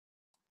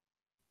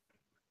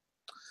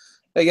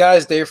Hey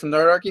guys, Dave from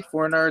Nerdarchy,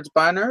 for nerds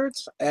by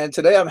nerds, and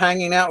today I'm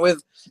hanging out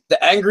with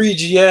the angry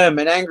GM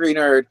and angry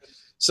nerd.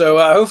 So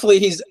hopefully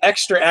he's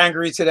extra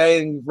angry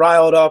today and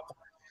riled up.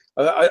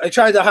 I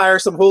tried to hire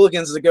some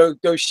hooligans to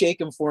go shake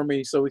him for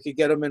me so we could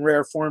get him in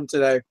rare form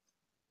today.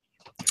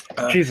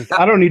 Jesus,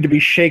 I don't need to be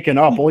shaken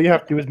up. All you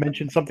have to do is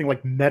mention something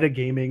like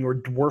metagaming or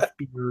dwarf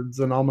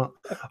beards, and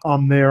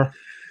I'm there.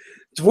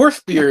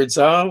 Dwarf beards,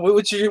 huh?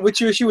 What's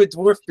your issue with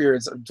dwarf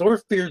beards? Dwarf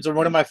beards are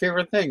one of my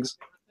favorite things.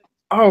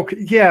 Oh,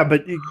 yeah,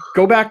 but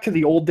go back to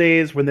the old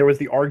days when there was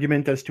the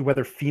argument as to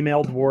whether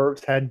female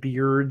dwarves had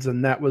beards,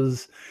 and that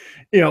was,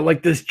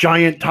 like this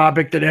giant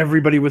topic that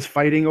everybody was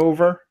fighting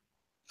over.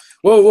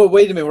 Whoa,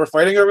 wait a minute. We're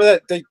fighting over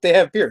that? They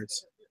have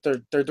beards.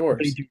 They're They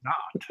dwarves. do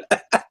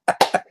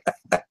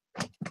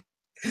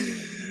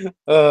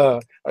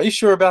not. Are you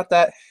sure about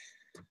that?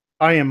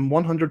 I am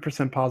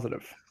 100%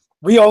 positive.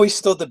 We always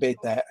still debate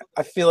that.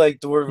 I feel like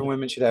dwarven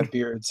women should have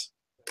beards.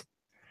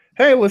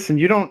 Hey, listen,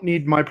 you don't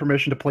need my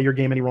permission to play your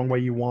game any wrong way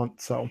you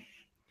want, so.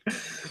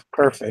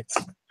 Perfect.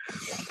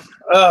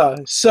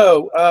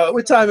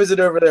 What time is it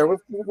over there?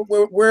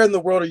 Where in the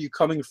world are you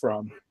coming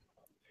from?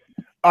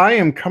 I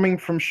am coming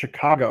from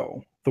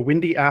Chicago, the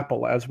Windy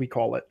Apple, as we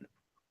call it.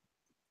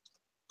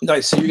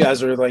 Nice. So you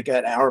guys are like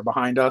an hour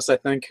behind us, I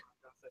think.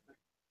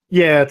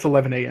 Yeah, it's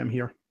 11 a.m.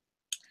 here.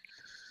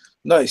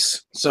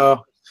 Nice.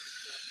 So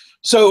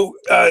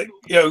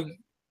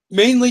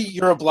mainly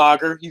you're a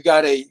blogger. You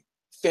got a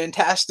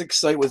fantastic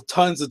site with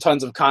tons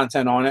of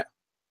content on it.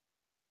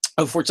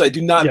 Unfortunately, I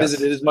do not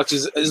visit it as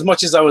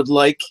much as I would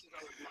like.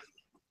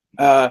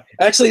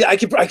 Actually, I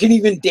can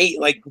even date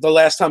like the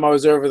last time I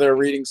was over there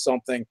reading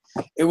something.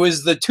 It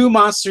was the two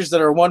monsters that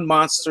are one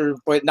monster,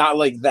 but not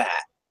like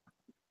that.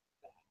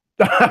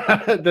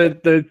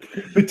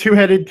 the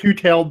two-headed,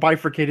 two-tailed,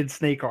 bifurcated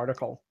snake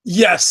article.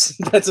 Yes,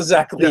 that's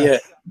exactly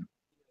it.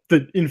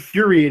 That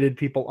infuriated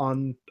people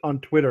on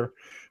Twitter.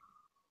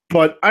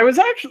 But I was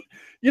actually,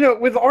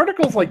 with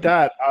articles like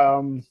that,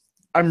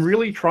 I'm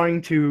really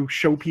trying to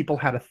show people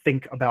how to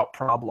think about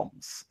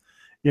problems.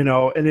 And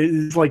it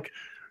is like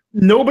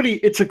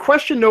it's a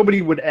question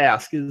nobody would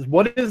ask is,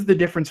 what is the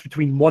difference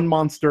between one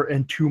monster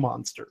and two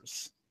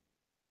monsters?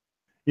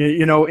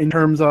 In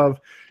terms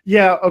of,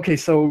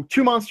 so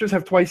two monsters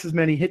have twice as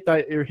many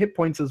hit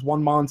points as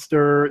one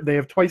monster. They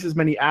have twice as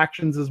many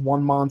actions as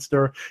one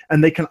monster,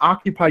 and they can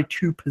occupy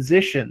two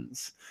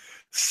positions.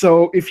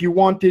 So if you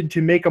wanted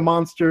to make a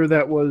monster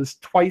that was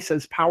twice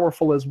as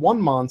powerful as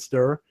one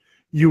monster,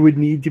 you would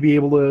need to be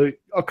able to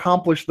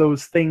accomplish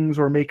those things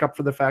or make up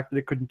for the fact that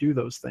it couldn't do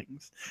those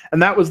things.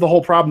 And that was the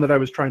whole problem that I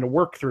was trying to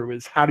work through,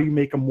 is how do you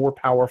make a more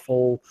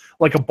powerful,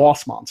 like a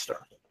boss monster?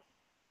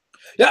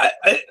 Yeah,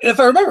 if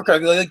I remember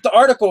correctly, like the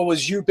article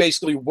was you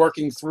basically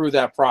working through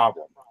that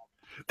problem.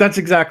 That's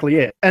exactly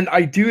it. And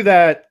I do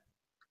that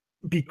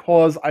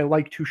because I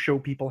like to show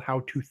people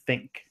how to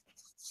think.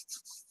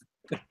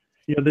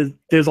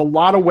 There's a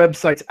lot of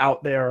websites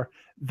out there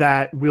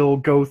that will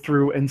go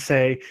through and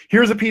say,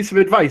 here's a piece of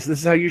advice. This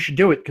is how you should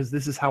do it because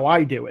this is how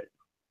I do it.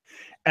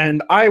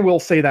 And I will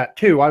say that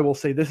too. I will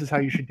say this is how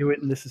you should do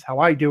it and this is how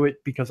I do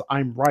it because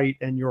I'm right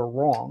and you're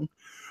wrong.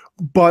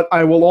 But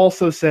I will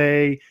also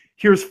say,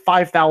 here's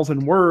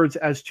 5,000 words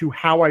as to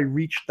how I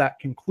reached that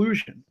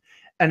conclusion.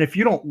 And if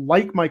you don't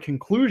like my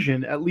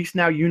conclusion, at least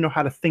now you know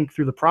how to think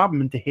through the problem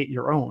and to hit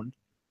your own.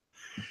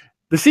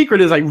 The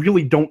secret is I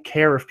really don't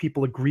care if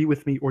people agree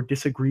with me or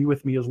disagree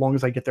with me as long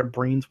as I get their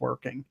brains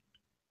working.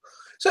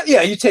 So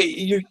yeah,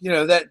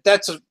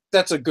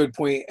 that's a good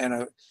point,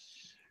 and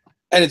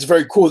it's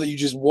very cool that you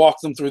just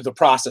walk them through the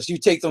process. You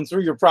take them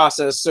through your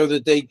process so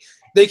that they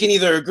can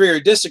either agree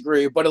or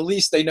disagree, but at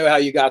least they know how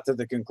you got to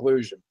the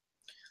conclusion.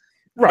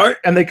 Right.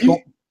 And they can.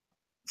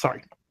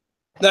 Sorry.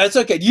 No, it's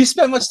okay. Do you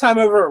spend much time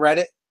over at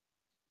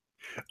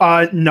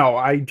Reddit? No,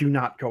 I do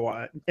not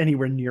go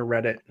anywhere near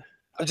Reddit.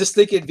 I just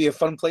think it'd be a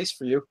fun place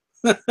for you.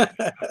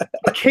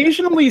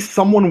 Occasionally,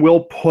 someone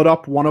will put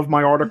up one of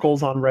my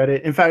articles on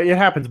Reddit. In fact, it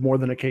happens more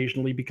than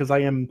occasionally because I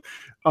am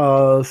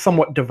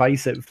somewhat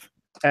divisive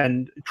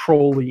and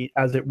trolly,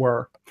 as it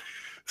were.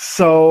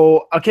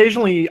 So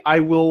occasionally I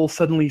will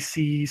suddenly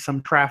see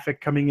some traffic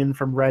coming in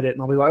from Reddit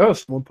and I'll be like, oh,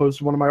 someone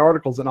posted one of my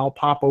articles, and I'll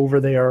pop over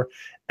there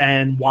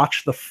and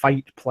watch the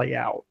fight play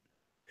out.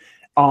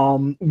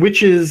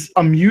 Which is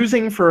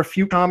amusing for a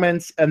few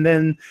comments, and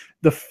then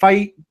the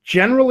fight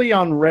generally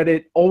on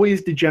Reddit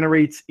always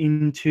degenerates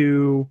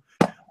into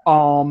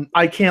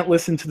I can't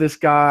listen to this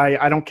guy,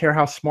 I don't care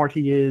how smart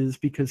he is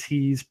because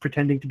he's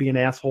pretending to be an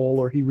asshole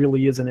or he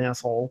really is an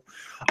asshole.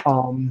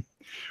 And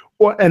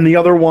the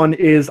other one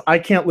is, I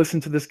can't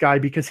listen to this guy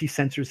because he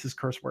censors his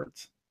curse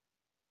words.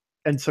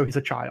 And so he's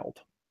a child.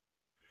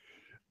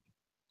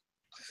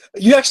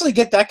 You actually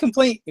get that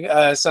complaint,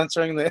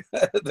 censoring the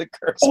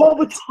curse all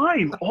the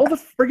time. All the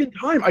friggin'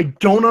 time. I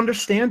don't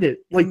understand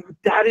it. Like,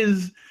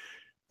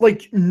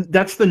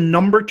 that's the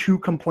number 2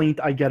 complaint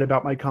I get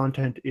about my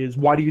content is,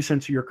 why do you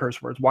censor your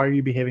curse words? Why are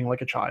you behaving like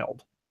a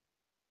child?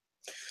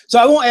 So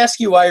I won't ask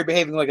you why you're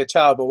behaving like a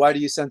child, but why do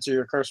you censor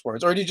your curse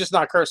words? Or do you just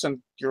not curse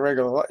in your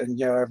regular,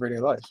 everyday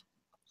life?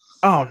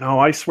 Oh no,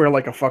 I swear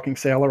like a fucking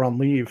sailor on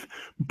leave.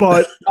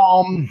 But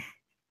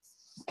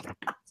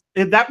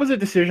that was a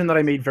decision that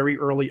I made very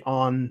early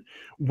on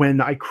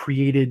when I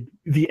created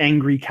the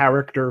angry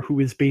character, who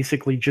is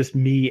basically just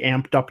me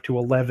amped up to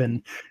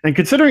 11. And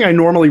considering I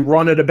normally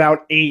run at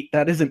about 8,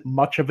 that isn't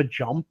much of a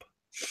jump.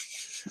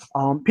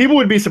 People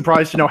would be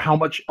surprised to know how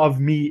much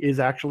of me is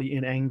actually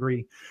in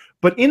angry.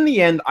 But in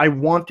the end, I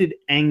wanted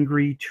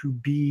angry to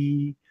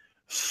be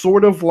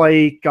sort of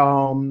like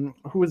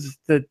who is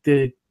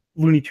the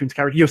Looney Tunes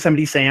character,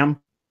 Yosemite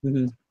Sam,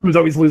 who's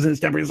always losing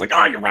his temper. He's like,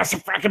 "Oh, you're a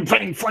fucking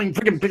flame,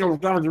 freaking big."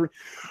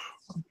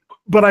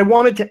 But I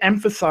wanted to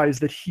emphasize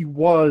that he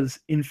was,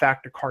 in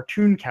fact, a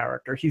cartoon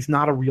character. He's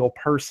not a real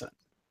person,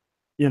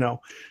 you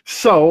know.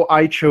 So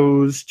I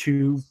chose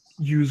to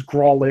use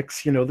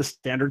Grawlix, you know, the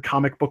standard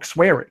comic book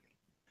swearing,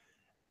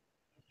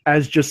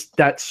 as just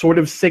that sort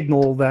of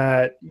signal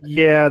that,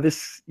 yeah,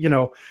 this, you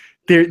know,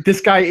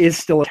 this guy is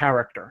still a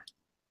character.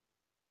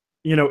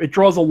 You know, it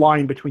draws a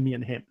line between me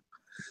and him.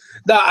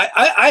 No,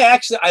 I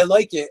actually I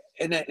like it,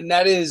 and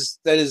that is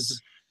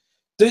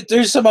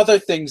there's some other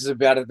things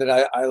about it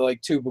that I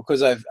like too,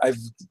 because I've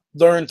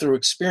learned through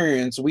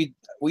experience. We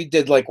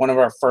did like one of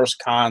our first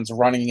cons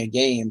running a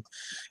game,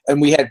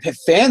 and we had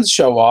fans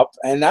show up,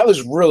 and that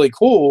was really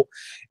cool.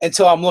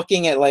 Until I'm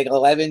looking at like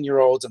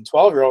 11-year-olds and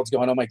 12-year-olds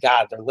going, "Oh my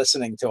God, they're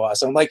listening to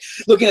us." I'm like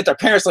looking at their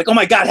parents like, "Oh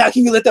my God, how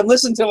can you let them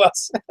listen to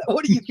us?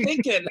 What are you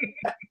thinking?"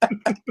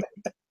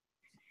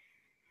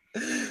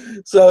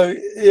 So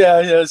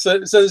yeah. So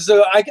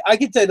I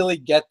can totally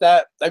get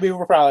that. I mean,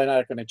 we're probably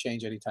not going to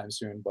change anytime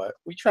soon, but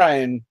we try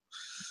and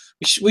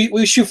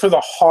we shoot for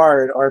the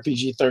hard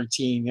RPG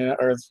 13, you know,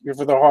 or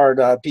for the hard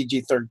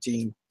PG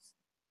 13.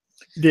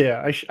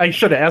 Yeah, I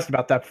should have asked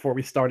about that before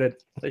we started.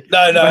 Like,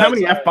 No, how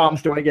many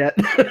F-bombs do I get?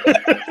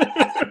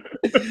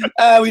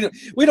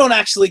 we don't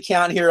actually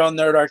count here on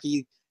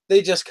Nerdarchy.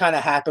 They just kind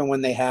of happen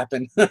when they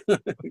happen.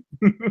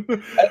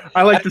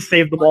 I like to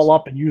save them all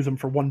up and use them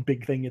for one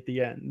big thing at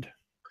the end.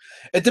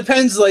 It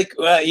depends, like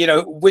you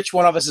know, which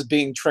one of us is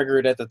being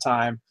triggered at the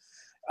time.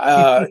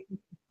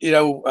 You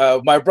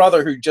know, my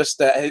brother who just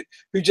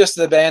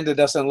abandoned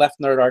us and left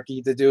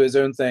Nerdarchy to do his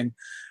own thing.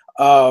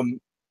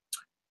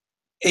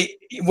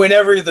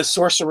 Whenever the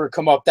sorcerer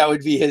come up, that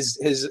would be his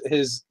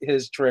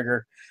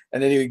trigger,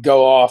 and then he would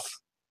go off.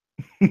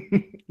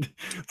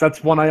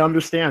 That's one I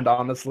understand,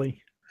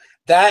 honestly.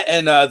 That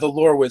and the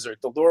lore wizard.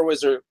 The lore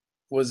wizard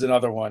was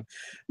another one.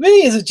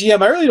 Me as a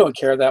GM, I really don't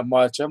care that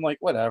much. I'm like,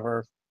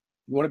 whatever.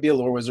 You want to be a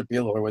lore wizard, be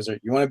a lore wizard.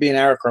 You want to be an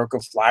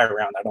Aarakocra, fly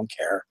around. I don't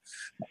care.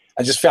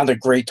 I just found a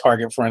great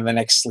target for the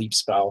next sleep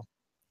spell.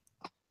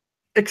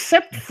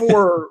 Except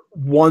for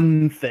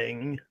one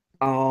thing,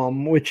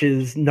 which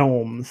is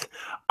gnomes.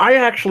 I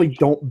actually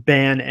don't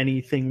ban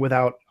anything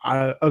without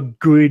a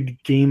good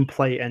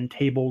gameplay and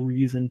table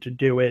reason to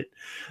do it.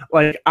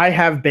 Like, I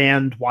have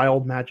banned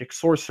wild magic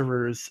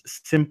sorcerers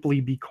simply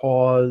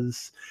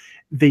because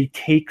they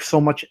take so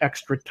much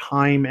extra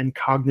time and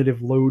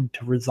cognitive load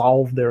to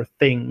resolve their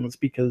things,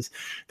 because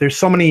there's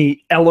so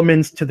many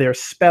elements to their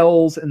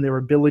spells and their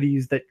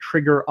abilities that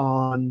trigger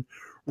on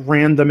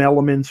random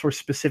elements or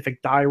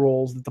specific die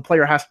rolls that the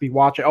player has to be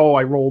watching. Oh,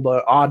 I rolled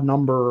an odd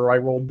number, or I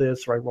rolled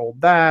this, or I rolled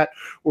that,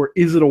 or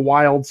is it a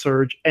wild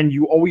surge? And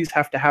you always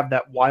have to have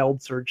that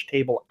wild surge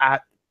table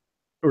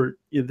or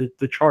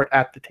the chart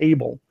at the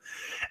table.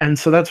 And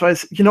so that's why I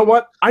said, you know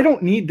what? I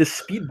don't need this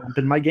speed bump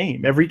in my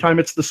game. Every time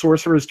it's the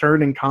sorcerer's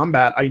turn in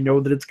combat, I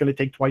know that it's going to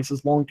take twice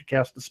as long to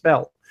cast a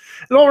spell.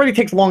 It already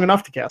takes long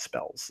enough to cast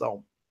spells,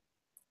 so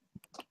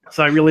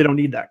I really don't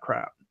need that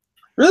crap.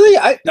 Really,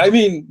 I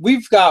mean,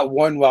 we've got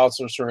one wild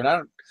sorcerer,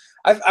 and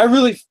I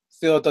really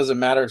feel it doesn't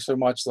matter so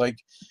much. Like,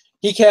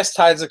 he casts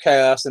Tides of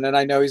Chaos, and then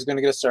I know he's going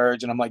to get a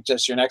surge, and I'm like,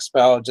 just your next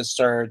spell, just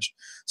surge.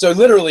 So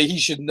literally, he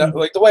should know.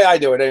 Like, the way I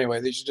do it,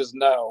 anyway, they should just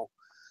know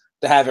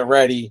to have it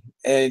ready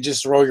and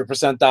just roll your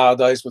percentile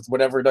dice with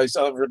whatever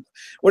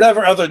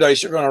other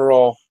dice you're going to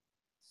roll.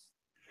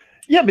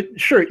 Yeah, but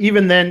sure.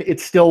 Even then,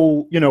 it's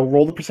still, you know,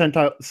 roll the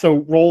percentile.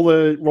 So roll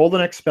the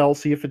next spell,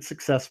 see if it's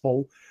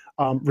successful.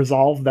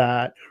 Resolve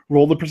that.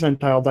 Roll the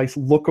percentile dice.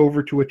 Look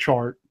over to a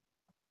chart.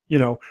 You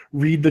know,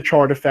 read the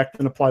chart effect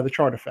and apply the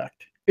chart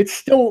effect. It's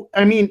still.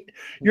 I mean,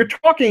 you're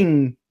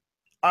talking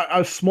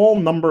a small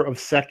number of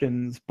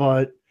seconds,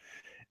 but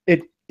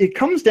it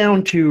comes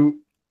down to,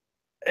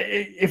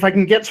 if I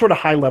can get sort of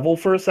high level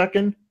for a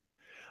second,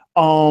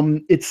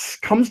 it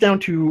comes down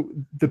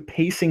to the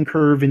pacing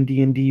curve in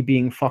D&D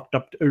being fucked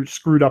up or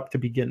screwed up to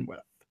begin with.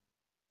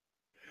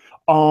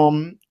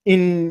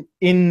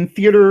 In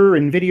theater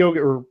and video,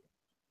 or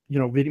you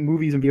know,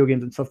 movies and video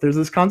games and stuff, there's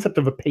this concept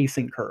of a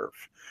pacing curve,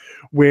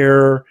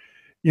 where,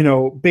 you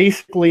know,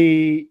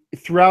 basically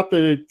throughout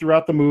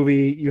the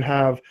movie you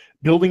have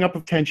building up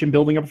of tension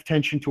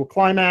to a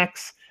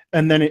climax,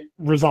 and then it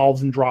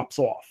resolves and drops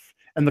off.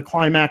 And the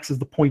climax is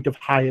the point of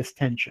highest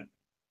tension.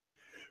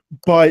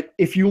 But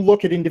if you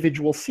look at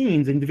individual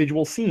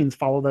scenes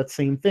follow that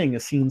same thing. A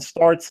scene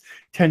starts,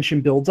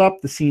 tension builds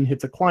up, the scene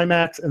hits a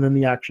climax, and then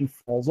the action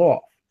falls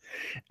off.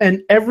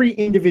 And every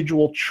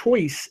individual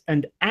choice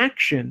and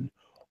action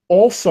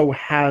also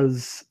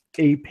has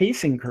a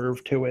pacing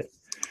curve to it.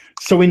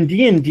 So in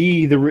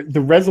D&D, the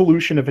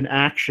resolution of an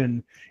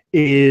action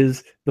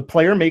is the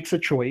player makes a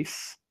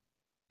choice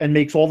and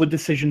makes all the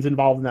decisions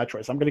involved in that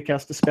choice. I'm going to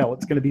cast a spell.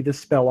 It's going to be this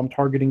spell. I'm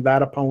targeting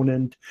that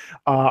opponent.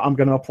 I'm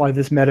going to apply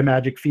this meta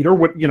magic feat or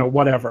what,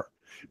 whatever.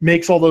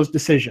 Makes all those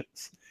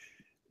decisions.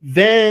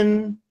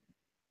 Then,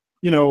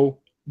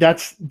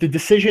 that's the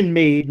decision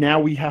made. Now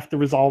we have to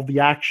resolve the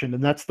action,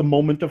 and that's the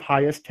moment of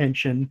highest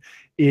tension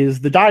is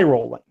the die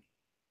rolling,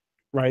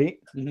 right?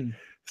 Mm-hmm.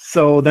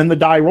 So then the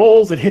die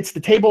rolls, it hits the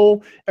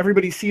table,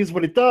 everybody sees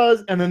what it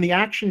does, and then the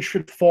action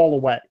should fall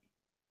away.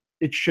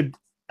 It should.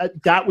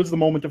 That was the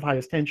moment of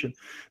highest tension.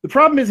 The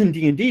problem is in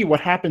D&D,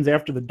 what happens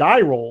after the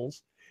die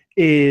rolls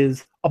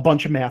is a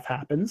bunch of math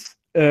happens.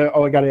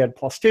 I got to add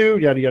 +2,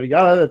 yada, yada,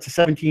 yada. That's a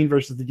 17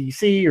 versus the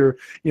DC, or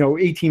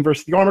 18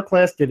 versus the armor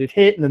class. Did it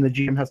hit? And then the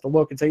GM has to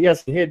look and say,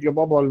 yes, it hit,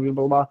 blah, blah, blah,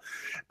 blah, blah.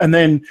 And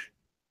then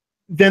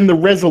the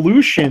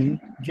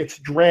resolution gets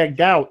dragged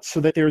out so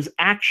that there's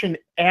action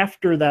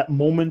after that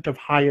moment of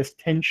highest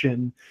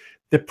tension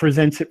that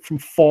prevents it from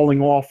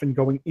falling off and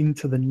going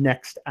into the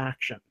next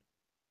action.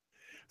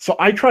 So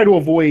I try to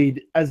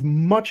avoid as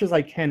much as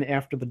I can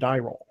after the die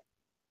roll.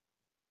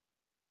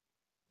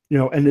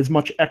 And as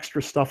much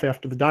extra stuff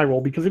after the die roll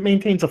because it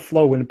maintains a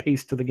flow and a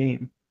pace to the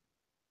game.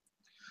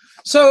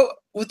 So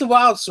with the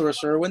Wild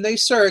Sorcerer, when they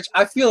search,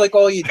 I feel like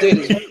all you did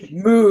is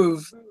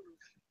move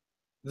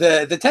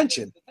the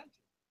tension.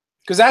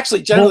 Because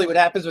actually, generally, what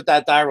happens with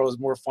that die roll is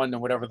more fun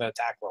than whatever the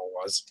attack roll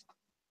was.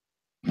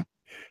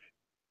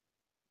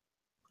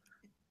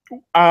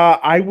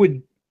 I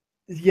would,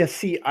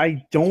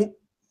 I don't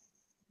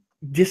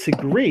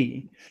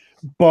disagree,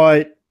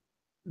 but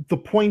the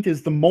point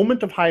is the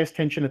moment of highest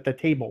tension at the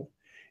table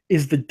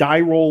is the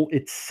die roll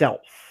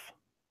itself.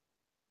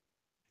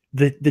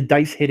 The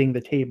dice hitting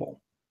the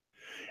table.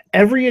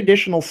 Every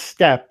additional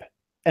step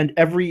and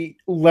every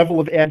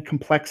level of add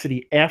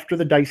complexity after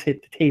the dice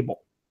hit the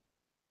table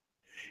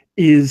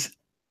is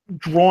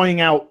drawing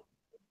out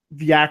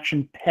the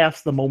action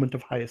past the moment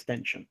of highest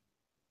tension.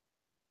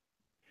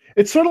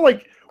 It's sort of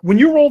like when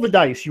you roll the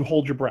dice, you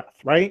hold your breath,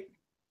 right?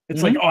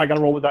 It's like, I got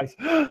to roll the dice.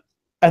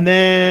 And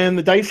then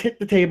the dice hit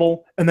the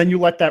table, and then you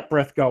let that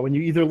breath go. And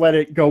you either let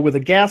it go with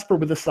a gasp or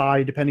with a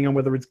sigh, depending on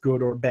whether it's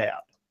good or bad.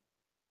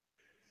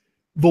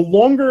 The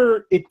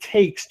longer it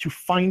takes to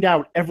find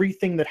out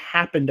everything that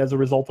happened as a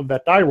result of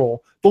that die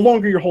roll, the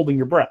longer you're holding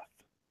your breath.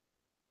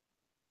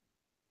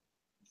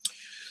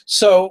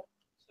 So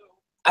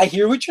I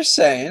hear what you're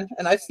saying,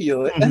 and I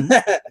feel it.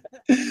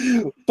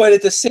 Mm-hmm. But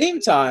at the same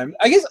time,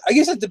 I guess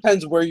it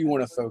depends where you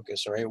want to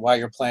focus, right? Why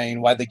you're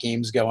playing, why the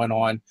game's going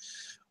on.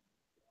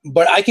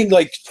 But I can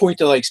point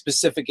to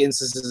specific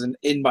instances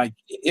in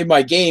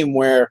my game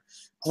where,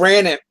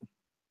 granted,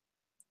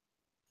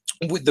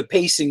 with the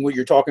pacing, what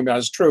you're talking about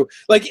is true.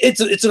 It's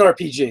an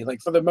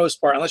RPG. For the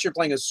most part, unless you're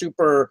playing a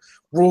super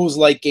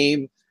rules-like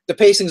game, the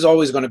pacing is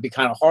always going to be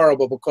kind of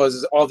horrible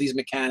because all these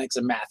mechanics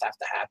and math have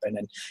to happen,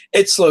 and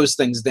it slows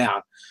things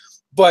down.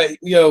 But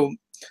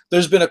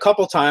there's been a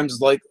couple times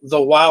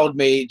the Wild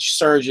Mage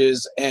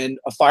surges and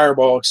a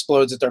fireball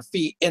explodes at their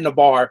feet in the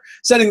bar,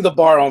 setting the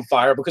bar on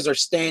fire because they're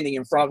standing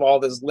in front of all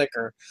this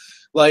liquor.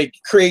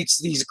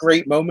 Creates these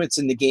great moments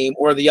in the game.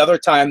 Or the other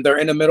time they're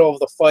in the middle of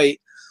the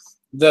fight,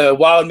 the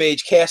Wild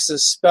Mage casts a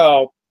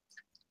spell,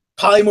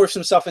 polymorphs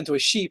himself into a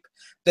sheep.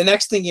 The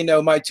next thing you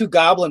know, my 2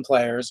 goblin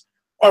players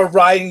are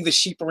riding the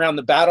sheep around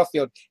the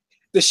battlefield.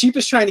 The sheep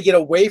is trying to get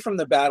away from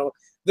the battle.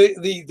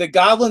 The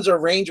goblins are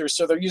rangers,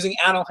 so they're using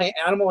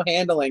animal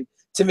handling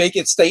to make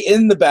it stay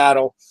in the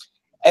battle.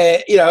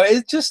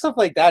 It's just stuff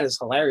like that is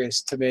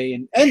hilarious to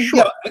me. And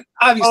sure.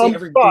 Obviously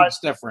every game's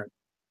different.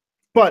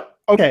 But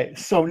okay,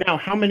 so now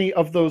how many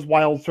of those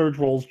wild surge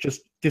rolls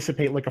just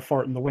dissipate like a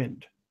fart in the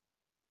wind?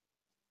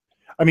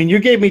 I mean, you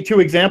gave me 2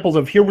 examples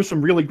of here were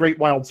some really great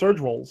wild surge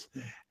rolls.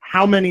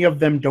 How many of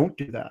them don't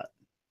do that?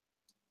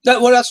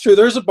 Well, that's true.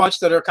 There's a bunch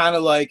that are kind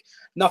of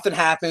nothing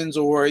happens,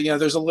 or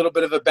there's a little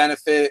bit of a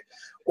benefit,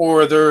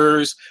 or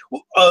there's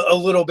a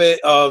little bit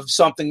of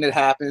something that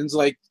happens.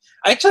 I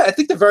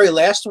think the very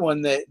last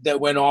one that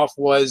went off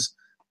was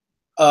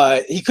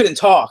he couldn't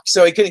talk,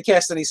 so he couldn't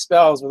cast any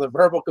spells with a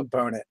verbal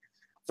component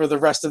for the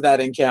rest of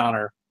that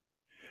encounter.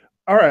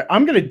 All right,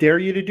 I'm going to dare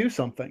you to do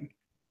something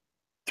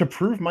to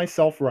prove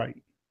myself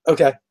right.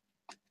 Okay.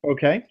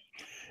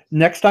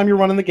 Next time you're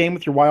running the game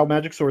with your Wild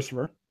Magic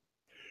Sorcerer,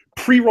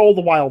 pre-roll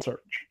the Wild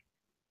Surge.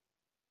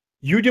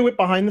 You do it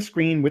behind the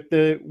screen with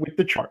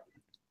the chart.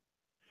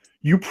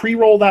 You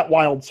pre-roll that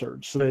Wild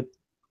Surge so that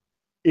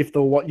if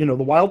the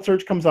Wild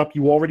Surge comes up,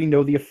 you already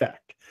know the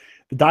effect.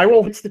 The die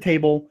roll hits the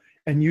table,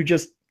 and you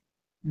just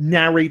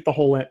narrate the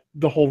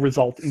whole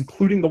result,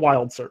 including the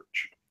Wild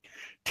Surge.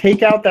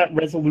 Take out that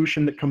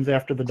resolution that comes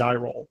after the die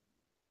roll.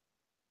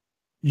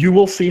 You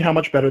will see how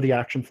much better the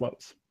action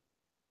flows.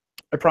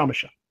 I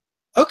promise you.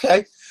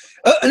 Okay.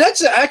 And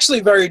that's actually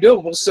very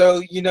doable.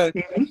 So,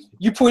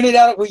 you pointed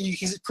out what you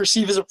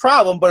perceive as a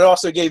problem, but it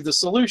also gave the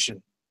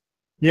solution.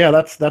 Yeah,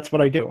 that's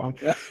what I do. I'm,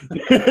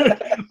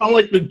 I'm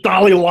like the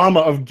Dalai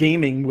Lama of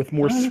gaming with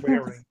more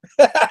swearing.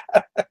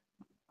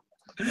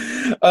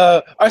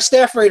 Our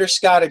staff writer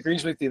Scott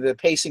agrees with you. The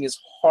pacing is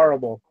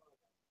horrible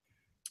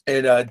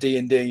in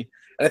D&D,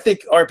 and I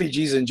think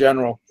RPGs in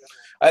general.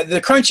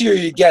 The crunchier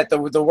you get,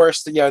 the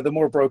worse, the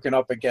more broken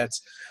up it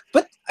gets.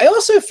 But I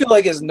also feel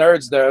like as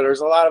nerds,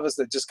 there's a lot of us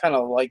that just kind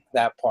of like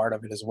that part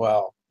of it as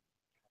well.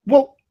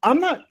 Well, I'm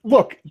not.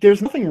 Look,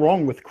 there's nothing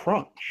wrong with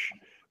crunch,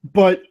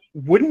 but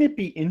wouldn't it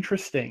be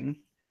interesting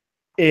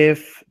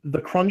if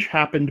the crunch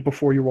happened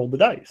before you rolled the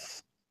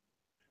dice?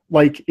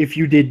 Like if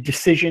you did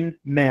decision,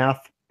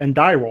 math, and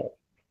die roll.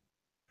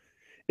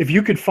 If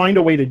you could find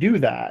a way to do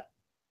that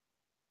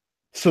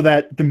so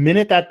that the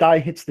minute that die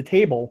hits the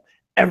table,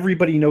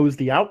 everybody knows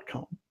the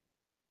outcome.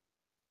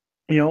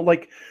 You know,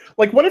 like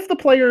what if the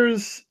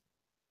players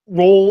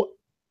roll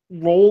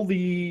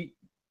the,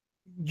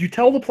 you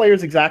tell the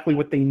players exactly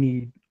what they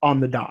need on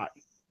the die.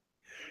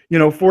 You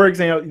know, for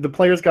example, the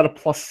player's got a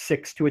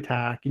 +6 to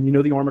attack, and you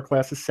know the armor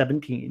class is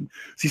 17.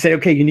 So you say,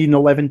 okay, you need an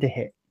 11 to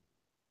hit.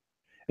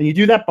 And you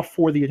do that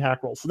before the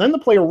attack roll. So then the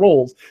player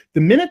rolls. The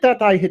minute that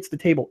die hits the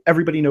table,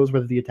 everybody knows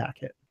whether the attack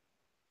hit.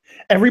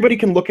 Everybody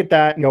can look at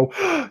that and go,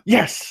 oh,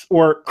 yes,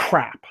 or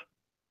crap.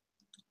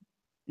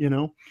 You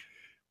know?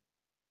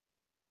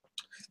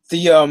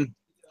 The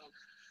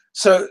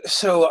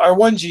so our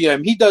one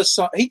GM, he does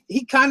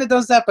he kind of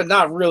does that, but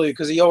not really,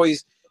 because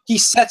he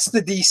sets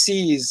the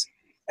DCs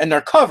and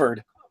they're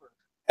covered,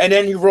 and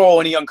then you roll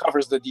and he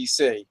uncovers the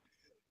DC.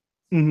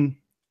 Mm-hmm.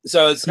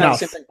 So it's kind of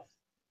the same thing.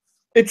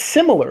 It's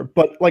similar,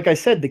 but like I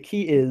said, the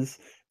key is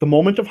the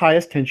moment of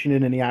highest tension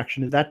in any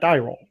action is that die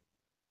roll.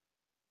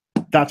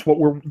 That's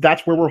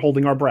where we're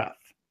holding our breath.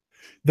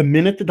 The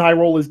minute the die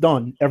roll is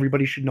done,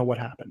 everybody should know what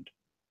happened.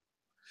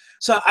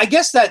 So I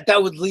guess that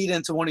would lead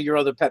into one of your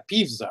other pet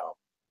peeves, though.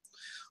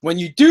 When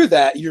you do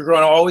that, you're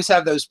going to always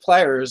have those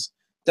players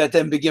that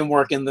then begin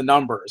working the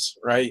numbers,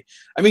 right?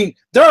 I mean,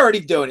 they're already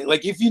doing it.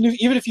 Like even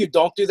if you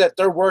don't do that,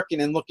 they're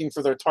working and looking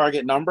for their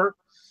target number,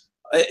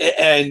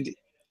 and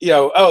you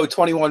know, oh,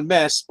 21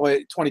 missed,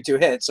 but 22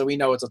 hit, so we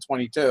know it's a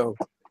 22.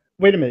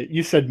 Wait a minute,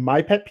 you said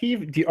my pet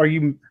peeve? Are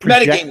you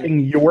projecting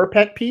your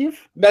pet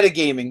peeve?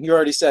 Metagaming, you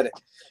already said it.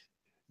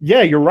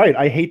 Yeah, you're right.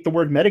 I hate the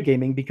word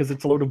metagaming because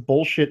it's a load of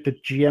bullshit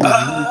that GMs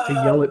use to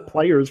yell at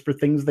players for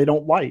things they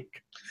don't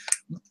like.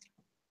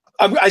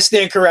 I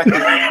stand corrected.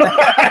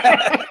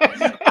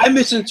 I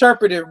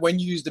misinterpreted when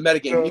you used the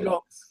metagame. You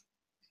know,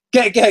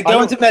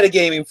 go into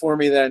metagaming for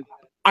me then.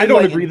 I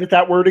don't agree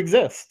that word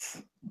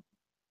exists.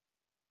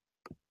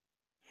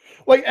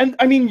 Like, and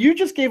I mean, you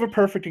just gave a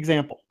perfect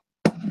example.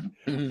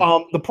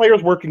 Mm-hmm. The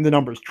player's working the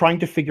numbers, trying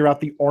to figure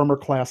out the armor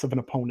class of an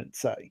opponent,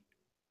 say.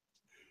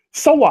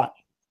 So what?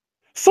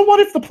 So what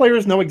if the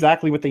players know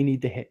exactly what they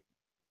need to hit?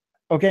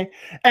 Okay?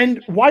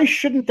 And why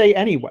shouldn't they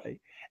anyway?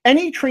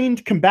 Any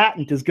trained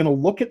combatant is going to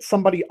look at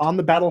somebody on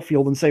the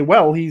battlefield and say,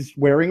 well, he's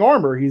wearing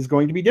armor. He's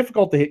going to be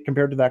difficult to hit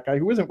compared to that guy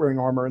who isn't wearing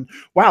armor. And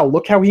wow,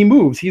 look how he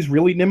moves. He's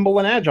really nimble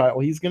and agile.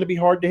 He's going to be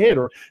hard to hit.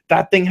 Or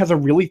that thing has a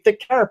really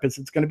thick carapace.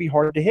 It's going to be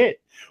hard to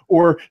hit.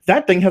 Or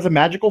that thing has a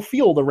magical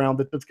field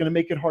around it that's going to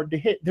make it hard to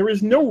hit. There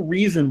is no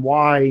reason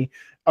why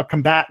a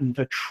combatant,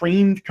 a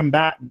trained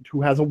combatant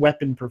who has a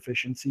weapon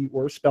proficiency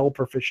or a spell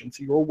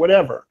proficiency or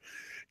whatever,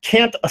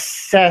 can't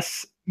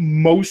assess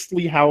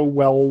mostly how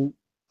well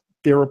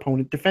their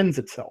opponent defends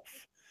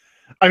itself.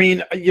 I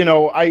mean, you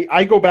know,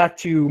 I go back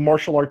to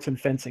martial arts and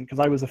fencing because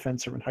I was a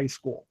fencer in high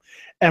school.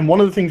 And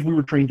one of the things we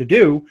were trained to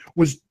do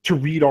was to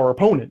read our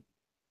opponent.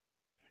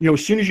 You know,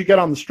 as soon as you get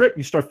on the strip,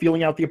 you start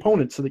feeling out the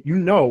opponent so that you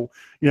know,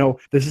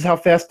 this is how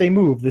fast they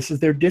move. This is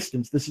their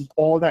distance. This is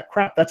all of that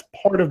crap. That's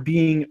part of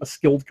being a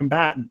skilled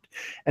combatant.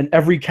 And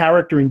every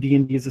character in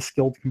D&D is a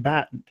skilled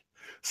combatant.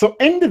 So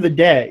end of the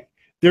day,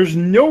 there's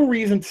no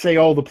reason to say,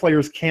 oh, the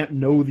players can't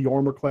know the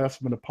armor class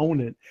of an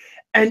opponent.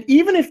 And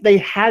even if they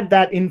had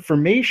that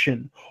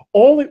information,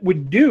 all it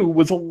would do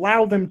was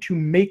allow them to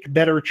make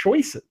better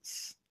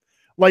choices.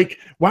 Like,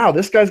 wow,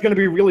 this guy's going to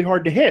be really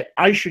hard to hit.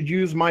 I should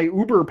use my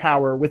uber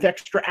power with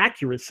extra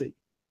accuracy.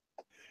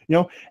 You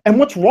know, and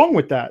what's wrong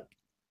with that?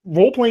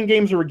 Role-playing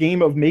games are a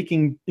game of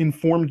making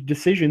informed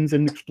decisions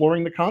and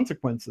exploring the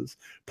consequences.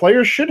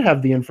 Players should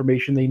have the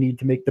information they need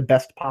to make the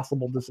best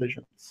possible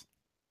decisions.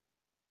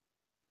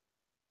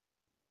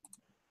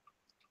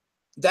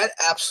 That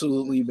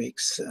absolutely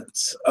makes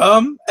sense.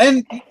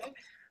 And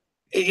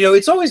you know,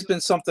 it's always been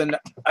something,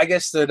 I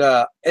guess,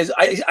 that as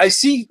I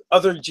see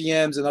other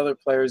GMs and other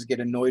players get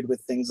annoyed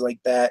with things like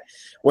that,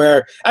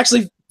 where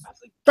actually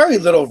very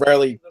little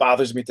rarely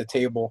bothers me at the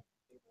table.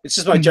 It's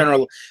just my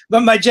general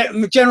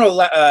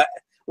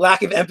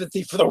lack of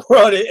empathy for the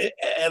world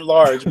at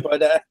large.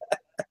 But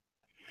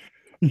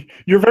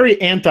you're very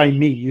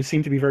anti-me. You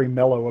seem to be very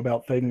mellow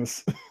about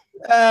things.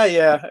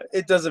 Yeah,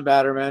 it doesn't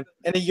matter, man.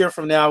 And a year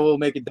from now, we'll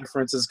make a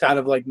difference is kind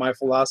of like my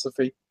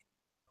philosophy.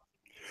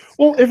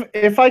 Well,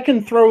 if I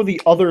can throw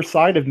the other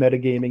side of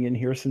metagaming in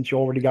here, since you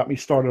already got me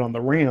started on the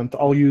rant,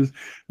 I'll use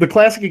the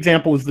classic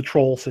example is the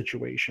troll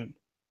situation.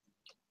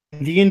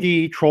 In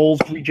D&D, trolls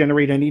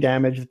regenerate any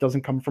damage that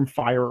doesn't come from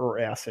fire or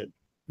acid.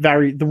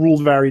 The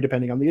rules vary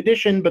depending on the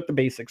edition, but the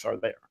basics are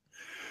there.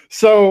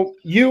 So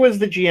you, as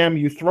the GM,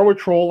 you throw a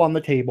troll on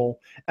the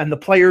table, and the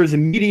players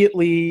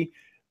immediately,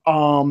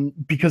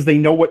 because they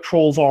know what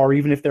trolls are,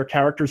 even if their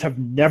characters have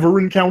never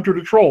encountered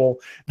a troll,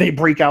 they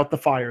break out the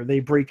fire, they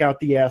break out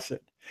the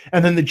acid.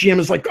 And then the GM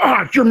is like,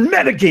 you're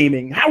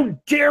metagaming, how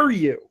dare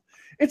you?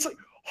 It's like,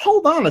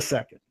 hold on a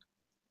second.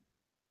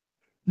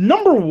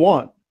 Number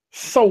one,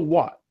 so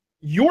what?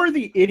 You're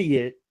the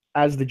idiot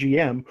as the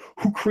GM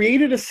who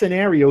created a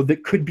scenario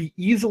that could be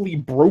easily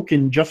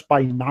broken just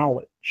by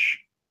knowledge.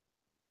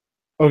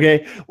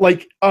 Okay,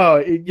 like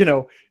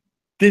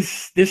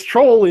this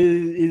troll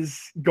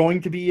is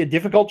going to be a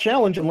difficult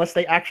challenge unless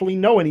they actually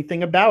know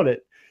anything about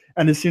it.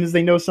 And as soon as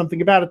they know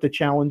something about it, the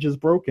challenge is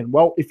broken.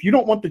 Well, if you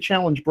don't want the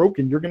challenge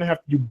broken, you're going to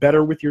have to do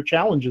better with your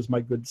challenges, my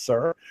good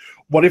sir.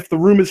 What if the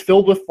room is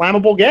filled with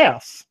flammable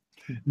gas?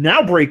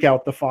 Now break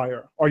out the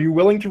fire. Are you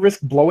willing to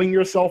risk blowing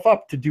yourself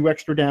up to do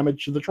extra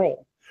damage to the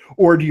troll?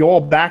 Or do you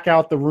all back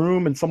out the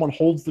room and someone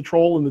holds the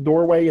troll in the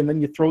doorway and then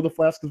you throw the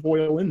flask of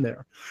oil in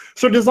there?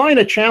 So design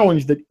a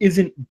challenge that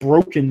isn't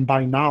broken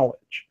by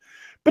knowledge.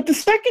 But the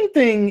second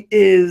thing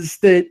is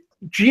that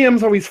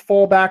GMs always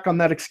fall back on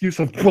that excuse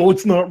of, well,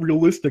 it's not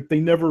realistic.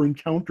 They never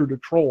encountered a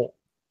troll.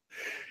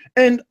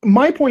 And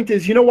my point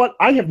is, you know what?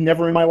 I have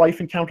never in my life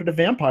encountered a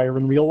vampire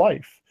in real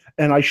life.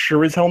 And I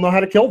sure as hell know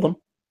how to kill them.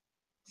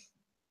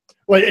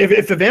 Like,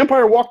 if a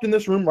vampire walked in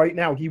this room right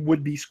now, he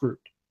would be screwed.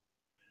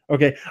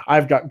 Okay,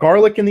 I've got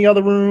garlic in the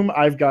other room.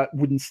 I've got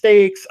wooden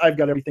stakes. I've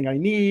got everything I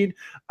need.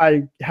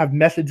 I have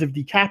methods of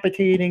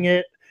decapitating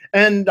it.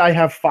 And I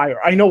have fire.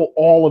 I know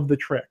all of the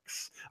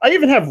tricks. I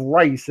even have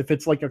rice if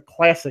it's like a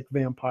classic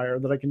vampire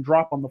that I can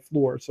drop on the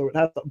floor so it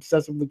has to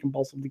obsessively,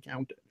 compulsively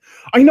count it.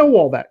 I know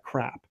all that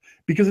crap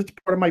because it's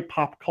part of my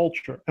pop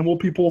culture. And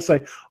people will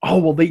say, oh,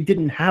 well, they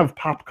didn't have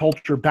pop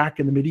culture back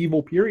in the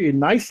medieval period.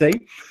 And I say,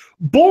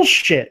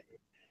 bullshit.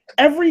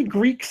 Every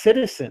Greek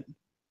citizen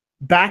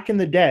back in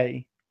the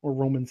day, or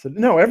Roman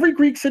citizen, no, every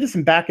Greek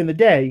citizen back in the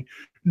day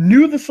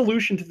knew the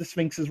solution to the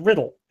Sphinx's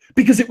riddle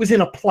because it was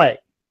in a play.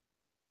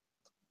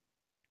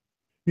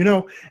 You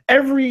know,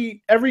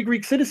 every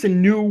Greek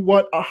citizen knew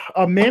what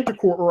a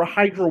manticore or a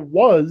hydra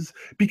was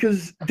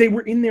because they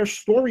were in their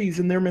stories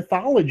and their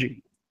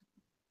mythology.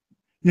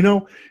 You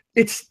know,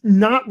 it's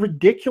not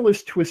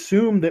ridiculous to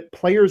assume that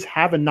players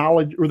have a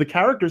knowledge, or the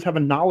characters have a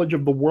knowledge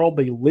of the world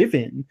they live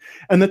in,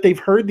 and that they've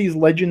heard these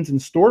legends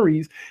and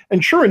stories.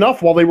 And sure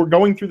enough, while they were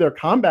going through their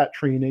combat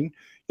training,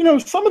 you know,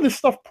 some of this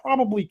stuff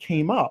probably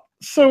came up.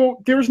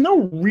 So there's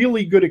no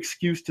really good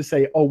excuse to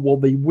say, oh, well,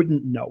 they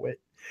wouldn't know it.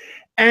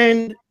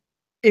 And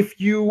if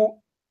you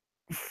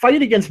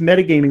fight against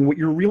metagaming, what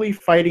you're really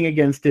fighting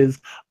against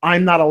is,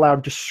 I'm not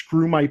allowed to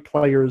screw my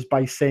players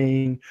by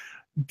saying,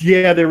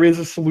 yeah, there is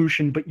a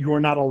solution, but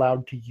you're not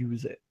allowed to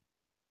use it.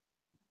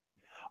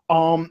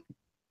 And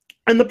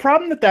the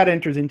problem that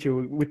enters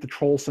into with the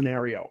troll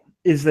scenario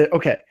is that,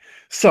 okay,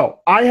 so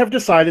I have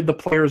decided the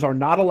players are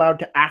not allowed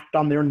to act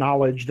on their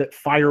knowledge that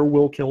fire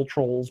will kill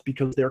trolls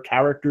because their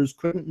characters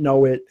couldn't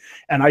know it,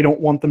 and I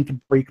don't want them to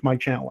break my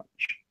challenge.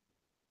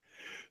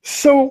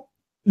 So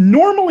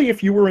normally,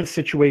 if you were in a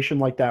situation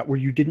like that where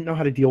you didn't know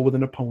how to deal with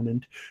an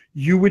opponent,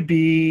 you would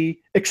be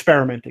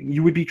experimenting.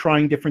 You would be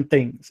trying different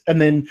things. And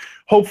then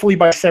hopefully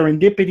by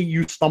serendipity,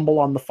 you stumble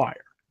on the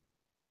fire,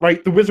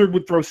 right? The wizard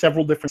would throw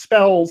several different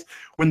spells.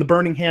 When the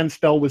Burning Hand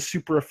spell was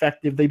super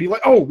effective, they'd be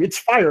like, oh, it's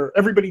fire.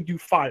 Everybody do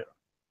fire.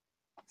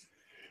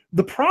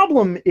 The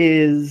problem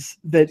is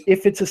that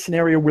if it's a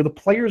scenario where the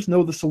players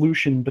know the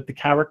solution, but the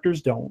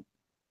characters don't,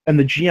 and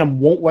the GM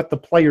won't let the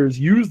players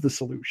use the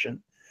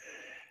solution,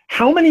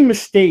 how many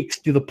mistakes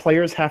do the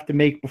players have to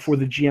make before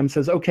the GM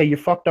says, okay, you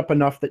fucked up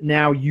enough that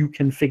now you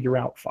can figure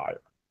out fire?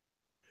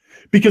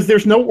 Because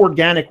there's no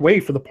organic way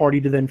for the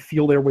party to then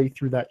feel their way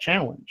through that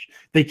challenge.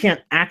 They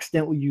can't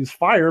accidentally use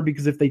fire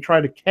because if they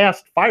try to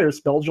cast fire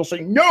spells, you'll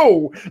say,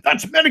 no,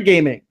 that's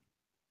metagaming.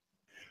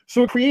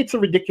 So it creates a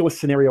ridiculous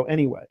scenario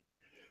anyway.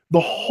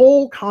 The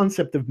whole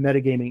concept of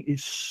metagaming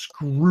is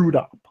screwed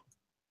up.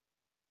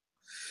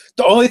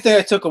 The only thing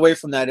I took away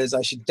from that is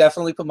I should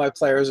definitely put my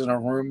players in a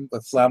room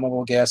with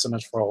flammable gas and a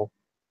troll.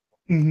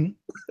 Mm-hmm.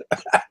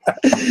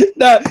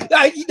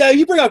 No,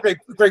 you bring up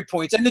great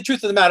points. And the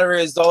truth of the matter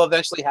is they'll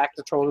eventually hack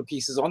the troll to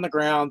pieces on the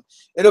ground.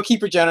 It'll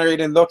keep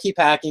regenerating. They'll keep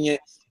hacking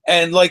it.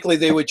 And likely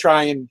they would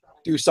try and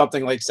do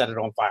something like set it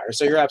on fire.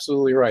 So you're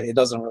absolutely right. It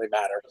doesn't really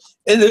matter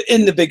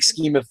in the big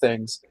scheme of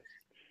things.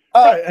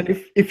 Right.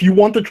 And if you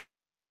want the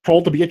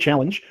troll to be a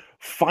challenge,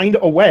 find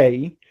a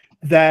way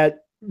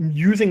that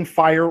using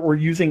fire or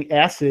using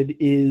acid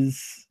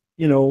is,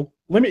 you know,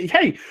 limited.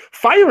 Hey,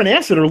 fire and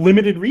acid are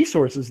limited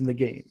resources in the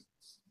game.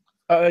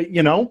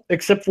 You know,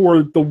 except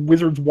for the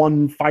wizard's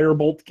one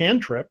firebolt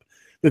cantrip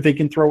that they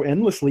can throw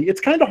endlessly. It's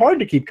kind of hard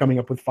to keep coming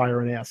up with fire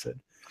and acid.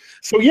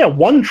 So yeah,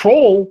 one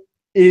troll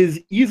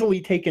is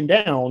easily taken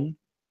down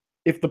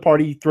if the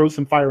party throws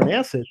some fire and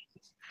acid.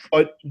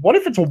 But what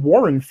if it's a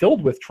warren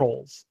filled with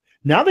trolls?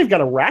 Now they've got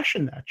to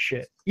ration that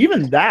shit.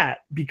 Even that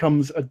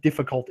becomes a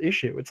difficult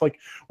issue. It's like,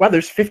 wow,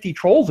 there's 50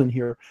 trolls in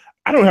here.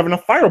 I don't have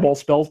enough fireball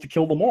spells to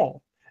kill them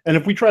all. And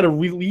if we try to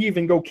leave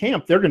and go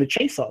camp, they're going to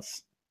chase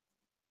us.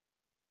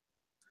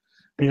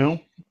 You know?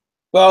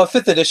 Well,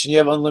 5th edition, you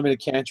have unlimited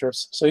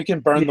cantrips, so you can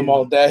burn them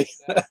all day.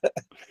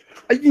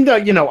 You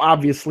know,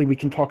 obviously we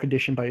can talk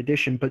edition by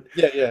edition, but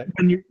yeah.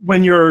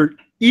 When you're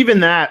even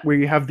that where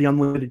you have the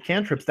unlimited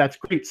cantrips, that's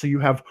great. So you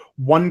have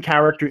one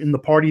character in the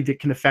party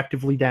that can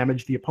effectively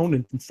damage the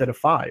opponent instead of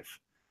 5.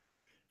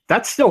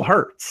 That still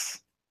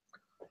hurts.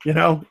 You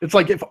know, it's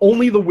like if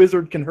only the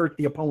wizard can hurt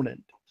the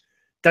opponent,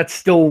 that's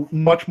still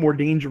much more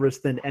dangerous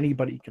than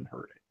anybody can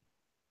hurt it.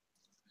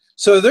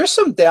 So there's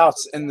some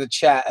doubts in the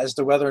chat as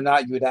to whether or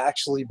not you would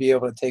actually be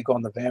able to take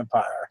on the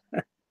vampire.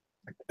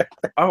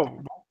 Oh,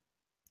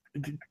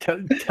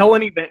 tell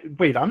any.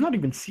 Wait, I'm not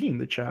even seeing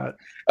the chat.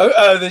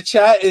 The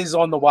chat is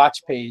on the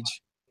watch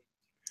page.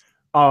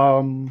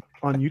 On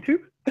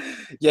YouTube?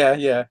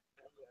 Yeah.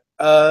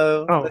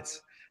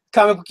 That's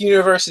Comic Book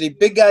University.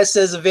 Big Guy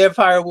says a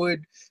vampire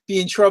would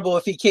be in trouble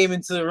if he came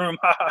into the room.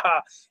 Ha ha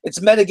ha. It's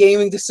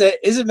metagaming to say.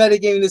 Is it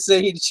metagaming to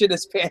say he'd shit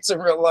his pants in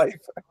real life?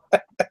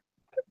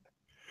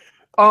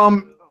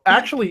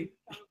 Actually,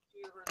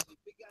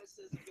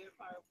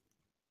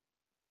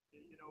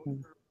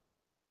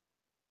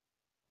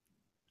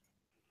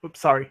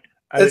 oops, sorry.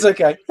 It's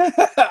okay.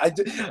 I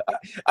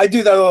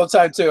do that all the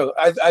time too.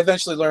 I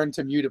eventually learned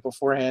to mute it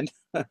beforehand.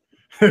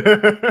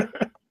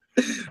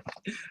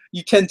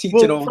 You can teach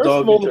an old dog.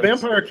 First of all, the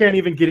vampire can't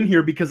even get in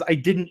here because I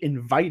didn't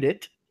invite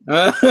it.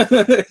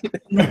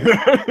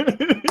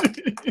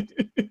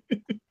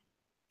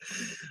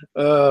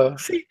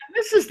 See,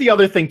 this is the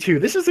other thing too.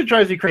 This is what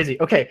drives me crazy.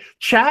 Okay,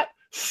 chat,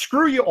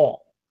 screw you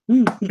all.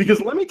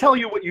 Because let me tell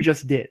you what you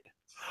just did.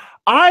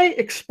 I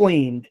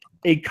explained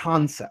a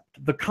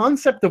concept. The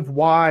concept of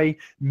why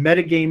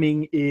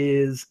metagaming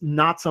is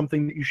not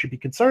something that you should be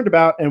concerned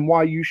about and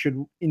why you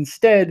should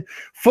instead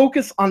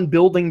focus on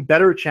building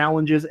better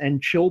challenges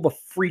and chill the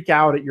freak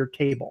out at your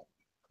table.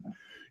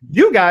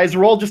 You guys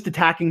are all just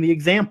attacking the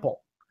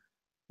example.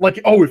 Like,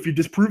 oh, if you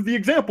disprove the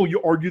example,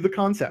 you argue the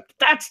concept.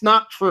 That's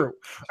not true.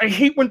 I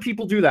hate when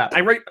people do that.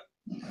 I write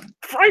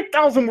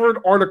 5,000-word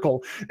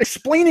article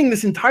explaining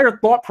this entire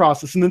thought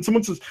process, and then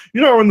someone says,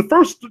 you know, in the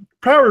first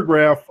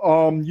paragraph,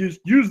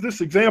 use this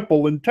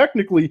example, and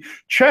technically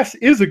chess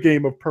is a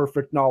game of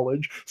perfect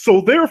knowledge, so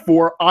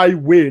therefore I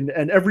win,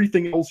 and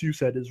everything else you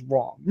said is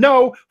wrong.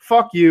 No,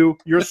 fuck you.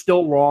 You're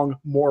still wrong,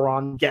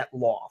 moron. Get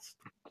lost.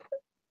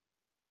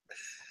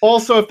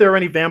 Also, if there are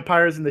any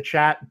vampires in the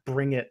chat,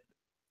 bring it.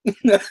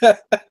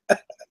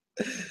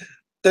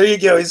 There you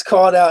go. He's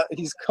called out.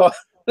 He's called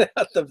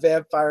out the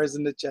vampires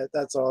in the chat.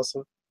 That's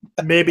awesome.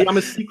 Maybe I'm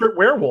a secret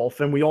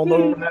werewolf, and we all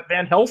know in that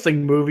Van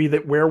Helsing movie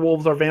that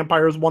werewolves are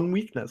vampires' one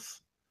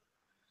weakness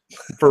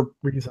for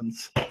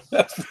reasons.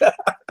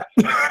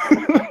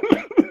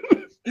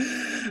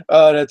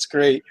 Oh, that's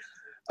great.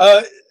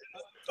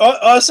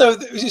 Also,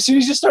 as soon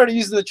as you started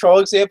using the troll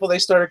example, they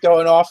started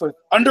going off with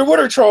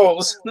underwater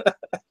trolls.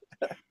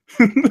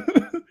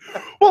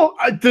 Well,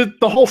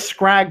 the whole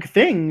Scrag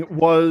thing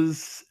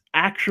was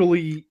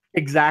actually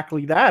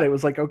exactly that. It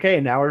was like, okay,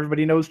 now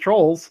everybody knows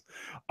trolls.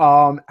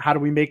 How do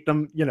we make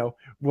them, you know,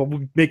 well,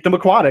 we make them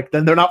aquatic,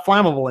 then they're not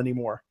flammable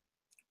anymore.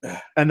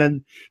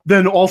 And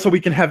then also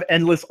we can have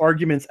endless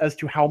arguments as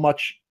to how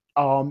much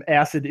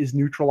acid is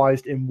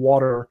neutralized in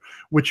water,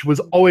 which was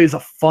always a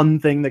fun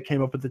thing that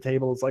came up at the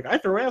table. It's like, I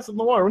throw acid in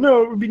the water.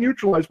 No, it would be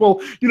neutralized.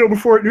 Well, you know,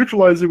 before it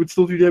neutralized, it would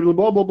still do damage,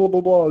 blah, blah, blah,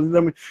 blah, blah.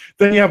 And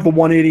then you have the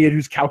one idiot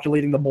who's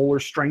calculating the molar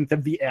strength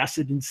of the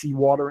acid in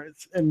seawater,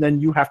 and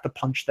then you have to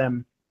punch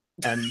them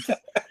and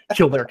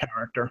kill their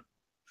character.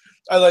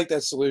 I like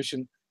that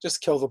solution.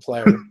 Just kill the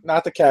player,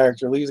 not the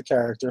character. Leave the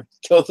character.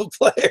 Kill the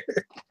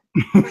player.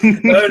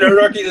 No,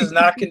 Nerdarchy does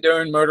not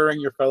condone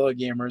murdering your fellow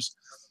gamers.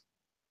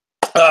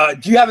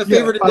 Do you have a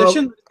favorite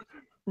edition?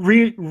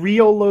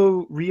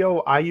 Rio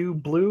Iu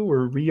Blue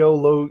or Rio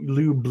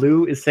Lu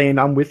Blue is saying,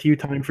 I'm with you.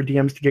 Time for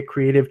DMs to get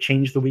creative,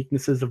 change the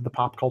weaknesses of the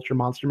pop culture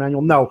monster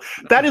manual. No,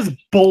 that is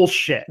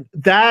bullshit.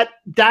 That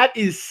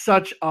is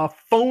such a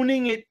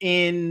phoning it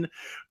in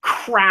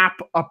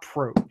crap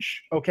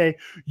approach. Okay,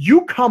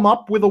 you come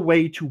up with a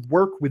way to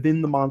work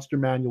within the monster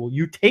manual.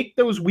 You take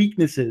those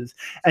weaknesses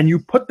and you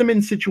put them in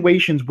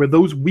situations where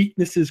those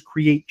weaknesses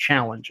create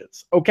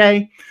challenges.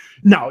 Okay,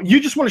 no,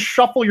 you just want to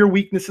shuffle your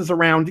weaknesses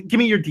around. Give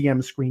me your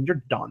DM screen.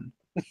 You're done.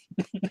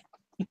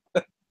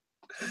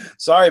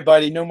 Sorry,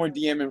 buddy. No more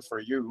DMing for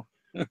you.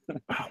 Oh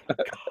my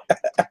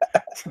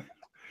God.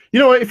 You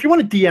know what? If you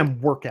want to DM,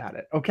 work at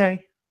it.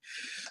 Okay.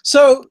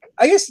 So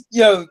I guess,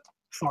 you know,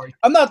 sorry,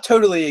 I'm not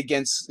totally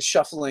against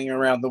shuffling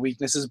around the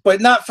weaknesses, but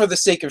not for the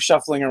sake of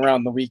shuffling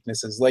around the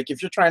weaknesses. Like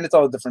if you're trying to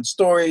tell a different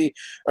story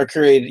or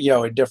create, you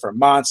know, a different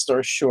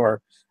monster,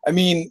 sure. I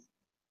mean,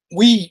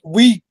 we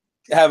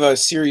have a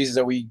series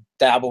that we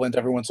dabble into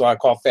every once in a while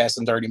called Fast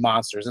and Dirty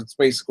Monsters. It's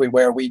basically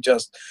where we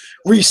just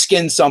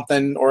reskin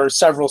something or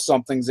several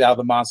somethings out of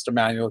the monster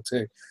manual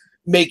to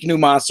make new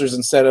monsters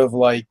instead of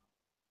like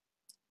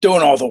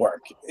doing all the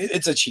work.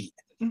 It's a cheat.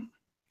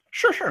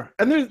 Sure.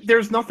 And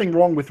there's nothing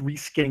wrong with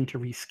reskinning to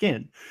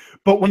reskin,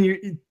 but when you're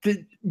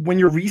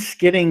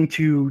reskinning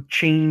to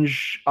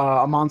change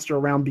a monster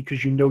around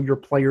because you know your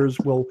players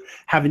will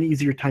have an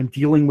easier time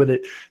dealing with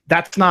it,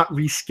 that's not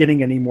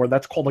reskinning anymore.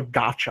 That's called a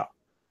gotcha.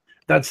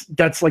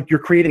 That's like you're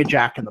creating a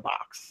Jack in the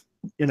Box.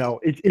 You know,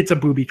 it's a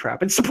booby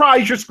trap. And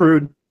surprise, you're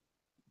screwed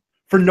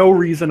for no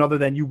reason other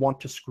than you want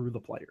to screw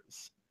the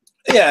players.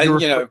 Yeah,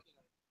 you know.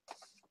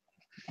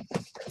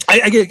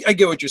 I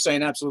get what you're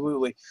saying,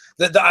 absolutely.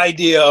 The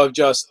idea of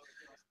just,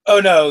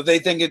 oh no, they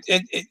think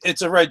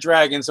it's a red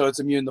dragon, so it's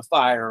immune to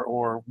fire,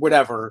 or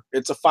whatever.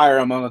 It's a fire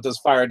element that does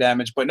fire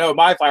damage, but no,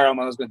 my fire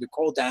element is going to do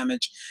cold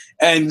damage,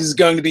 and is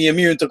going to be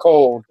immune to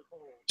cold,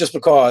 just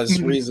because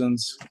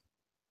reasons.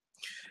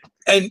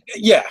 And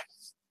yeah,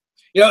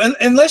 you know,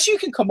 unless you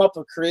can come up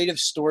with creative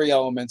story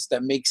elements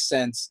that make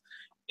sense,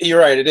 you're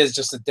right. It is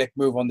just a dick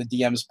move on the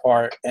DM's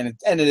part, and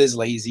it is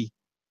lazy.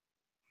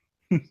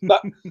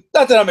 not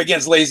that I'm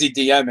against lazy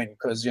DMing,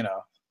 because you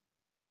know,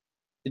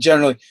 I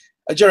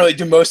generally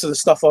do most of the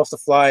stuff off the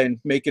fly and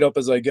make it up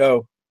as I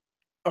go.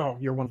 Oh,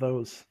 you're one of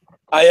those.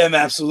 I am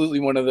absolutely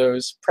one of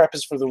those. Prep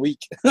is for the weak.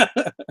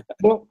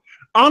 Well,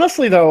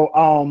 honestly, though,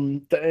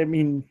 I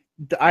mean,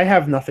 I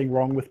have nothing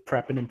wrong with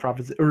prep and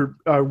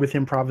with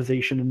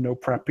improvisation and no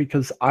prep,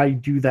 because I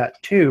do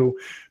that too.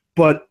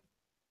 But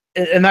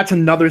and that's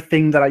another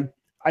thing that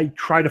I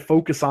try to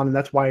focus on, and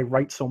that's why I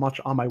write so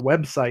much on my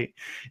website,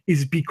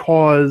 is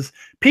because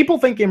people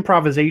think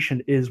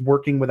improvisation is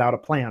working without a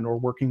plan or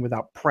working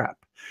without prep.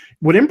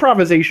 What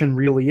improvisation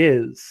really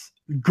is,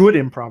 good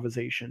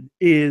improvisation,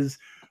 is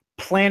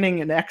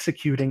planning and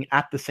executing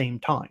at the same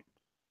time.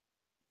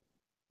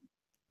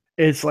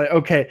 It's like,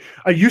 okay,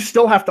 you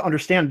still have to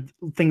understand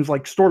things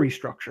like story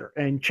structure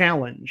and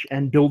challenge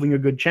and building a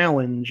good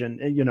challenge and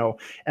you know,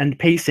 and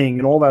pacing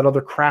and all that other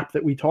crap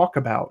that we talk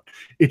about.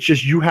 It's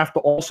just you have to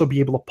also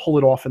be able to pull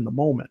it off in the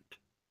moment.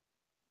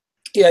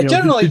 Yeah, you know,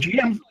 generally. the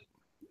GM,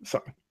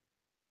 sorry.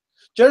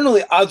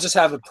 Generally, I'll just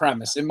have a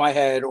premise in my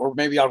head, or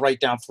maybe I'll write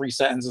down 3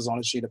 sentences on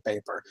a sheet of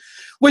paper,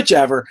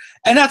 whichever.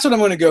 And that's what I'm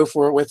going to go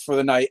for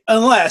the night,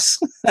 unless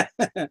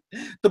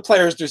the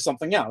players do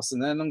something else.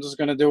 And then I'm just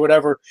going to do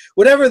whatever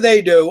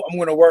they do. I'm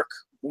going to work,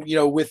 you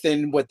know,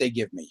 within what they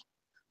give me,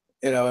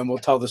 you know, and we'll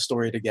tell the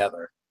story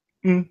together.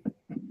 Mm.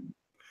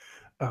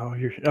 Oh,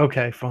 you're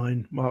okay.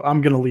 Fine. Well,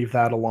 I'm going to leave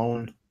that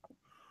alone.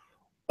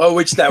 Oh,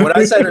 which that? What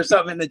I said or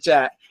something in the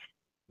chat?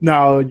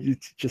 No,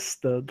 it's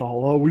just the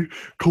whole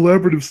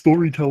collaborative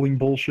storytelling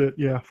bullshit.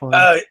 Yeah, fine.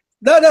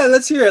 No,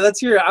 let's hear it. Let's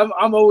hear it.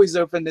 I'm always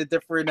open to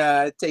different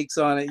takes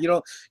on it.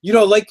 You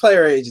don't like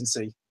player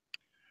agency?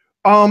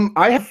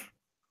 Players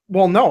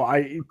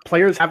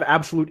have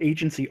absolute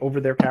agency over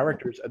their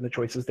characters and the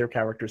choices their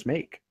characters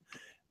make.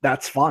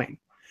 That's fine.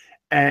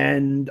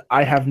 And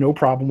I have no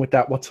problem with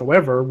that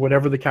whatsoever.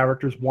 Whatever the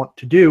characters want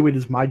to do, it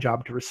is my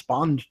job to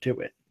respond to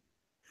it.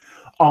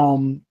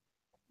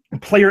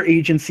 Player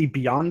agency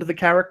beyond the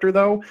character,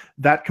 though,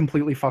 that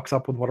completely fucks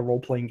up with what a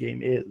role-playing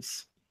game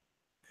is.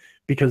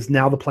 Because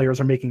now the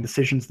players are making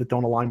decisions that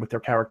don't align with their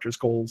character's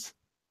goals.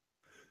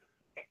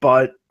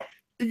 But,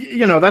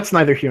 you know, that's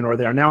neither here nor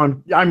there. Now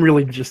I'm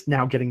really just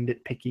now getting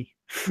nitpicky.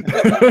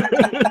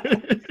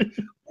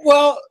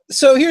 Well,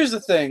 so here's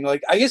the thing.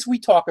 Like, I guess we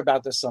talk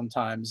about this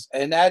sometimes,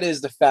 and that is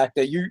the fact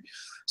that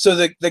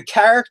the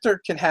character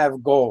can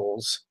have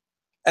goals,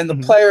 and the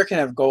player can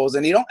have goals,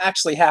 and you don't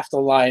actually have to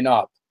line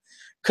up.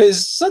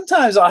 Because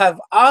sometimes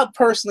I'll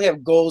personally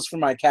have goals for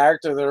my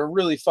character that are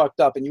really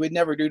fucked up, and you would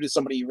never do to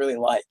somebody you really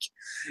like,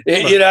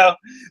 you know.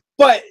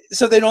 But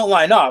so they don't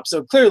line up.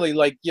 So clearly,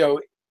 like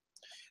you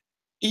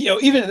know,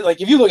 even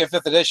like if you look at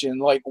 5th edition,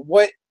 like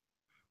what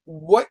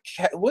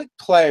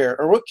player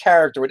or what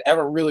character would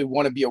ever really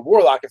want to be a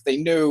warlock if they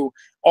knew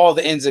all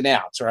the ins and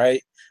outs,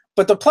 right?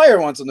 But the player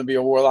wants them to be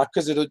a warlock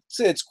because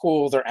it's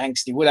cool, they're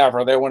angsty,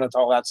 whatever. They want to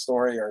tell that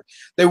story, or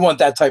they want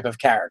that type of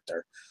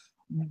character.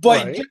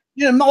 But right.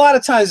 You know, a lot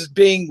of times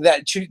making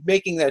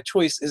that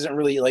choice isn't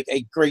really like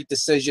a great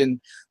decision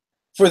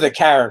for the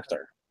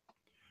character.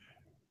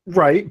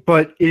 Right,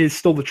 but it is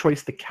still the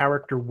choice the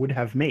character would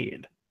have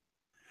made.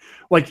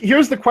 Like,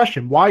 here's the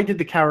question: why did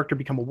the character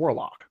become a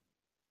warlock?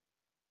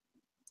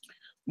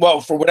 Well,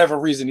 for whatever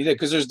reason he did,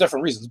 because there's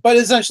different reasons. But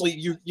essentially,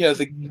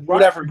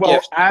 whatever. Well,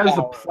 gift, as power.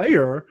 a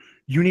player,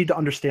 you need to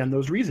understand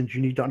those reasons.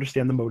 You need to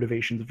understand the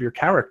motivations of your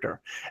character.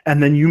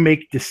 And then you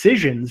make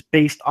decisions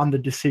based on the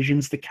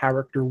decisions the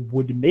character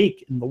would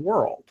make in the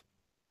world.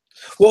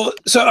 Well,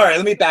 so, all right,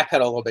 let me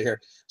backpedal a little bit here.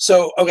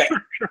 So, okay.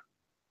 Sure.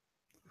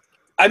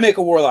 I make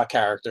a warlock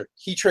character.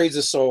 He trades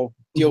his soul,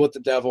 deal with the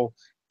devil,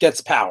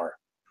 gets power,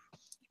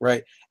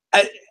 right?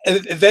 And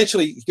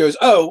eventually he goes,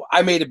 oh,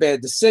 I made a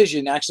bad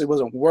decision. Actually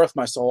wasn't worth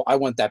my soul. I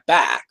want that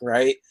back,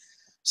 right?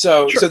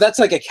 So that's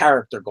like a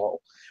character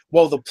goal.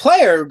 Well, the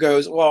player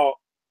goes, well,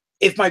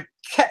 if my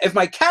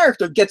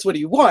character gets what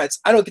he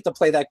wants, I don't get to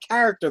play that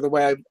character the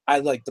way I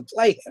like to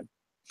play him.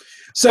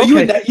 So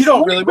okay. you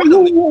don't really...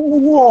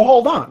 Whoa,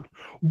 hold on.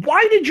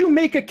 Why did you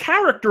make a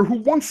character who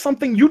wants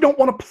something you don't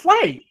want to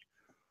play?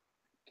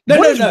 No,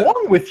 What no, is no.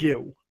 wrong with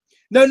you?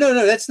 No,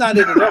 that's not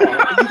it at all.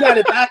 You got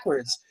it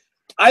backwards.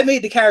 I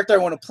made the character I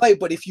want to play,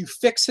 but if you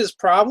fix his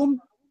problem,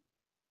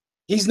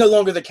 he's no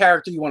longer the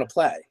character you want to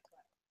play.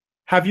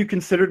 Have you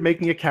considered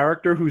making a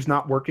character who's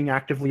not working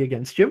actively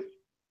against you?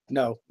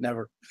 No,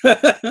 never.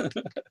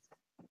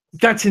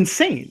 That's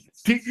insane.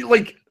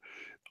 Like,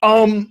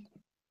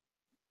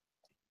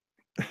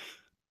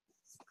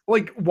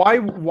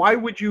 why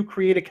would you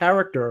create a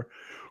character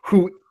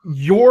who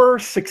your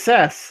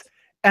success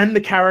and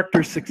the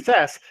character's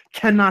success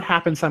cannot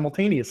happen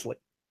simultaneously?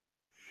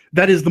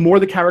 That is, the more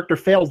the character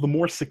fails, the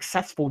more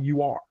successful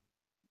you are.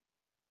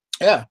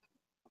 Yeah.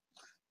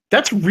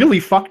 That's really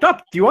fucked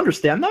up. Do you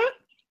understand that?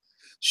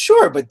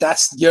 Sure, but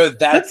that's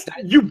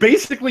you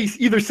basically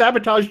either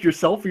sabotaged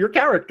yourself or your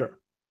character.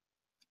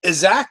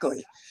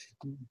 Exactly.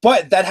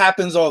 But that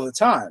happens all the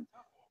time.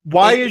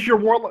 Why is your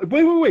warlock?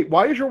 Wait.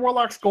 Why is your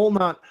warlock's goal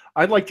not?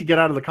 I'd like to get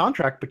out of the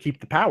contract, but keep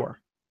the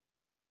power.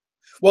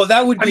 Well,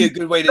 that would be a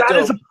good way to do it. That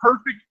is a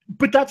perfect.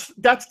 But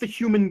that's the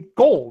human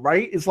goal,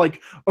 right? Is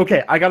like,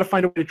 okay, I got to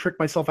find a way to trick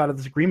myself out of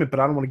this agreement, but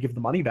I don't want to give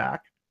the money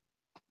back.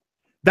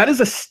 That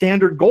is a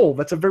standard goal.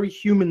 That's a very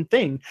human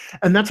thing,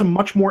 and that's a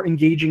much more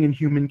engaging and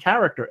human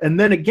character. And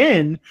then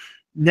again,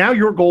 now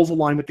your goals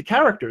align with the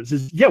characters.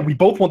 Is yeah, we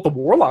both want the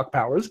warlock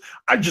powers.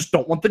 I just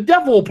don't want the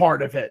devil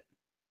part of it.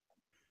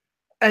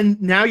 And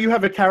now you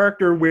have a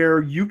character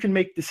where you can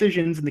make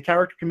decisions and the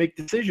character can make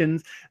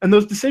decisions, and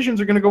those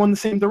decisions are going to go in the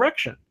same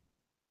direction.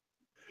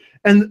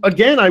 And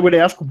again, I would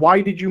ask,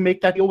 why did you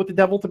make that deal with the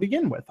devil to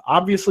begin with?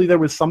 Obviously, there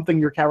was something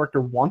your character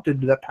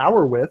wanted that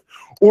power with,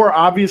 or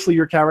obviously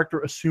your character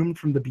assumed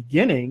from the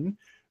beginning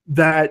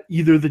that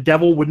either the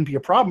devil wouldn't be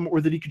a problem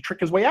or that he could trick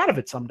his way out of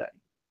it someday.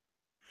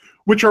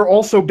 Which are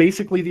also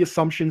basically the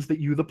assumptions that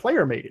you, the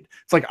player, made.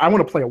 It's like, I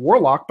want to play a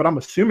warlock, but I'm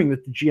assuming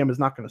that the GM is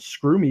not going to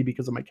screw me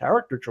because of my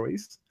character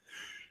choice.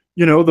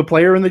 You know, the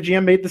player and the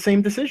GM made the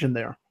same decision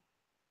there.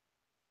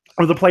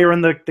 Or the player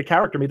and the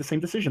character made the same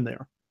decision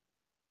there.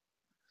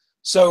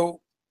 So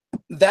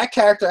that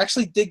character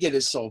actually did get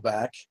his soul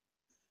back,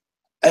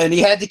 and he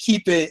had to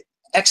keep it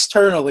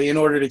externally in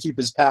order to keep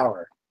his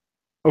power.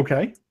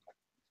 Okay.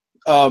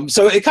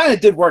 So it kind of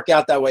did work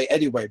out that way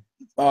anyway,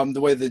 the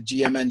way the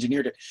GM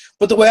engineered it.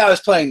 But the way I was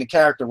playing the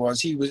character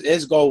was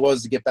his goal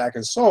was to get back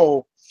his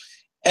soul,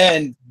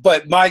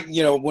 but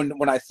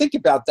when I think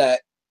about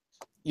that,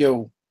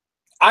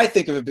 I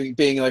think of it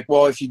being like,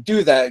 well, if you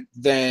do that,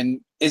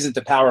 then isn't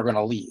the power going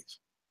to leave?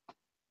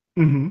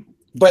 Mm-hmm.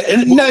 But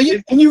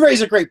you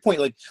raise a great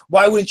point. Like,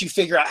 why wouldn't you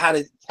figure out how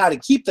to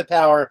keep the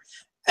power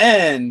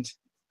and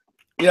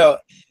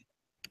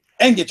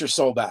get your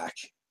soul back?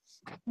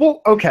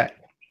 Well, okay.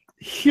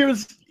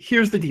 Here's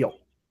the deal.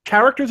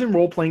 Characters in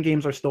role-playing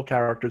games are still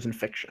characters in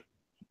fiction.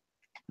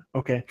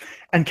 Okay?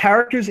 And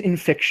characters in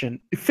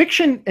fiction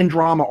and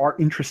drama are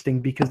interesting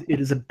because it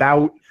is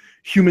about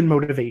human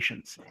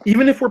motivations.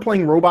 Even if we're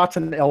playing robots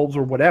and elves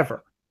or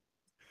whatever,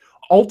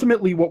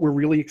 ultimately what we're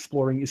really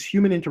exploring is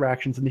human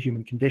interactions and the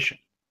human condition.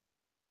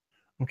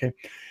 Okay?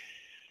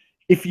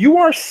 If you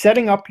are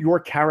setting up your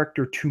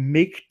character to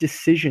make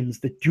decisions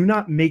that do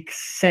not make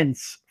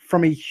sense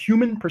from a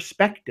human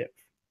perspective,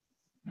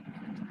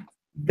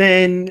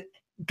 then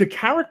the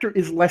character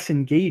is less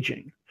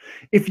engaging.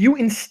 If you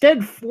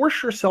instead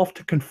force yourself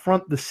to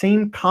confront the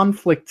same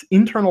conflicts,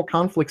 internal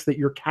conflicts that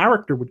your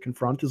character would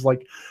confront, is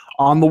like,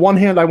 on the one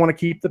hand, I want to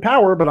keep the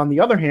power, but on the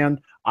other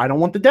hand, I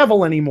don't want the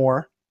devil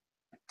anymore.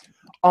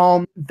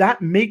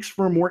 That makes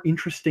for a more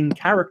interesting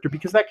character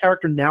because that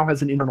character now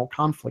has an internal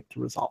conflict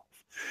to resolve.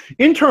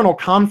 Internal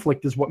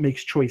conflict is what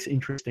makes choice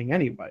interesting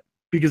anyway,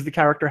 because the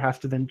character has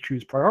to then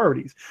choose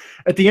priorities.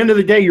 At the end of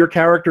the day, your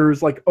character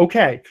is like,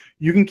 okay,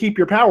 you can keep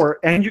your power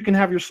and you can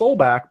have your soul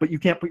back, but you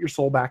can't put your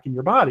soul back in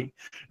your body.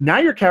 Now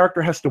your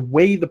character has to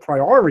weigh the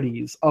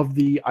priorities of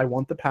I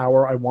want the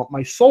power, I want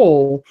my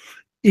soul.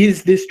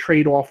 Is this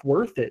trade-off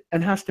worth it?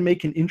 And has to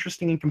make an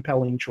interesting and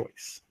compelling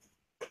choice.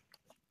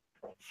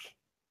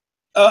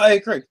 I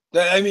agree.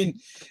 I mean,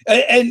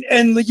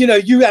 and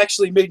you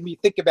actually made me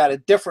think about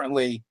it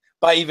differently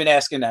by even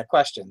asking that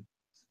question.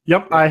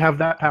 Yep, I have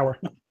that power.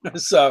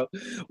 So,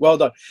 well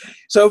done.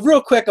 So,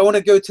 real quick, I want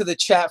to go to the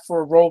chat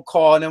for a roll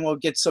call, and then we'll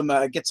get some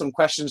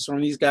questions from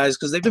these guys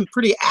because they've been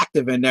pretty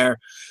active in there.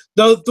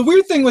 Though the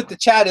weird thing with the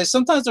chat is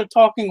sometimes they're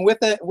talking with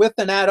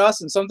and at us,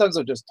 and sometimes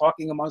they're just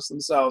talking amongst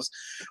themselves.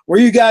 Where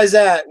you guys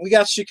at? We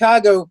got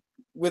Chicago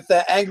with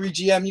the Angry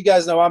GM. You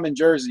guys know I'm in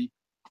Jersey.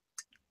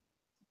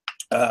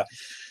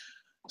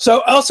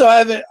 So also I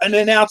have an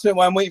announcement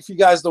while I'm waiting for you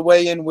guys to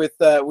weigh in with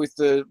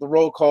the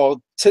roll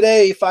call.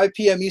 Today, 5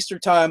 p.m. Eastern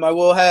Time, I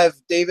will have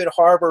David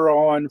Harbour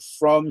on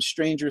from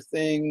Stranger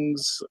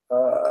Things,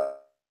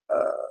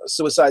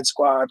 Suicide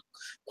Squad,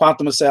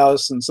 Quantum of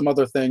Solace, and some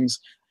other things.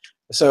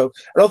 So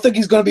I don't think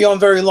he's going to be on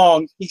very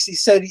long. He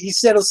said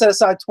he'll set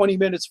aside 20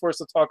 minutes for us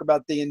to talk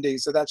about D&D,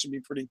 so that should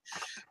be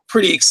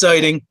pretty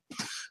exciting.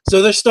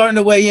 So they're starting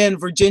to weigh in: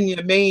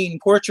 Virginia, Maine,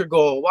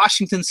 Portugal,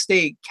 Washington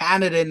State,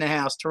 Canada in the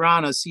house,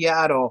 Toronto,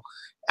 Seattle,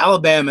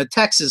 Alabama,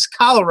 Texas,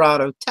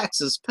 Colorado,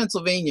 Texas,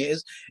 Pennsylvania,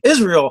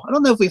 Israel. I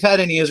don't know if we've had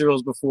any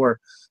Israels before.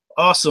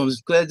 Awesome.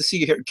 Glad to see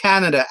you here.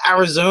 Canada,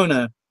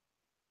 Arizona,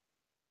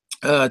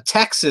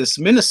 Texas,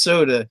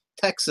 Minnesota,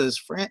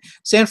 Texas,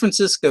 San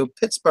Francisco,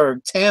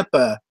 Pittsburgh,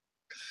 Tampa.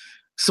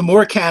 Some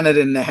more Canada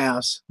in the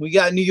house. We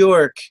got New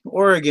York,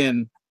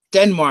 Oregon,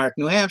 Denmark,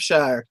 New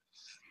Hampshire,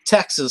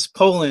 Texas,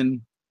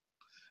 Poland,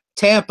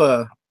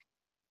 Tampa,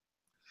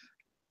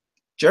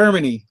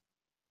 Germany,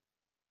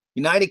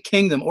 United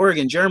Kingdom,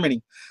 Oregon,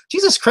 Germany.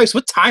 Jesus Christ,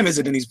 what time is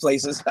it in these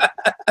places?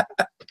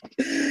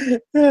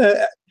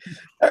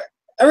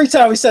 Every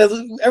time we set,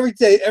 every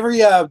day,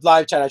 every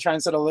live chat, I try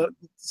and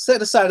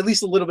set aside at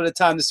least a little bit of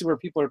time to see where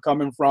people are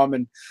coming from,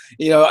 and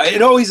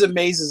it always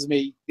amazes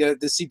me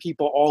to see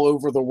people all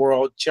over the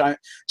world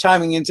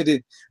chiming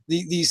into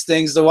these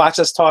things to watch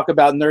us talk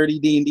about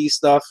nerdy D&D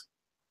stuff.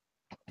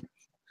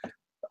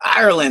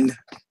 Ireland.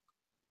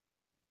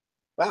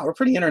 Wow, we're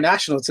pretty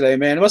international today,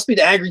 man. It must be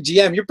the Angry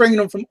GM. You're bringing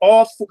them from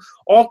all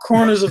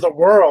corners of the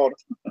world.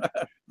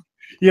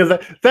 Yeah,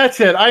 that's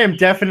it. I am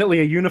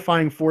definitely a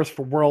unifying force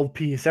for world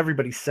peace.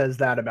 Everybody says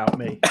that about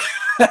me.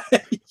 I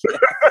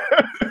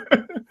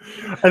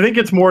think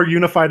it's more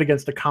unified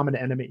against a common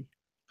enemy.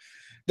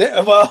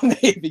 Well,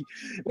 maybe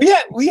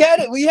we had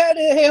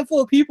a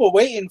handful of people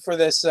waiting for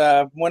this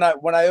when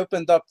I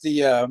opened up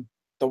the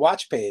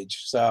watch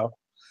page. So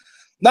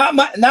not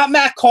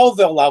Matt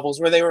Colville levels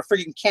where they were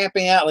freaking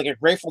camping out like a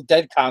Grateful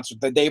Dead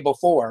concert the day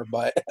before,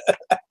 but.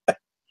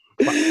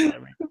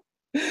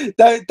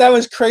 That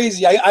was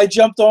crazy. I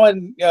jumped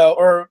on,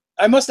 or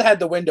I must have had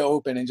the window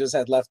open and just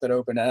had left it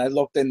open, and I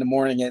looked in the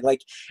morning at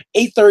like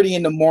 8:30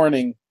 in the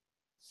morning,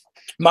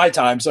 my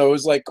time. So it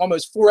was like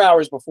almost 4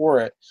 hours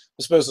before it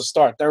was supposed to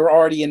start. They were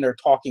already in there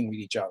talking with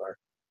each other.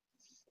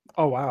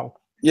 Oh wow!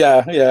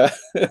 Yeah.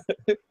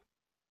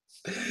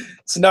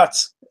 It's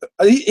nuts.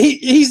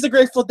 He's the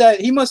Grateful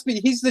Dead.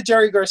 He's the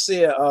Jerry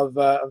Garcia of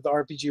the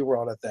RPG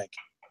world, I think.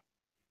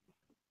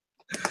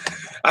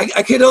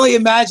 I could only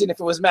imagine if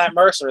it was Matt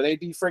Mercer.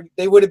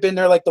 They would have been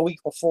there like the week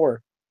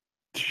before.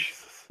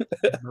 Jesus,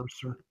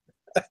 Mercer.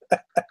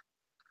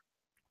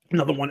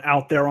 Another one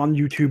out there on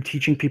YouTube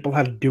teaching people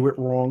how to do it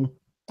wrong.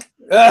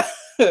 Oh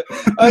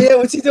yeah,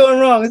 what's he doing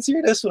wrong? Let's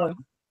hear this one.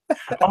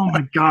 Oh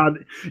my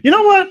God! You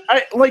know what?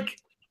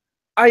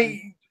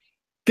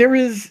 There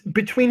is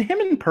between him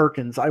and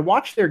Perkins. I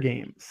watch their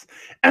games,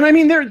 and I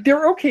mean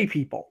they're okay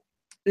people,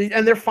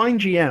 and they're fine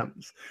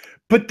GMs.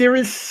 But there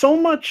is so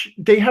much,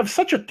 they have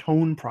such a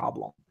tone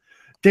problem.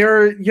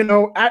 They're,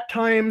 at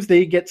times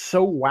they get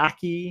so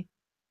wacky,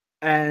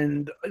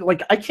 and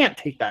like, I can't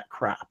take that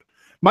crap.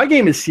 My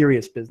game is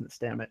serious business,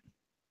 damn it.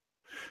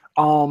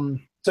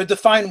 So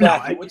define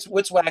wacky.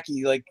 What's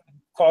wacky? Like,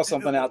 call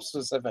something out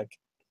specific.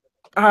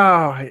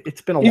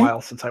 It's been a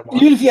while since I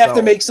watched. Even if you have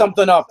to make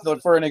something up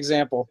for an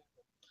example.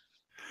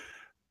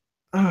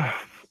 I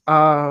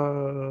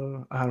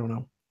don't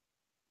know.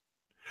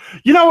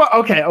 You know what?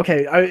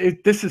 Okay.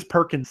 This is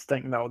Perkins'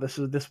 thing though.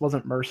 This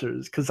wasn't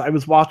Mercer's, because I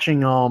was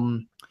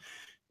watching.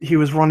 He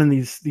was running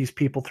these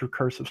people through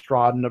Curse of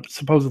Strahd, and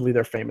supposedly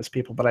they're famous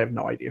people, but I have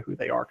no idea who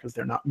they are because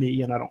they're not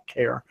me, and I don't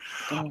care.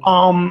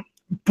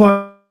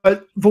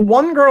 But the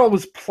one girl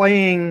was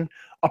playing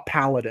a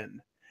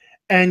paladin,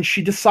 and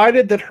she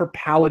decided that her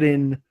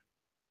paladin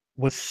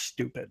was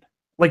stupid.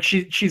 Like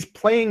she's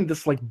playing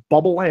this like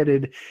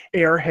bubble-headed,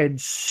 airhead,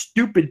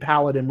 stupid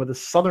paladin with a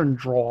southern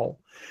drawl.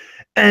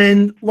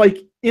 And like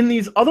in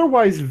these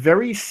otherwise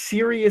very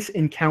serious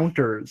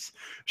encounters,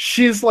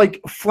 she's like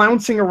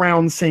flouncing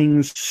around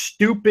saying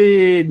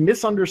stupid,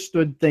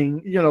 misunderstood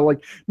thing,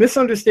 like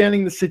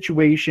misunderstanding the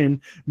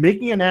situation,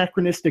 making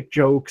anachronistic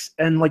jokes,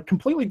 and like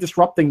completely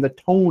disrupting the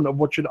tone of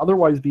what should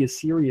otherwise be a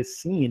serious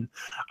scene.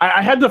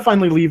 I had to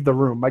finally leave the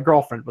room. My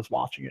girlfriend was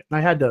watching it, and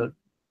I had to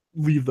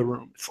leave the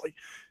room. It's like,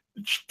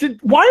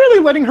 why are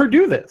they letting her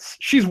do this?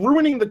 She's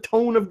ruining the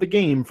tone of the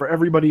game for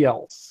everybody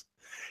else.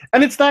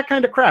 And it's that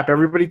kind of crap.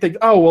 Everybody thinks,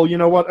 oh, well, you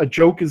know what? A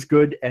joke is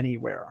good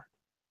anywhere.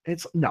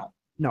 It's no,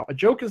 a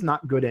joke is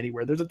not good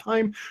anywhere. There's a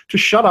time to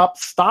shut up,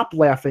 stop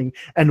laughing,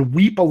 and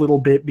weep a little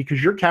bit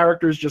because your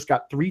characters just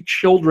got 3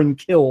 children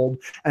killed,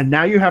 and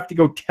now you have to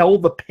go tell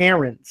the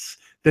parents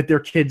that their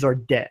kids are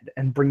dead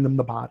and bring them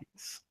the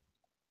bodies.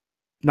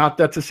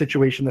 That's a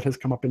situation that has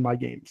come up in my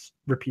games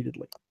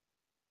repeatedly.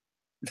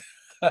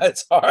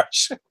 That's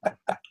harsh.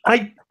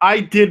 I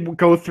did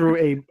go through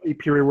a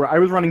period where I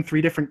was running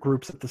 3 different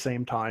groups at the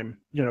same time,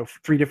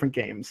 3 different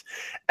games.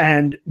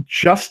 And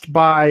just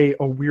by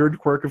a weird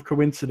quirk of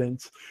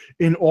coincidence,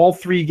 in all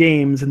 3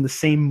 games in the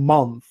same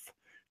month,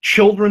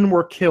 children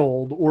were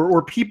killed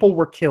or people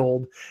were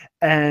killed,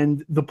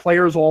 and the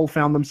players all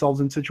found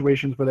themselves in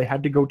situations where they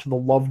had to go to the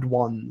loved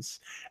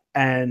ones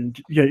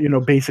and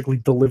basically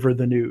deliver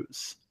the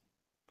news.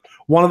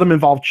 One of them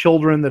involved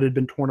children that had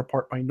been torn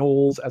apart by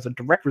gnolls as a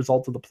direct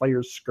result of the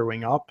players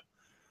screwing up.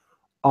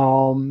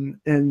 And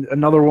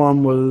another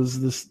one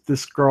was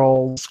this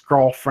girl's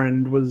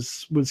girlfriend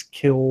was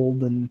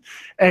killed, and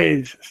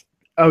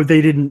Oh,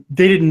 they didn't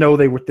know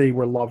they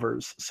were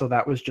lovers, so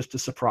that was just a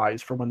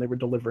surprise for when they were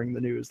delivering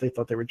the news. They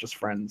thought they were just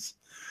friends.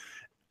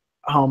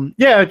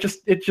 Yeah,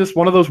 it's just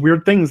one of those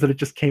weird things that it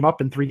just came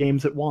up in 3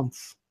 games at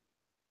once.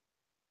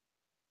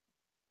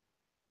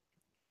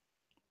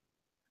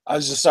 I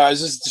was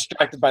just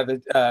distracted by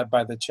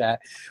the chat,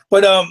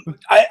 but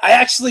I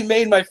actually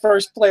made my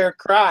first player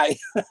cry.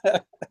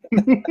 I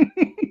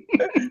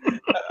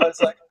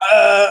was like,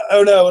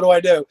 oh no, what do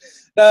I do?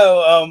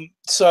 No,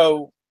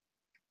 so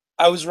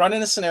I was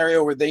running a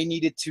scenario where they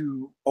needed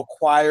to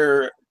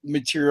acquire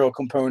material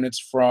components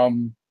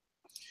from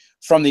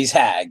these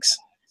hags,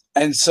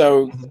 and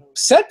so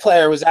said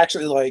player was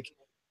actually like,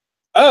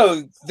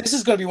 oh, this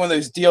is going to be one of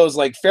those deals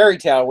like Fairy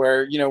Tale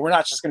where, we're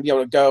not just going to be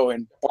able to go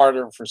and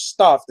barter for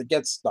stuff to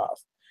get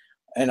stuff.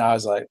 And I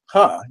was like,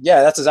 huh,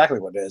 yeah, that's exactly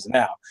what it is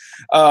now.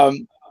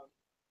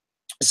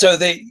 So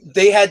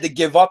they had to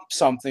give up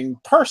something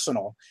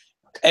personal,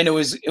 and it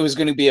was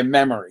going to be a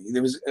memory. It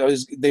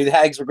was the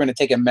hags were going to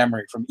take a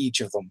memory from each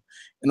of them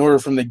in order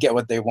for them to get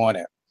what they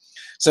wanted.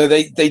 So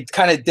they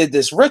kind of did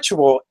this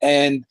ritual,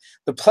 and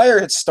the player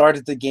had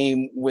started the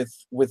game with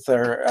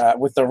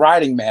the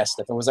riding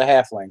mastiff. It was a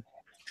halfling.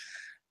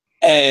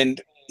 And,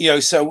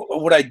 so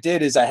what I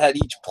did is I had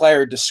each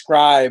player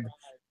describe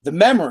the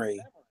memory,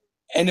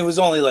 and it was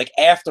only like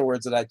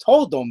afterwards that I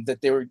told them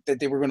that they were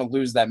going to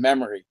lose that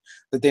memory,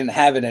 that they didn't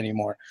have it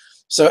anymore.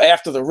 So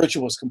after the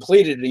ritual was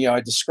completed,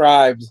 I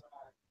described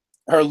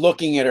her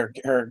looking at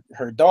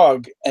her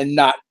dog and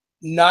not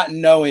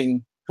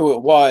knowing who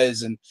it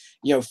was, and,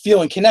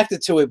 feeling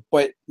connected to it,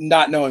 but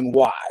not knowing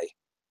why.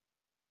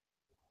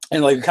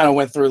 And like, kind of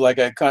went through like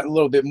a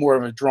little bit more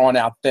of a drawn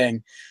out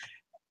thing.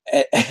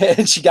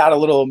 And she got a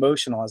little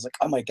emotional. I was like,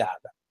 oh my God,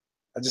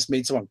 I just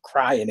made someone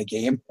cry in a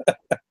game.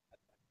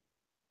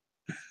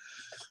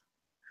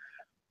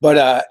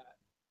 But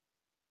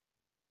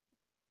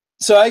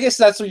so I guess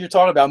that's what you're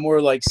talking about,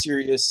 more like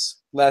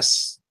serious,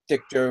 less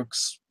dick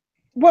jokes.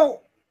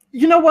 Well,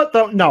 you know what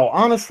though? No,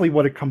 honestly,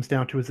 what it comes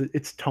down to is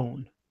its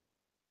tone,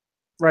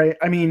 right?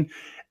 I mean,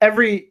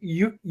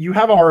 you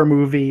have a horror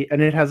movie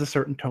and it has a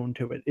certain tone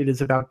to it. It is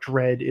about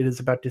dread. It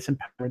is about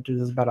disempowerment. It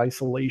is about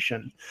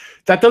isolation.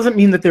 That doesn't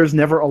mean that there's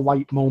never a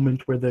light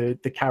moment where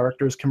the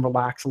characters can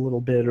relax a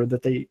little bit, or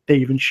that they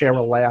even share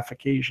a laugh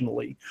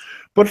occasionally.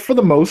 But for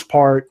the most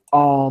part,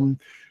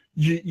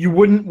 you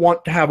wouldn't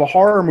want to have a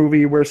horror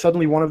movie where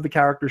suddenly one of the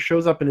characters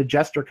shows up in a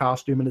jester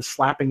costume and is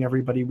slapping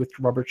everybody with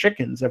rubber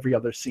chickens every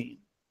other scene.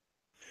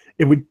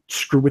 It would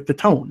screw with the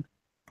tone.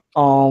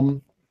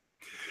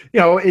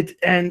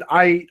 And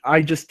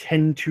I just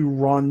tend to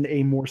run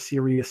a more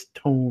serious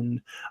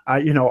tone. I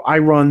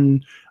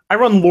run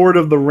Lord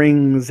of the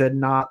Rings, and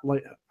not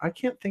like, I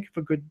can't think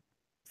of a good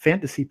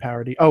fantasy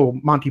parody. Oh,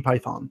 Monty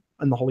Python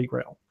and the Holy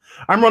Grail.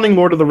 I'm running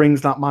Lord of the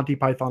Rings, not Monty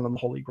Python and the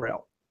Holy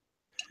Grail.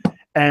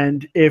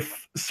 And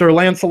if Sir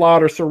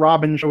Lancelot or Sir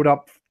Robin showed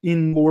up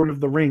in Lord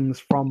of the Rings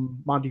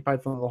from Monty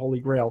Python and the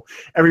Holy Grail,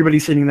 everybody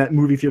sitting in that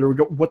movie theater would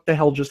go, what the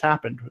hell just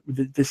happened?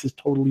 This is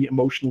totally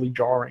emotionally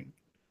jarring.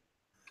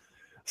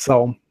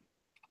 So,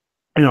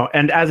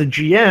 and as a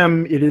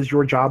GM, it is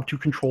your job to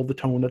control the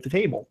tone at the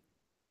table,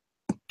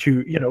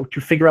 to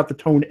figure out the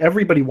tone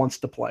everybody wants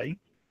to play.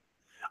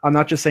 I'm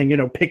not just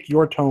saying, pick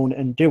your tone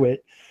and do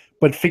it,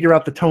 but figure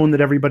out the tone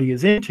that everybody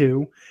is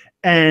into.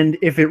 And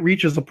if it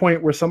reaches a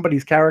point where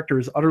somebody's character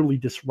is utterly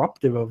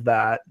disruptive of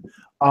that,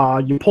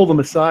 you pull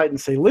them aside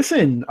and say,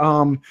 listen,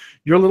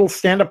 your little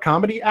stand-up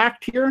comedy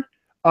act here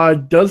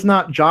does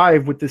not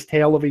jive with this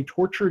tale of a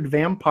tortured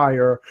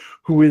vampire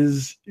who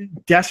is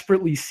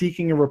desperately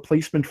seeking a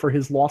replacement for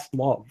his lost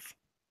love.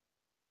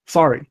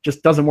 Sorry,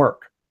 just doesn't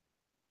work.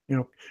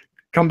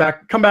 Come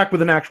back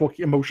with an actual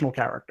emotional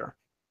character.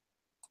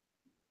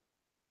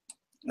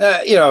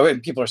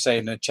 And people are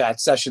saying in the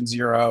chat, session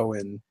 0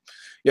 and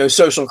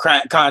social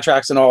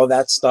contracts and all of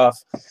that stuff.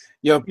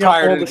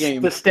 Prior to the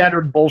game, the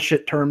standard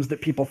bullshit terms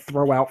that people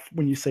throw out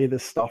when you say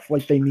this stuff,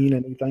 like they mean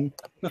anything.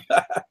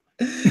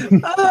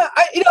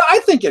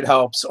 I think it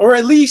helps, or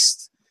at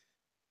least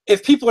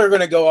if people are going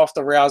to go off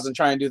the rails and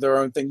try and do their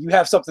own thing, you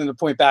have something to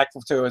point back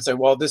to and say,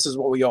 well, this is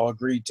what we all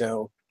agreed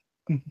to.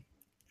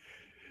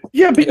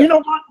 Yeah, but you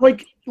know what?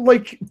 Like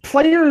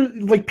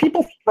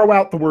people throw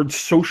out the word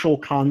social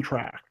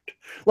contract.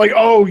 Like,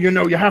 oh, you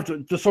have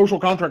to, the social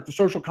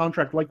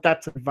contract, like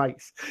that's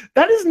advice.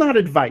 That is not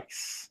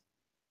advice.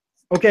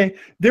 Okay?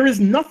 There is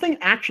nothing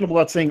actionable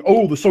about saying,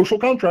 oh, the social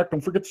contract,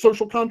 don't forget the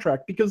social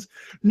contract, because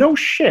no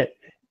shit.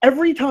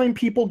 Every time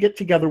people get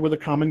together with a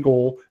common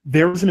goal,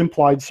 there's an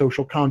implied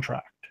social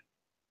contract.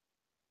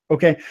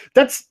 Okay?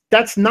 That's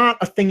not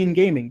a thing in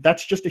gaming.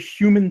 That's just a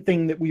human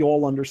thing that we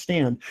all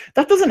understand.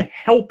 That doesn't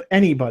help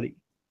anybody.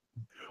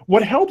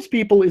 What helps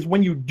people is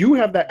when you do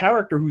have that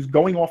character who's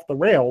going off the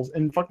rails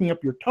and fucking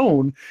up your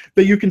tone,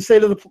 that you can say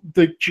to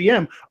the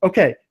GM,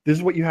 okay, this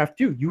is what you have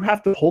to do. You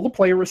have to pull the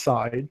player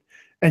aside,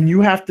 And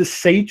you have to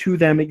say to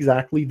them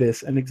exactly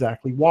this and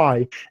exactly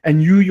why.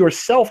 And you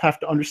yourself have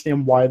to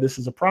understand why this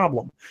is a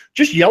problem.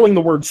 Just yelling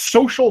the word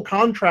social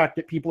contract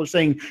at people are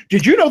saying,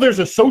 did you know there's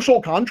a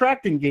social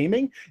contract in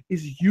gaming?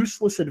 Is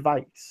useless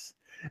advice.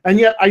 And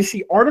yet I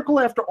see article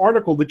after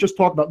article that just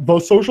talk about the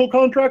social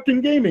contract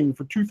in gaming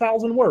for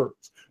 2,000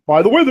 words.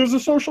 By the way, there's a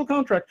social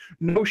contract.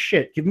 No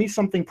shit. Give me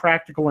something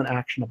practical and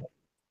actionable.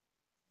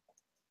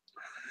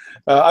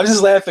 I'm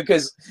just laughing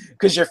because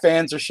your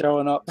fans are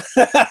showing up.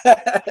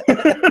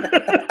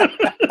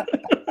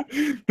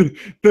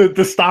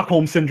 the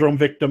Stockholm Syndrome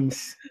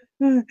victims.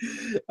 So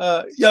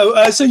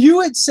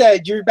you had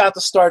said you're about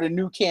to start a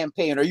new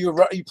campaign. Are you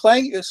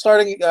playing?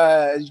 Starting?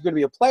 Are you going to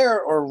be a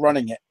player or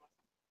running it?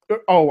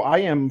 Oh, I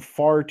am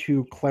far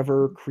too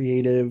clever,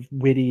 creative,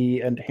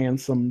 witty, and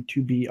handsome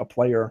to be a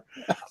player.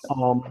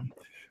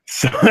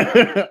 So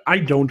I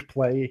don't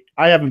play.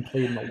 I haven't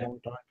played in a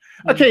long time.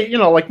 Okay,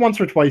 like once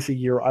or twice a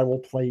year, I will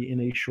play in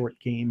a short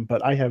game,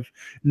 but I have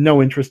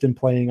no interest in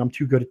playing. I'm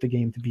too good at the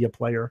game to be a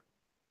player.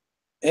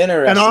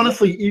 Interesting. And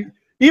honestly,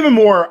 even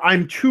more,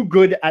 I'm too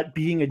good at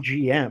being a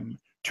GM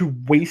to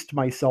waste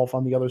myself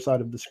on the other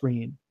side of the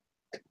screen.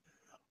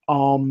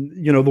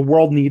 The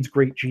world needs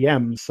great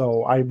GMs,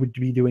 so I would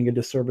be doing a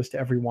disservice to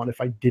everyone if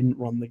I didn't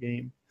run the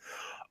game.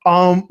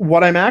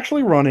 What I'm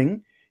actually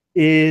running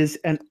is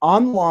an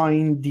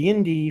online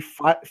D&D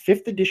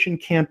 5th edition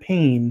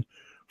campaign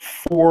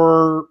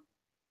for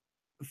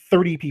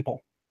 30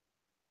 people.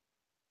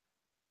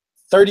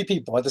 30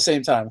 people at the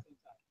same time?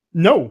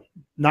 No,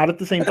 not at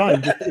the same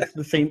time. Just it's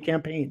the same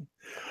campaign.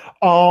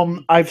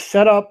 I've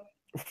set up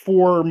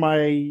for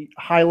my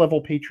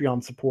high-level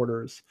Patreon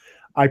supporters.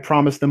 I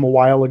promised them a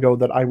while ago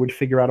that I would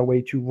figure out a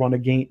way to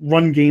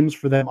run games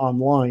for them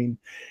online.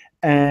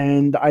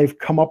 And I've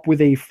come up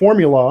with a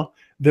formula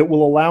that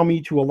will allow me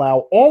to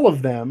allow all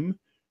of them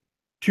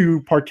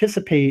to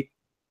participate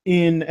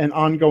in an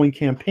ongoing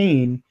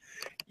campaign,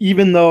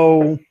 even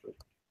though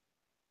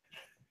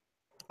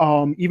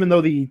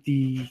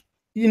the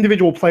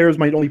individual players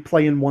might only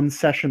play in one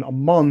session a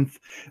month.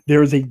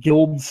 There's a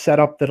guild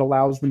setup that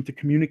allows them to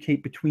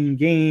communicate between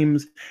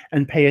games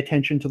and pay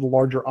attention to the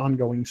larger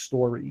ongoing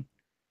story.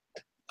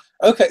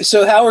 Okay,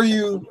 so how are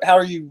you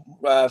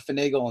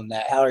finagling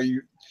that? How are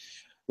you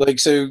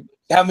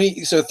how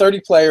many? So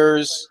 30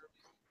 players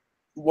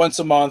once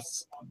a month.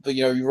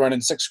 You run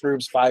in 6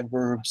 groups, 5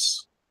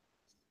 groups.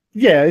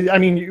 Yeah, I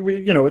mean,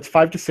 it's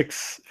 5 to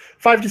 6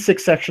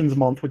 sections a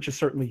month, which is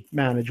certainly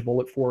manageable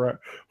at 4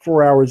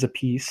 hours a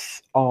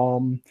piece.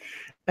 And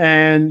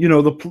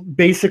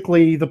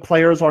basically the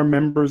players are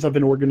members of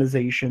an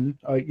organization,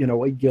 a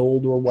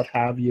guild or what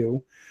have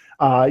you.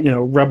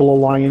 Rebel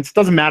Alliance,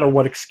 doesn't matter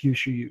what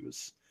excuse you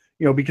use,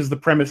 because the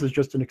premise is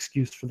just an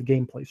excuse for the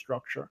gameplay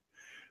structure.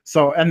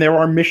 So, and there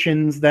are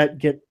missions that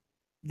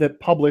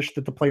publish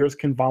that the players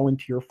can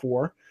volunteer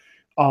for.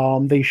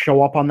 They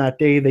show up on that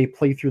day, they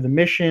play through the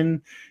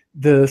mission.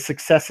 The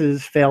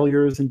successes,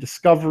 failures, and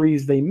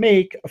discoveries they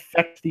make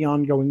affect the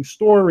ongoing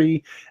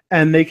story,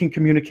 and they can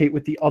communicate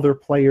with the other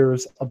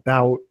players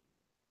about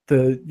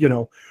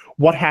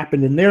what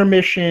happened in their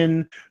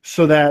mission,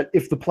 so that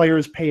if the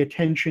players pay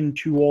attention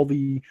to all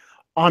the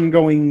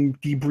ongoing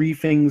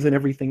debriefings and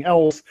everything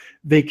else,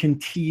 they can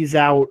tease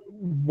out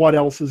what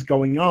else is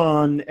going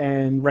on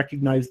and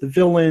recognize the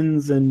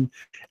villains and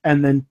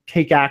then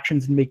take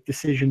actions and make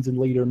decisions in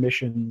later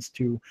missions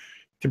to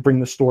bring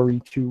the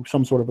story to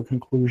some sort of a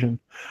conclusion.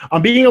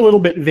 I'm being a little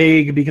bit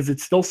vague because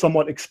it's still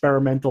somewhat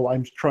experimental.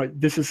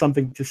 This is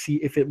something to see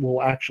if it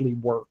will actually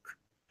work.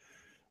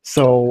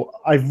 So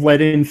I've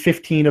let in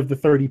 15 of the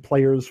 30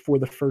 players for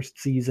the first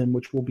season,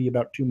 which will be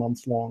about 2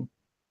 months long.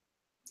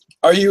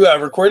 Are you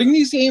recording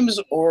these games,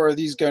 or are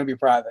these going to be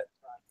private?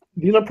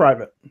 These are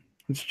private.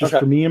 It's just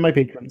for me and my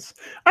patrons.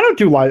 I don't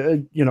do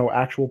live,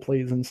 actual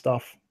plays and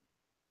stuff.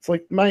 It's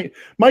like my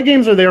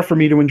games are there for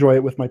me to enjoy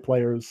it with my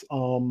players.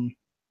 Once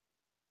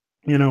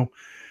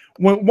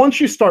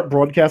you start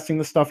broadcasting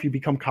the stuff, you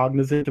become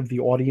cognizant of the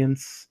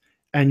audience,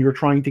 and you're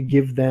trying to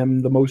give them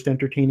the most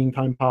entertaining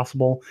time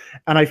possible.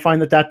 And I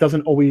find that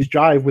doesn't always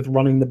jive with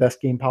running the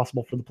best game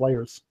possible for the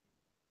players.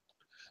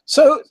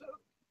 So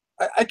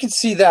I can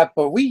see that,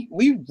 but we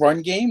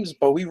run games,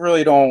 but we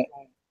really don't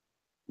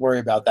worry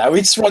about that. We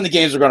just run the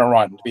games we're going to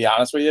run, to be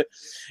honest with you.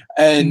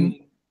 And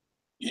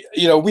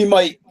we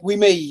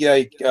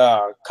may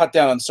cut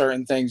down on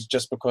certain things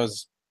just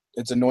because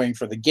it's annoying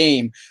for the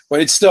game,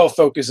 but it still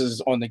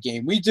focuses on the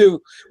game. We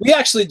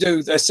actually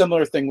do a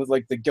similar thing with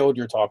the guild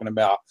you're talking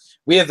about.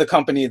 We have the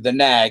company, the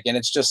NAG, and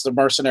it's just a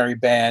mercenary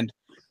band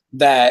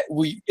that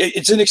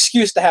it's an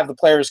excuse to have the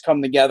players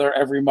come together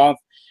every month.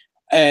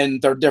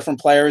 And they're different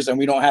players, and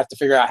we don't have to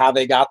figure out how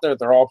they got there.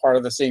 They're all part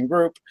of the same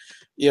group,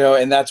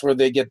 and that's where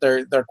they get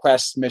their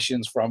quest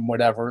missions from,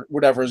 whatever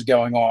is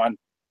going on.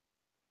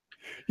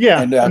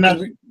 Yeah, and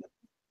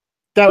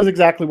that was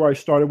exactly where I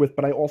started with,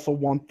 but I also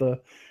want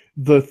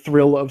the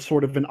thrill of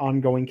sort of an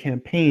ongoing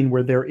campaign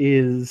where there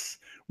is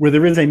a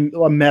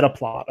meta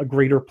plot, a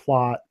greater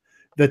plot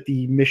that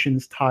the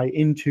missions tie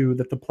into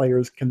that the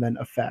players can then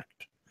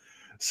affect.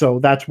 So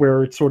that's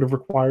where it sort of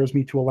requires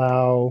me to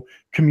allow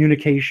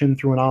communication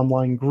through an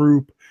online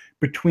group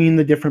between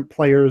the different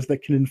players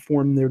that can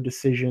inform their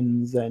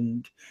decisions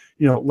and,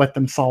 you know, let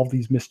them solve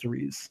these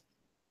mysteries.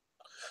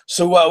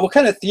 So what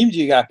kind of theme do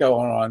you got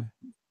going on?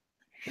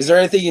 Is there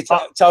anything you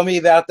tell me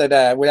about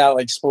that without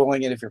like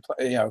spoiling it if your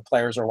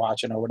players are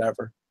watching or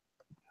whatever?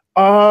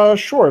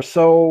 Sure.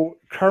 So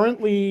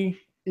currently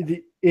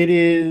it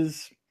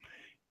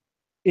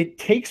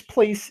takes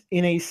place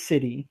in a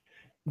city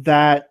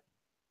that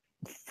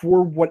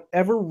for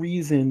whatever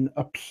reason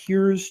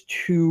appears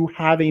to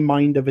have a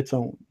mind of its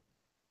own.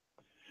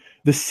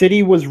 The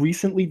city was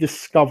recently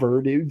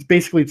discovered.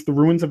 It's the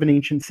ruins of an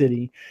ancient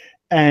city,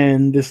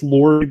 and this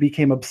lord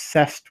became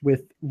obsessed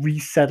with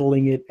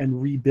resettling it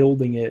and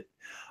rebuilding it.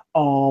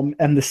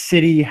 And the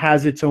city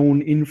has its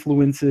own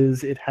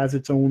influences. It has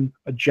its own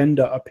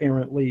agenda,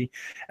 apparently,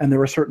 and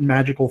there are certain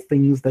magical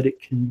things that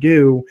it can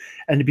do.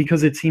 And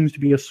because it seems to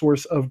be a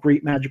source of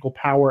great magical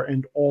power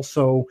and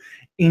also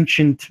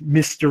ancient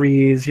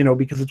mysteries,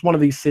 because it's one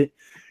of these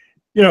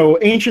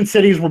ancient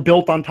cities were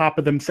built on top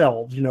of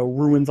themselves,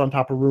 ruins on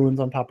top of ruins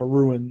on top of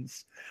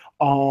ruins.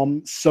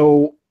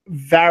 So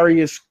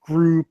various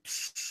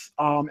groups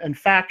and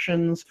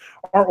factions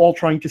are all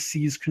trying to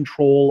seize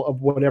control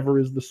of whatever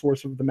is the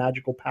source of the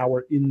magical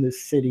power in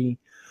this city.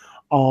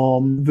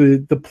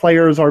 The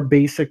players are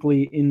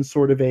basically in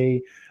sort of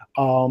a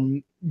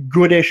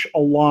goodish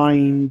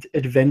aligned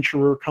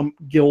adventurer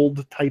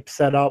guild type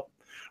setup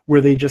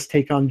where they just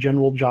take on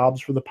general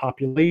jobs for the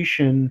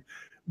population.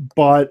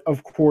 But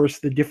of course,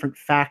 the different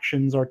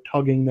factions are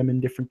tugging them in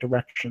different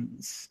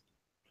directions.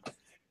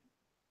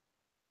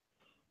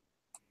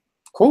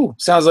 Cool.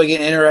 Sounds like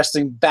an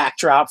interesting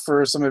backdrop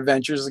for some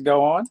adventures to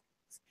go on.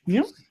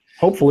 Yeah,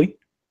 hopefully.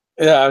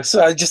 Yeah.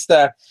 So I just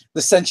the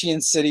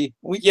sentient city.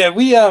 We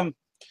run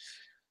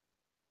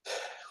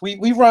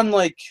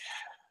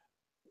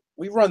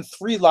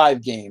 3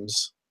 live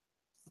games,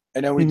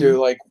 and then we have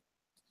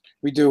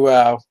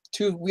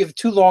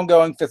 2 long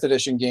going 5th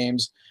edition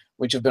games,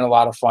 which have been a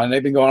lot of fun.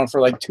 They've been going on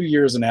for like 2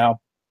 years now.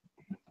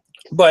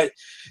 But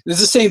it's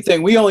the same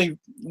thing. We only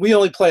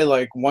play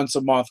like once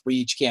a month for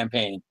each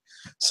campaign.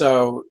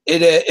 So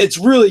it's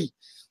really,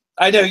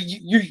 I know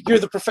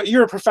you're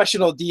a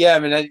professional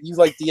DM and you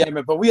like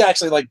DMing, but we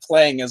actually like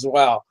playing as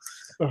well.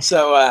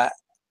 So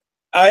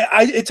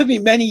it took me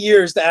many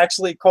years to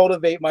actually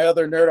cultivate my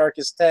other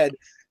Nerdarchy head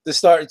to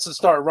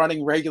start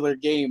running regular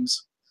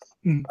games.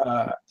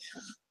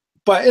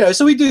 But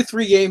so we do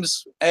 3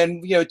 games,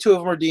 and 2 of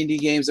them are D&D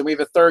games, and we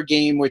have a 3rd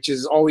game which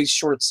is always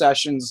short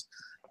sessions.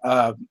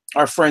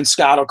 Our friend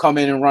Scott will come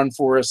in and run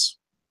for us,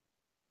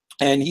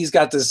 and he's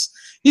got this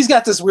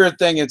weird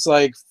thing. It's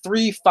like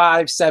 3,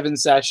 5, 7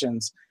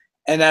 sessions,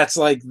 and that's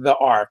like the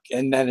arc,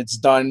 and then it's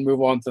done.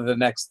 Move on to the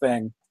next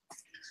thing.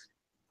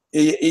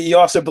 He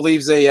also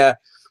believes a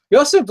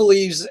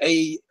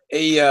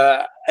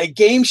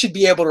game should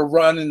be able to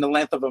run in the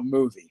length of a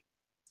movie,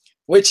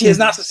 which he has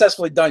not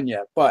successfully done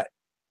yet, but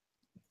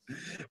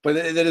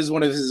that is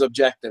one of his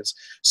objectives.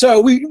 So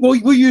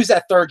we'll use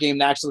that 3rd game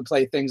to actually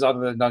play things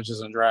other than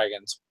Dungeons and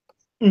Dragons.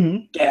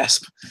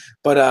 Gasp.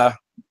 But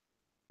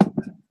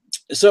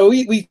so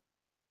we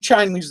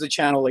try and use the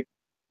channel, like,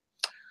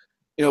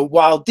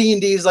 while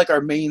D&D is like our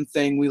main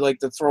thing, we like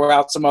to throw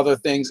out some other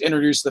things,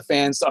 introduce the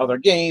fans to other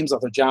games,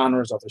 other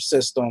genres, other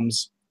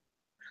systems,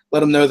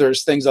 let them know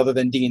there's things other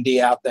than D&D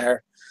out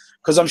there.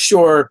 Because I'm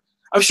sure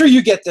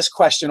you get this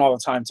question all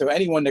the time too.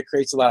 Anyone that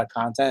creates a lot of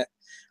content,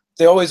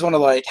 they always want to,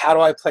 like, how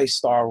do I play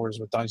Star Wars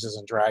with Dungeons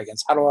and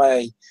Dragons? How do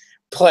I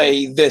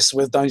play this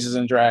with Dungeons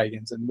and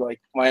Dragons? And like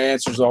my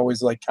answer is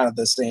always like kind of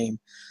the same.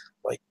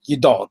 Like, you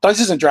don't.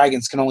 Dungeons and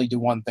Dragons can only do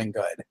one thing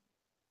good,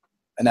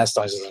 and that's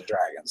Dungeons and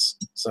Dragons.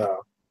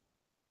 So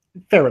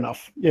fair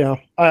enough. Yeah,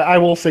 I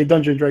will say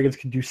Dungeons and Dragons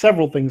can do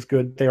several things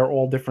good. They are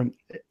all different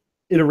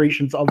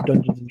iterations of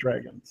Dungeons and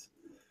Dragons.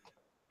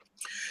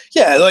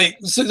 Yeah, like,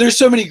 so there's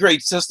so many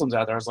great systems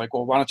out there. I was like,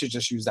 well, why don't you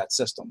just use that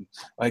system?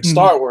 Like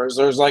Star Wars,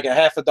 there's like a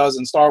half a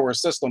dozen Star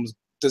Wars systems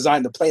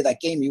designed to play that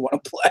game you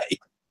want to play.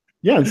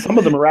 Yeah, and some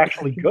of them are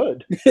actually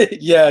good.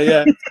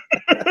 Yeah.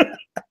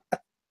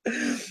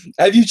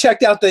 Have you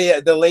checked out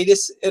the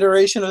latest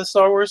iteration of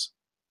Star Wars?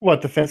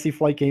 What, the Fantasy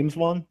Flight Games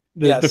one?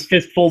 Yes. The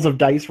Fistfuls of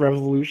Dice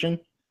Revolution?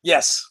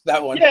 Yes,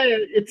 that one. Yeah,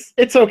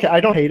 it's okay. I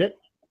don't hate it.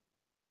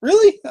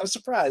 Really? I'm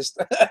surprised.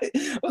 I'm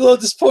a little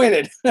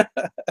disappointed.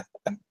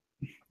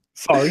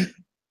 Sorry.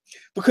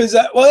 Because,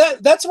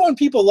 that's one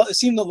people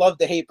seem to love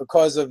to hate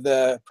because of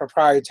the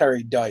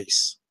proprietary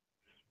dice.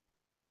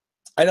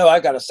 I know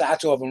I've got a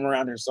satchel of them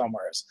around here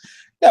somewhere.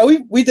 Yeah,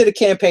 we did a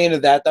campaign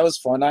of that. That was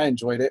fun. I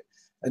enjoyed it.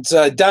 It's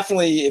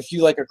definitely, if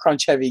you like a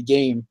crunch heavy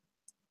game,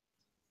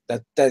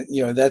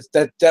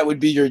 that would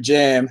be your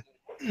jam.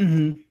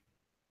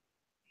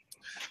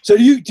 So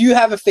do you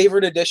have a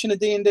favorite edition of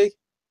D&D?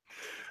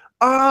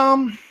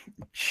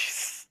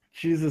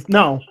 Jesus,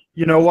 no.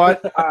 You know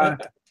what?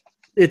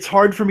 It's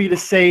hard for me to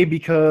say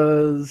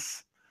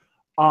because,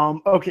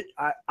 okay,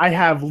 I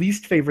have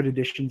least favorite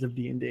editions of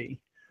D&D,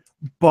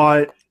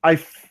 but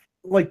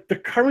like the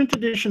current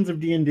editions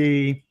of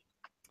D&D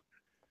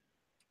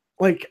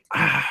like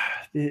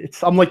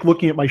I'm like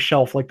looking at my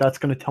shelf like that's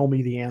going to tell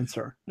me the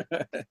answer.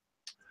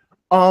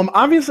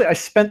 Obviously, I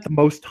spent the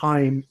most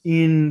time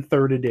in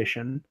third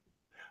edition.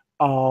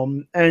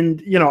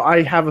 And you know,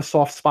 I have a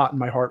soft spot in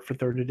my heart for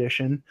third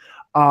edition.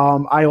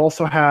 I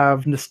also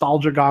have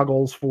nostalgia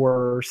goggles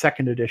for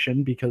second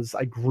edition because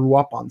I grew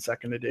up on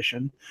second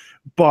edition.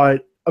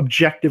 But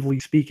objectively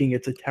speaking,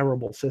 it's a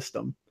terrible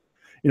system.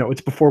 You know,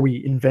 it's before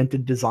we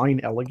invented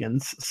design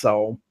elegance.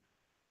 So,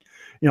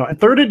 you know, and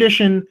third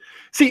edition,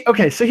 see,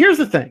 okay, so here's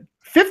the thing.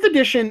 Fifth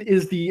edition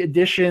is the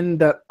edition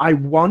that I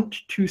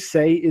want to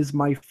say is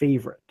my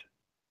favorite.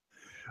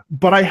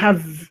 But I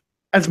have,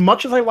 as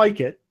much as I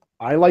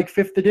like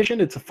fifth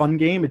edition. It's a fun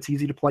game. It's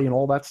easy to play and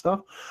all that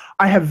stuff.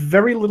 I have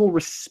very little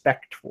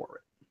respect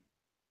for it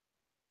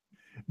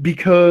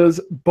because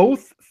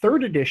both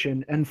third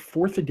edition and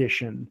fourth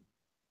edition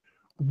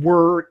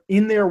were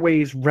in their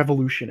ways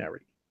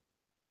revolutionary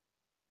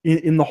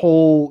in the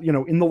whole, you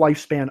know, in the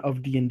lifespan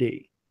of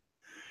D&D.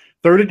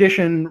 Third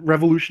edition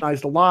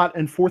revolutionized a lot,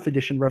 and fourth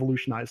edition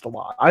revolutionized a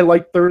lot. I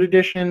like third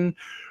edition.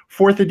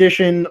 Fourth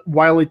edition,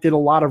 while it did a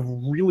lot of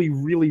really,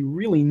 really,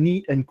 really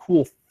neat and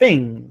cool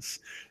things,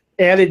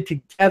 added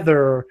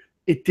together,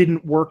 it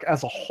didn't work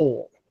as a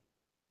whole.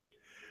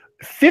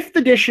 Fifth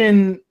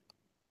edition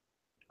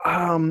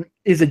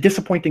is a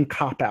disappointing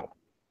cop-out.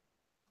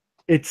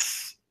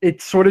 It's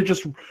sort of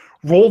just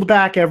rolled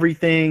back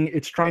everything.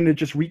 It's trying to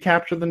just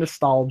recapture the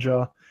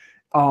nostalgia.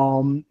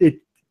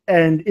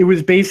 It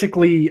was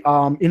basically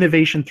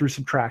innovation through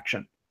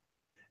subtraction.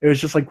 It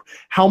was just like,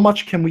 how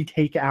much can we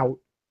take out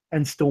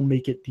and still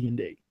make it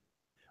D&D?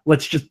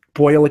 Let's just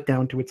boil it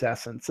down to its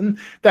essence. And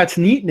that's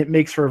neat, and it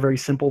makes for a very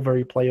simple,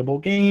 very playable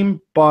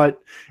game, but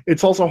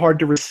it's also hard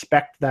to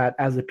respect that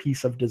as a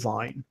piece of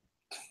design.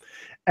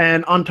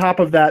 And on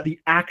top of that, the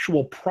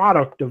actual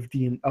product of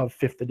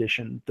 5th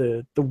edition,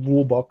 the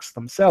rule books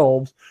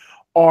themselves,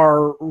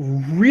 are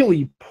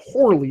really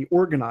poorly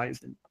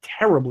organized and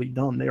terribly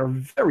done. They are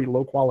very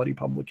low-quality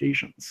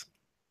publications.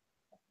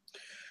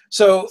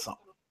 So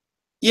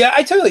yeah,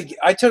 I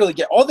totally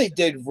get. All they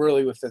did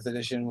really with 5th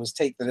edition was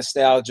take the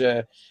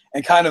nostalgia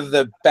and kind of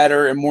the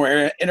better and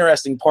more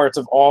interesting parts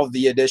of all of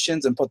the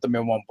editions and put them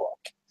in one book.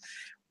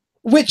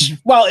 Which,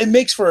 while it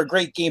makes for a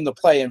great game to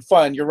play and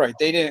fun, you're right.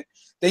 There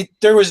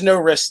was no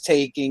risk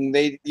taking.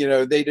 They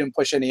didn't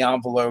push any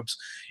envelopes.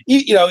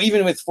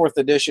 Even with 4th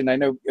edition, I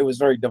know it was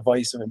very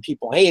divisive and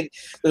people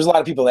there's a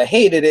lot of people that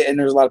hated it and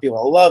there's a lot of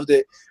people that loved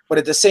it. But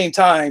at the same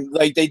time,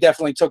 like, they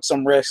definitely took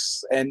some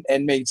risks and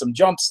made some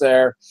jumps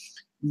there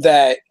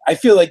that I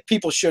feel like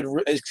people should,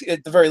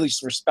 at the very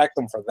least, respect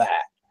them for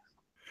that.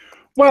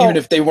 Well, even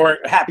if they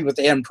weren't happy with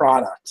the end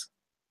product.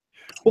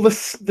 Well,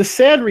 the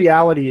sad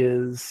reality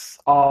is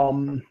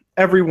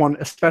everyone,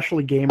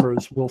 especially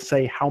gamers, will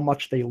say how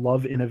much they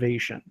love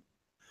innovation.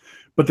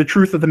 But the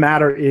truth of the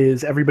matter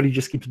is everybody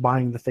just keeps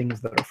buying the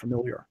things that are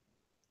familiar.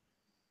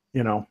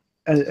 And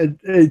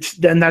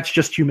that's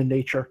just human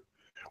nature.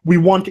 We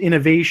want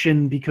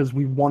innovation because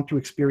we want to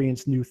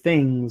experience new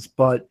things,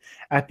 but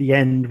at the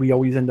end, we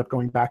always end up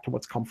going back to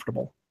what's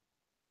comfortable.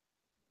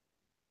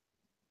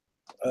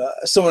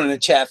 Someone in the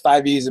chat,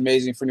 5e is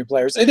amazing for new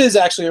players. It is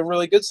actually a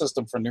really good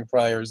system for new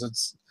players.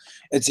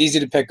 It's easy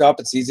to pick up.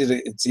 It's easy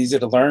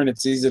to learn.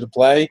 It's easy to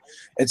play.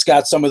 It's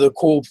got some of the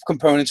cool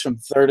components from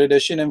 3rd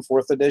edition and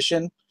 4th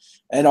edition,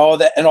 and all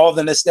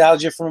the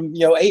nostalgia from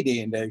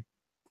AD&D.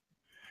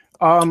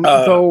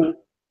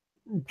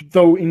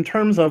 Though in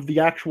terms of the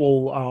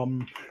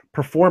actual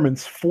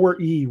performance,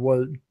 4E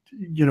was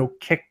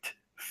kicked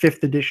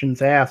 5th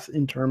edition's ass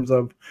in terms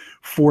of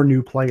for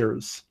new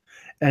players.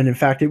 And in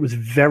fact, it was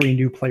very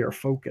new player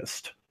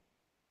focused.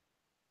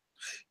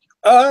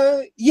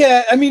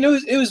 Yeah, I mean,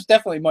 it was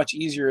definitely much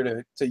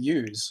easier to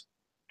use.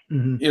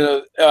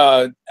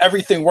 Mm-hmm.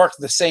 Everything worked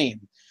the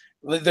same.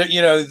 With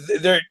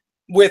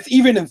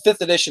even in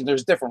 5th edition,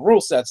 there's different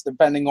rule sets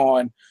depending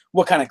on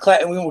what kind of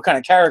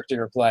character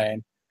you're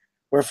playing.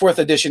 Where 4th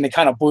edition, they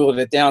kind of boiled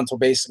it down to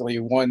basically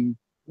one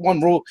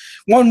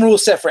rule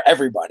set for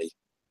everybody.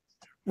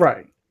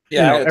 Right.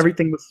 Yeah,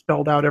 everything was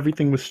spelled out.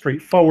 Everything was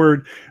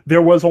straightforward.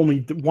 There was only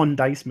one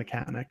dice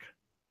mechanic.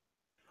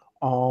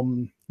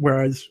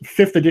 Whereas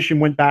 5th edition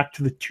went back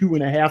to the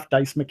 2.5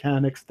 dice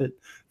mechanics that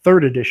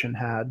 3rd edition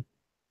had,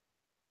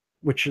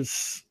 which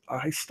is,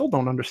 I still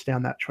don't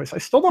understand that choice. I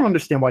still don't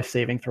understand why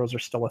saving throws are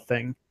still a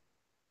thing.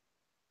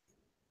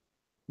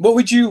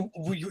 What do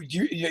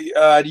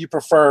you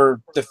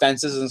prefer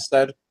defenses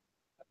instead?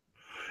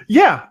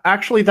 Yeah,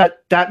 actually,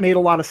 that made a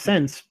lot of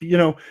sense.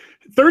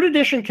 3rd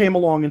edition came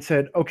along and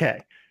said,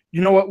 okay,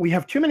 you know what? We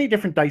have too many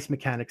different dice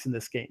mechanics in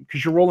this game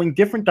because you're rolling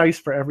different dice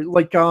for every,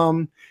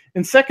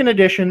 In second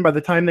edition, by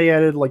the time they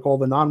added like all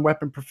the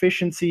non-weapon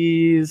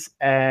proficiencies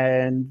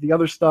and the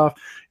other stuff,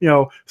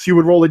 so you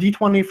would roll a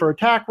d20 for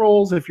attack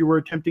rolls. If you were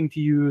attempting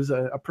to use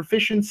a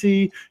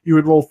proficiency, you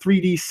would roll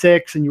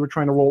 3d6, and you were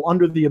trying to roll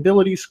under the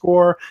ability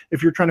score.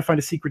 If you're trying to find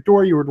a secret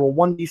door, you would roll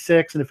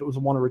 1d6, and if it was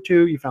a 1 or a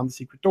 2, you found the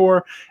secret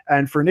door.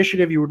 And for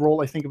initiative, you would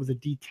roll, I think it was a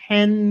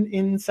d10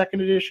 in second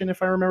edition,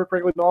 if I remember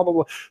correctly. Blah, blah,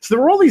 blah. So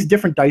there were all these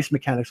different dice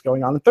mechanics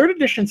going on. And third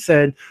edition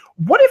said,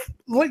 what if,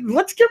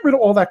 let's get rid of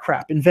all that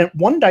crap, invent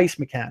one dice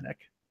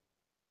mechanic,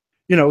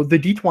 the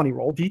d20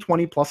 roll,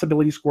 d20 plus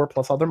ability score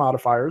plus other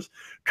modifiers,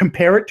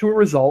 compare it to a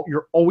result.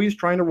 You're always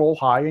trying to roll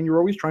high, and you're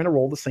always trying to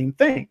roll the same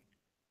thing.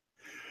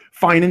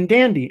 Fine and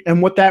dandy.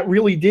 And what that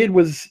really did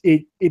was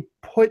it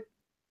put,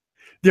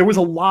 there was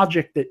a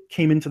logic that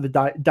came into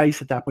the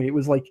dice at that point. It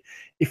was like,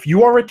 if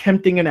you are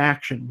attempting an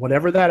action,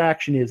 whatever that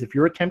action is, if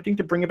you're attempting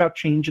to bring about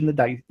change in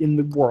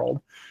the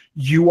world,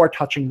 you are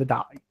touching the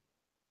die.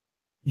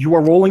 You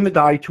are rolling the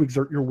die to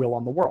exert your will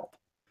on the world.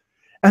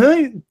 And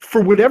then,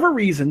 for whatever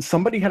reason,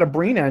 somebody had a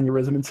brain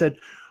aneurysm and said,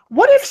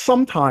 what if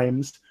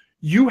sometimes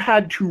you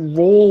had to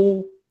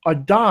roll a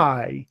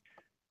die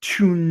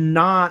to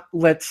not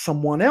let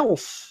someone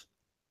else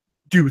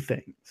do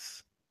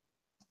things?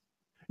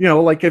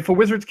 Like if a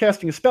wizard's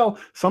casting a spell,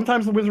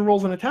 sometimes the wizard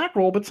rolls an attack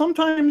roll, but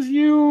sometimes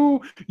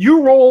you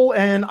roll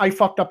and I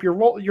fucked up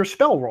your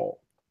spell roll.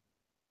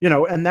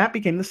 And that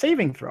became the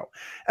saving throw.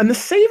 And the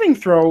saving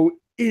throw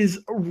is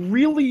a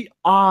really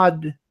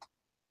odd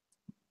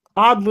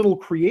little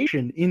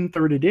creation in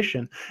third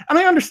edition. And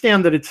I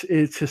understand that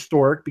it's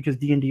historic because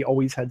D&D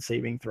always had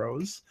saving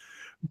throws,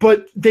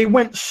 but they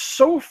went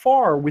so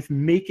far with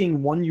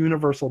making one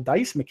universal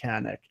dice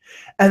mechanic,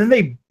 and then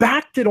they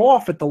backed it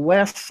off at the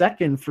last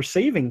second for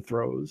saving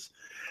throws.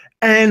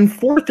 And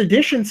fourth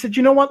edition said,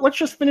 you know what, let's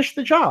just finish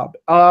the job.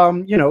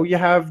 You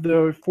have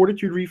the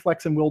fortitude,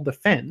 reflex, and will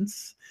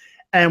defense.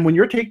 And when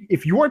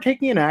if you are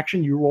taking an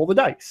action, you roll the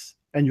dice.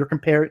 And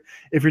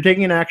if you're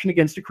taking an action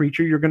against a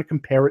creature, you're going to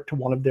compare it to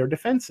one of their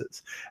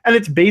defenses. And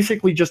it's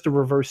basically just a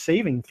reverse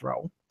saving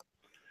throw.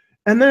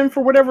 And then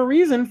for whatever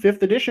reason,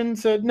 5th edition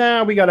said,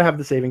 nah, we got to have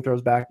the saving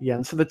throws back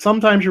again, so that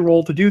sometimes you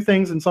roll to do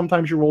things and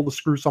sometimes you roll to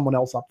screw someone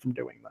else up from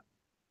doing them.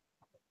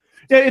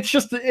 Yeah,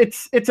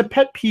 it's a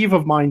pet peeve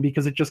of mine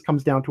because it just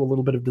comes down to a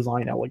little bit of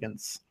design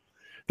elegance.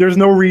 There's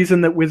no reason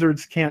that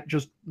wizards can't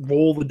just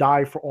roll the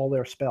die for all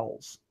their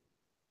spells.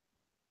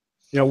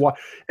 What?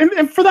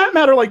 And for that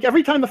matter, like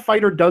every time the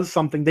fighter does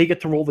something, they get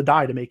to roll the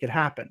die to make it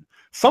happen.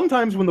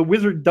 Sometimes when the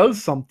wizard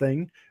does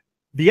something,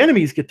 the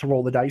enemies get to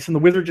roll the dice, and the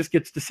wizard just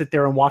gets to sit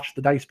there and watch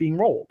the dice being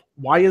rolled.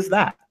 Why is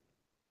that?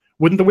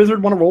 Wouldn't the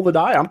wizard want to roll the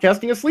die? I'm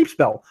casting a sleep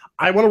spell.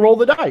 I want to roll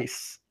the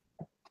dice.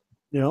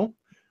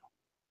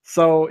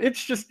 So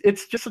it's just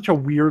such a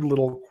weird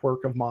little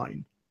quirk of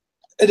mine.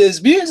 It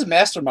is. Mutants and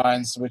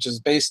Masterminds, which is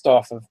based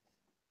off of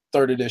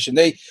third edition,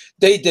 they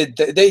did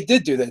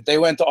do that. They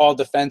went to all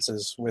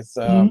defenses with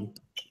their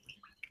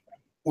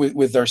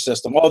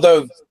system.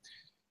 Although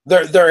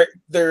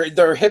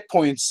their hit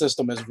point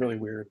system is really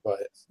weird, but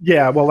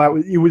yeah, well,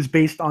 it was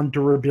based on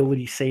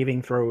durability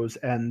saving throws,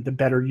 and the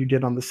better you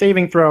did on the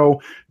saving throw,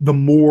 the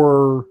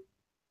more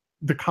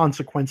the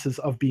consequences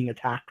of being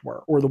attacked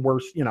were, or the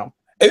worse.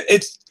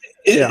 It's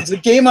a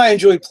game I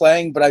enjoy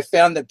playing, but I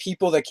found that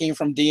people that came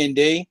from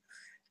D&D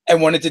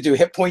and wanted to do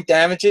hit point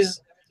damages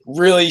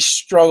really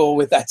struggle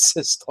with that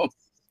system.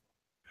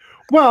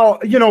 Well,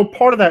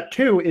 part of that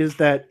too is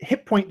that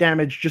hit point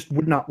damage just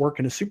would not work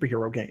in a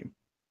superhero game.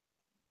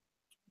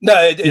 No,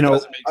 it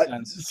doesn't make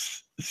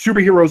sense.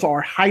 Superheroes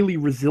are highly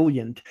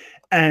resilient,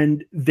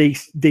 and they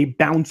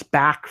bounce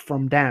back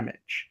from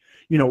damage,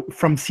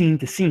 from scene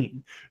to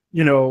scene.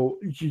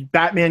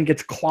 Batman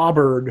gets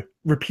clobbered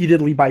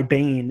repeatedly by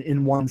Bane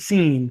in one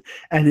scene,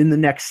 and in the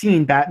next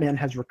scene, Batman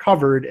has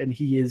recovered and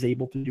he is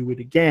able to do it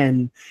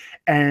again.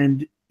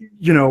 And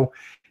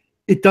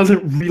it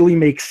doesn't really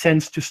make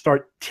sense to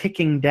start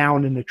ticking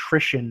down an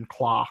attrition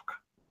clock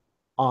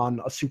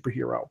on a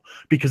superhero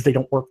because they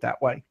don't work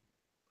that way.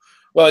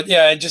 Well,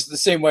 yeah, just the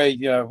same way,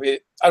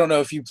 I don't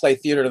know if you play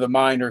Theater of the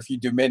Mind or if you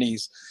do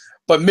minis,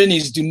 but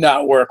minis do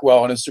not work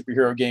well in a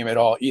superhero game at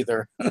all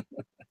either.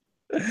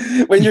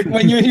 when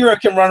your hero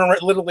can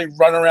literally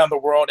run around the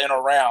world and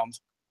around,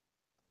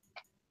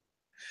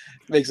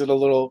 makes it a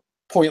little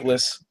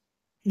pointless.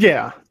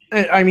 Yeah.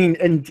 I mean,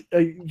 and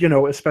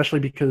especially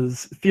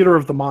because Theater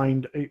of the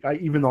Mind,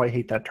 even though I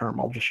hate that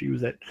term, I'll just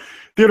use it.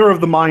 Theater of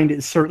the Mind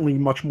is certainly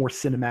much more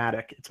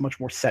cinematic. It's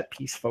much more set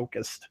piece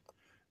focused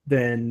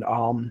than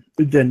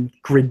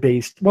grid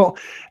based. Well,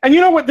 and you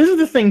know what? This is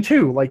the thing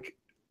too. Like,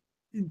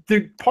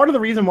 the part of the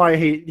reason why I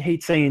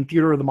hate saying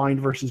Theater of the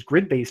Mind versus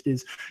grid based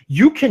is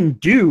you can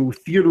do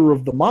Theater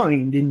of the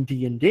Mind in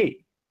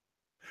D&D,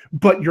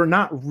 but you're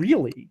not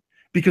really.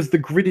 Because the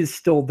grid is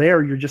still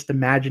there, you're just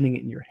imagining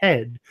it in your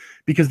head.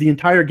 Because the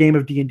entire game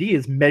of D&D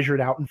is measured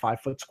out in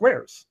 5-foot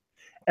squares.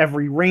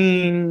 Every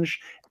range,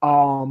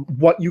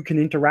 what you can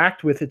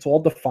interact with, it's all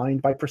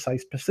defined by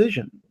precise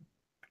precision.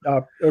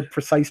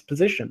 precise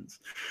positions.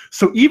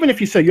 So even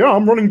if you say, yeah,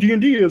 I'm running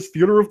D&D as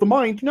theater of the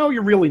mind, no,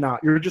 you're really not.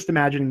 You're just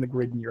imagining the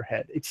grid in your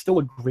head. It's still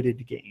a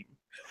gridded game.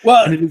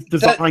 Well, and it is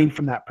designed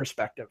from that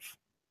perspective.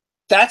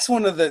 That's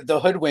one of the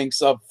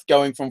hoodwinks of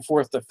going from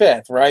 4th to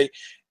 5th, right?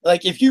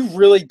 Like, if you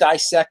really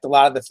dissect a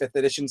lot of the 5th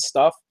edition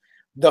stuff,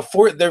 there's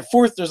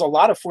a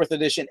lot of 4th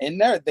edition in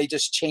there. They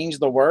just change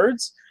the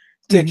words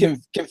to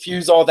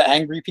confuse all the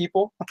angry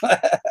people.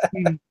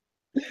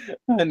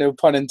 No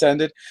pun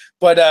intended.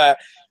 But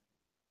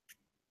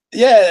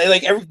yeah,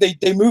 like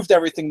they moved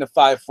everything to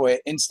 5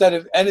 foot instead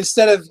of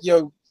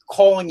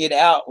calling it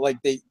out like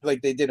they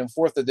did in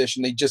 4th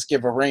edition. They just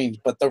give a range,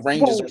 but the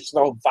ranges are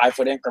still 5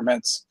 foot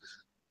increments.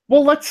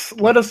 Well,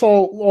 let us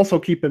all also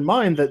keep in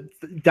mind that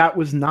that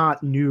was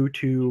not new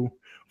to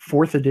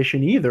 4th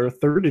edition either.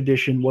 3rd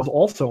edition was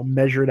also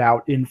measured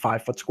out in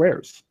 5 foot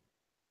squares.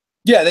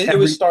 Yeah, it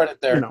was started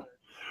there. You know.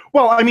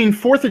 Well, I mean,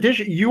 4th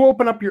edition, you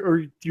open up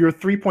your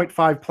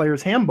 3.5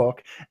 player's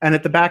handbook, and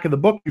at the back of the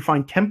book, you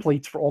find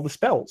templates for all the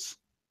spells.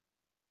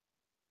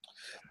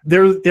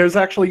 There's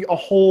actually a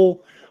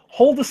whole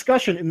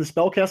discussion in the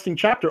spellcasting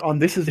chapter on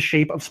this is the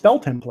shape of spell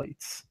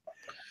templates.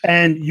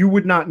 And you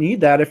would not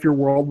need that if your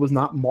world was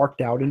not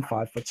marked out in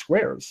 5 foot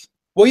squares.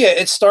 Well, yeah,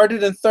 it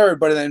started in 3rd,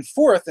 but then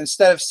 4th,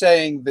 instead of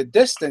saying the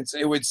distance,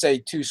 it would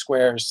say 2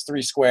 squares,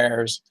 3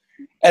 squares.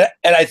 And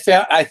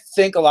I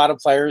think a lot of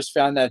players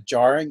found that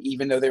jarring,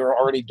 even though they were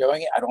already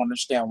doing it. I don't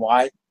understand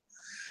why.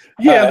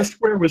 Yeah, the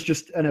square was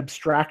just an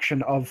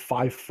abstraction of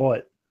 5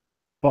 foot,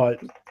 but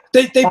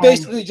they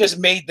basically just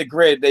made the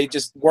grid. They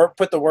just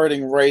put the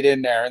wording right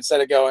in there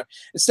instead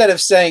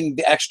of saying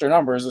the extra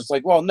numbers. It's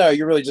like, well, no,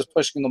 you're really just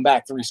pushing them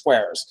back 3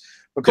 squares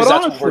because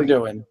that's honestly, what we're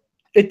doing.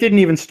 It didn't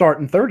even start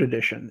in 3rd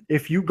edition.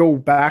 If you go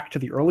back to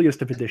the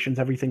earliest of editions,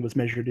 everything was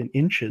measured in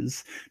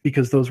inches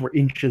because those were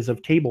inches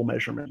of table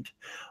measurement.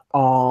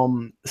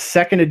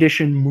 2nd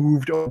edition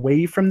moved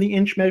away from the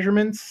inch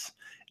measurements,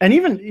 and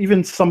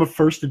even some of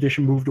 1st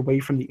edition moved away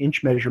from the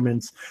inch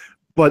measurements.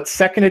 But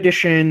 2nd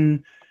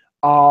edition,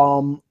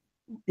 when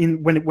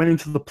it went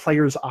into the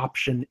player's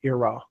option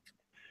era,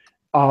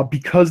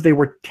 because they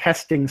were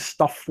testing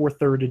stuff for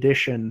 3rd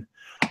edition,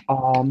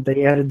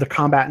 they added the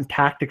combat and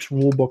tactics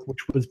rulebook,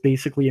 which was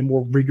basically a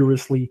more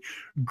rigorously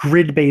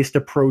grid-based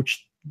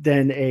approach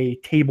than a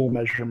table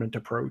measurement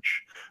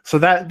approach. So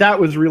that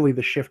was really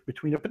the shift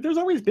between it. But there's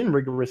always been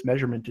rigorous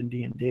measurement in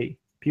D&D.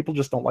 People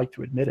just don't like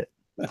to admit it.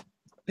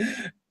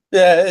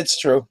 Yeah, it's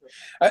true.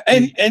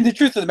 And the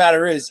truth of the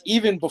matter is,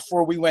 even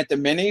before we went to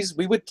minis,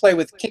 we would play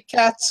with Kit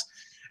Kats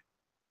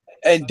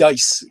and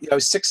dice.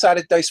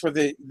 6-sided dice were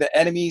the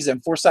enemies,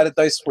 and 4-sided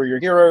dice were your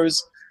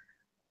heroes.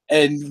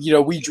 And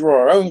we drew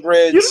our own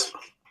grids.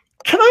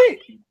 Can I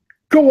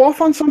go off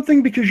on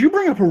something? Because you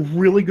bring up a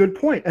really good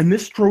point, and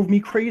this drove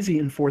me crazy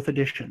in 4th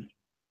edition.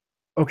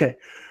 Okay.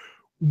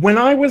 When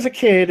I was a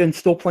kid and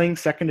still playing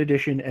 2nd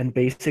edition and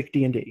basic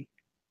D&D,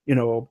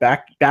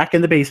 back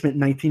in the basement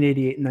in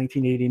 1988 and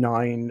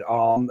 1989,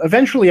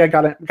 eventually I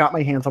got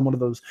my hands on one of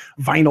those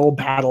vinyl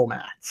battle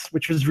mats,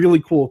 which was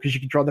really cool because you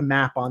could draw the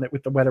map on it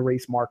with the wet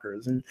erase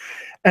markers.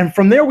 And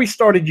from there we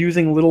started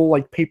using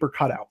little paper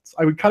cutouts.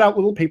 I would cut out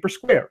little paper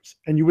squares,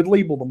 and you would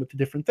label them with the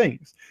different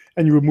things,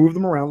 and you would move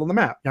them around on the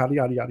map, yada,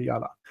 yada, yada,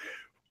 yada.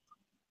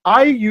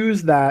 I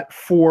used that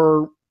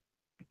for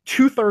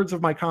 2/3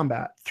 of my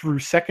combat through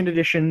 2nd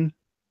edition,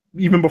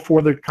 even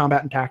before the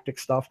combat and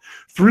tactics stuff,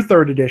 through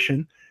 3rd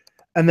edition.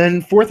 And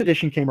then 4th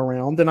edition came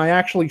around, and I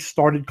actually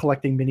started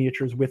collecting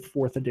miniatures with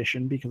 4th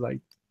edition because I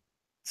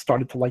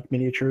started to like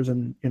miniatures,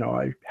 and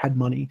I had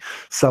money,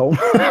 so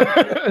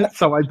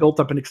so I built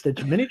up an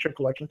extensive miniature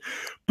collection.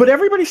 But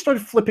everybody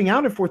started flipping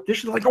out in 4th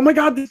edition, like, oh my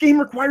god, this game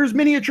requires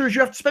miniatures.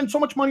 You have to spend so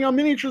much money on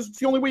miniatures. It's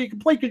the only way you can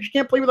play because you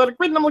can't play without a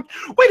grid. And I'm like,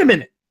 wait a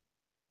minute.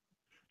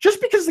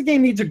 Just because the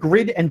game needs a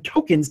grid and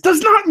tokens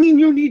does not mean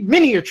you need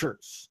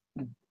miniatures.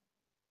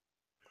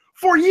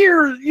 For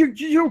years,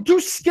 you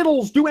do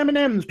Skittles, do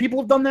M&Ms. People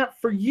have done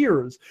that for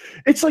years.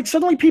 It's like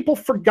suddenly people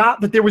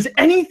forgot that there was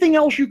anything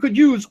else you could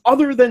use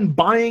other than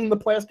buying the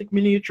plastic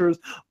miniatures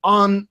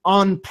on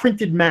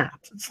printed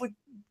maps. It's like,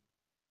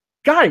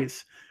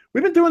 guys,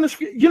 we've been doing this.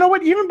 You know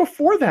what? Even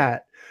before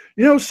that,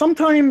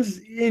 sometimes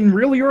in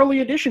really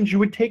early editions, you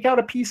would take out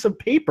a piece of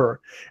paper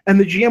and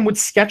the GM would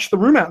sketch the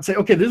room out and say,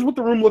 okay, this is what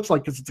the room looks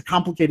like because it's a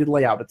complicated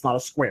layout. It's not a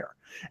square.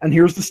 And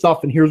here's the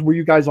stuff, and here's where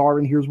you guys are,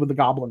 and here's where the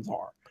goblins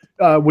are.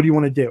 What do you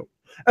want to do?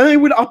 And they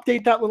would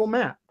update that little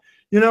map.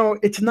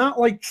 It's not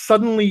like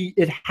suddenly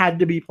it had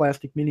to be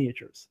plastic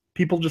miniatures.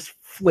 People just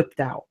flipped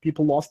out.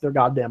 People lost their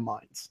goddamn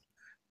minds.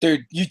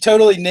 Dude, you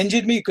totally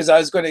ninja'd me because I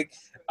was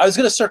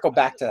gonna circle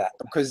back to that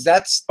because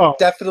that's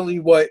definitely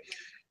what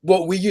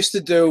we used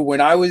to do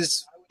when I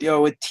was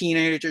a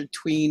teenager,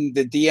 tween,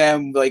 the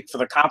DM, for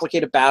the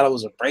complicated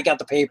battles, would break out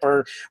the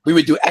paper. We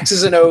would do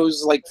X's and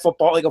O's like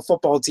football, like a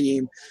football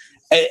team,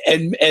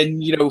 and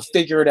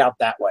figure it out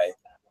that way.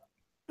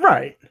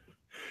 Right.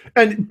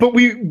 But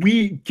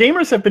we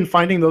gamers have been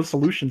finding those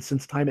solutions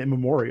since time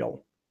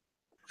immemorial.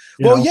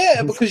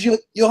 Yeah, because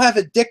you'll have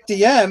a dick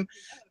DM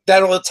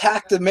that'll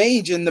attack the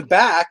mage in the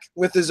back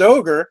with his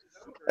ogre,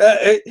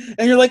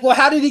 And you're like, well,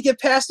 how did he get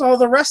past all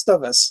the rest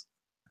of us?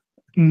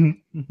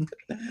 Mm-hmm.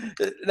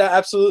 No,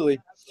 absolutely.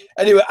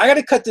 Anyway, I got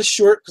to cut this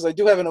short because I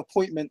do have an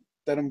appointment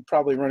that I'm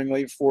probably running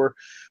late for.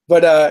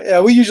 But yeah,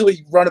 we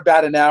usually run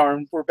about an hour,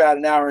 and we're about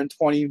an hour and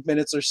 20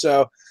 minutes or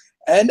so.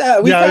 And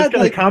we've I was had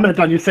going to comment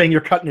on you saying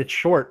you're cutting it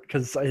short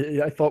because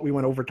I thought we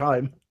went over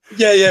time.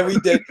 Yeah, we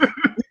did.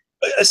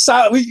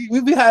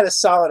 We've had a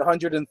solid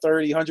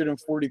 130,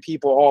 140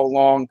 people all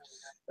along.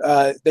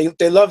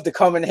 They love to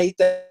come and hate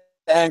the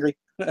angry.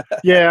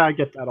 Yeah, I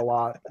get that a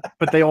lot,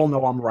 but they all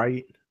know I'm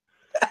right.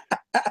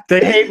 They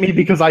hate me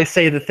because I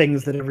say the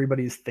things that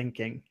everybody's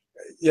thinking.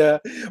 Yeah,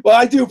 well,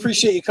 I do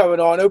appreciate you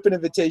coming on. Open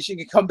invitation.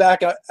 You can come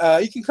back.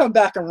 You can come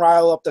back and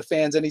rile up the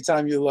fans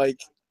anytime you like.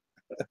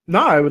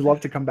 No, I would love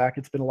to come back.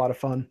 It's been a lot of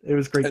fun. It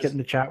was great getting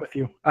to chat with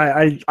you.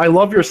 I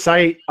love your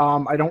site.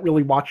 I don't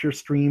really watch your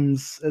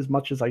streams as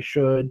much as I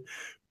should,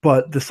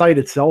 but the site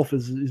itself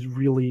is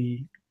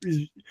really,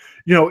 you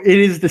know, it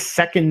is the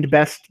second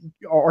best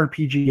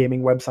RPG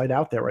gaming website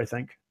out there, I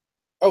think.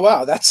 Oh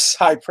wow, that's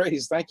high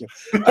praise. Thank you.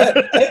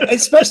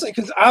 Especially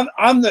because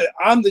I'm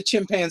the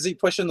chimpanzee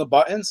pushing the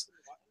buttons,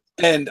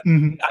 and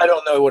I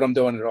don't know what I'm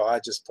doing at all. I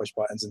just push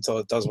buttons until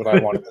it does what I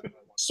want it to do.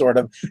 Sort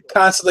of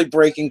constantly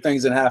breaking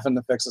things and having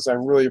to fix this. I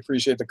really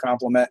appreciate the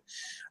compliment.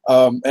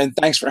 And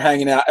thanks for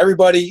hanging out.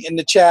 Everybody in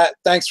the chat,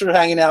 thanks for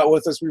hanging out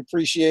with us. We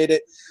appreciate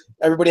it.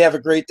 Everybody have a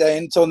great day.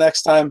 Until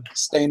next time,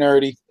 stay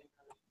nerdy.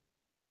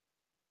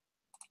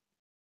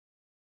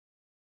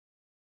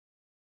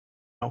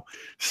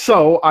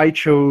 So I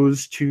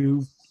chose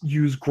to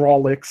use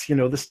Grawlix, you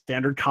know, the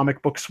standard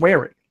comic book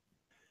swearing,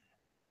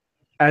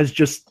 as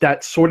just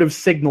that sort of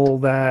signal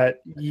that,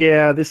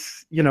 yeah,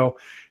 this, you know,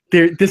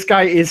 this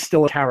guy is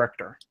still a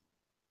character.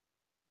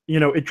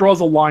 You know, it draws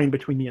a line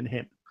between me and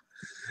him.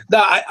 No,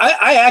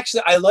 I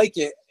actually like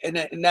it, and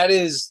that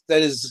is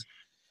there's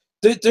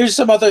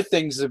some other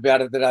things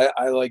about it that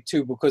I like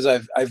too, because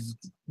I've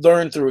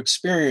learned through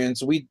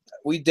experience. We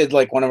did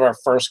like one of our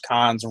first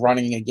cons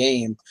running a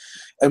game,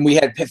 and we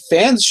had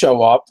fans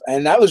show up,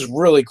 and that was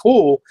really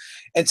cool.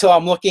 Until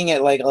I'm looking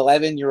at like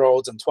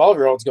 11-year-olds and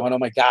 12-year-olds going, oh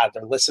my God,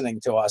 they're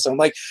listening to us. I'm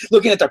like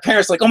looking at their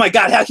parents like, oh my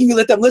God, how can you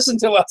let them listen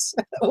to us?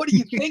 What are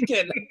you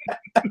thinking?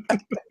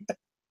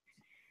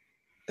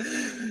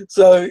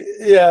 So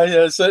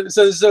yeah. So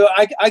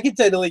I can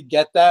totally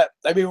get that.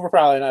 I mean, we're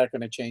probably not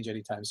going to change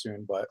anytime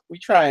soon, but we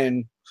try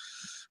and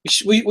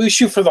we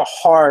shoot for the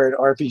hard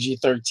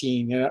RPG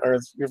 13, you know, or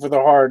for the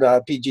hard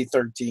PG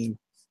 13.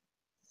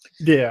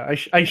 Yeah,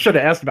 I should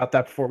have asked about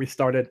that before we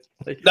started.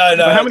 Like,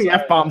 No, how many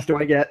F-bombs do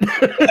I get?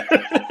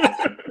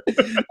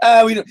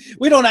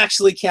 We don't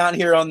actually count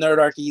here on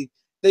Nerdarchy.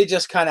 They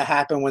just kind of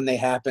happen when they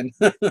happen.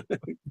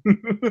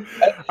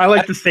 I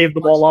like to save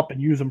them all up and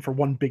use them for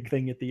one big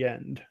thing at the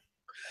end.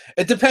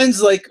 It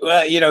depends, like,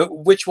 you know,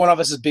 which one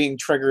of us is being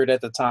triggered at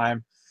the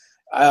time.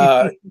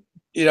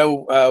 You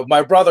know,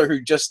 my brother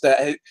who just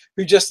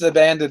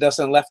abandoned us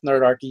and left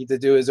Nerdarchy to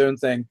do his own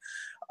thing.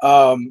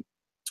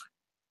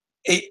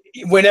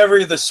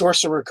 Whenever the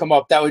sorcerer come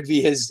up, that would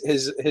be his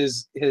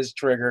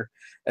trigger,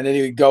 and then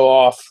he would go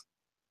off.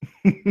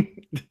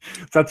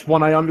 That's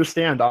one I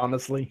understand,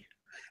 honestly.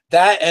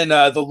 That and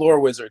the lore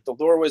wizard. The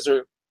lore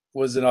wizard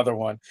was another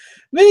one.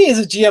 Me as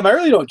a GM, I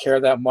really don't care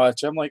that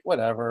much. I'm like,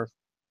 whatever.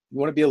 You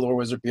want to be a lore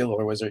wizard, be a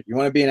lore wizard. You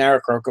want to be an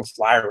Aarakocra,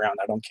 fly around.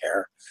 I don't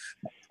care.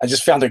 I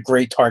just found a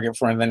great target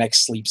for the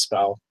next sleep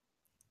spell.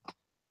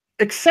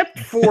 Except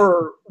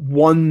for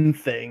one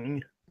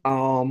thing,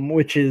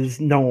 which is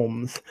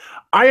gnomes.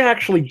 I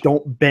actually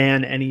don't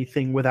ban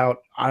anything without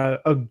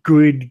a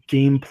good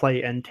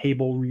gameplay and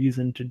table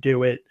reason to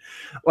do it.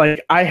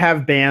 Like, I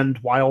have banned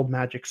wild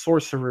magic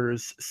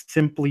sorcerers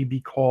simply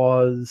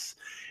because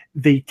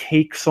they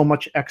take so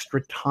much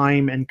extra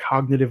time and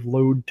cognitive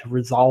load to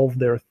resolve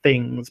their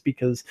things,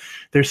 because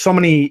there's so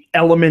many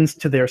elements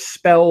to their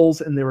spells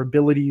and their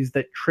abilities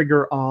that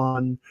trigger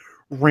on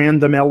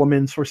random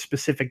elements or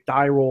specific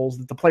die rolls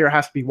that the player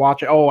has to be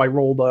watching. Oh, I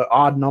rolled an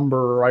odd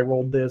number, or I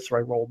rolled this, or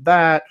I rolled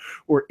that,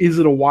 or is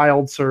it a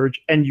wild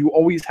surge? And you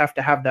always have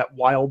to have that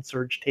wild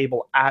surge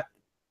table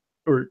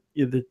or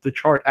the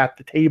chart at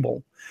the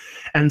table.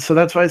 And so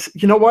that's why I said,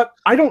 you know what?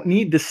 I don't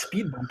need this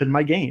speed bump in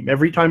my game.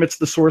 Every time it's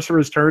the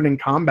sorcerer's turn in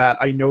combat,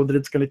 I know that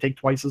it's going to take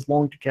twice as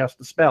long to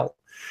cast a spell.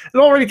 It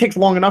already takes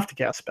long enough to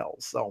cast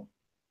spells, so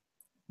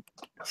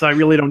I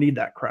really don't need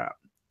that crap.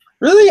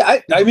 Really?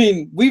 I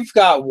mean, we've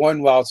got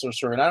one wild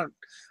sorcerer, and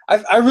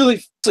I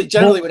really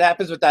generally what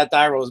happens with that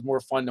die roll is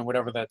more fun than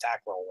whatever the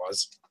attack roll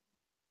was.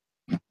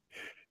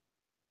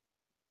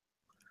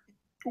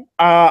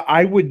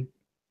 I would,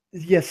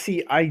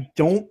 see, I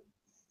don't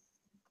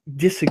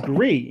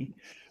disagree,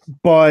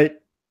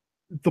 but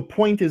the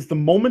point is the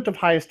moment of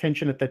highest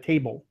tension at the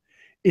table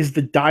is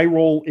the die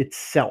roll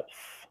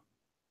itself,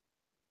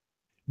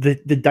 the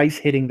dice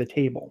hitting the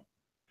table.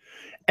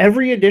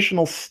 Every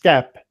additional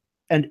step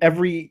and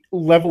every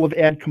level of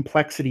add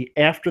complexity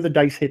after the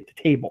dice hit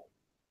the table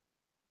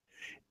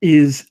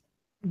is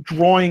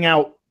drawing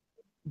out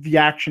the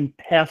action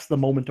past the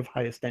moment of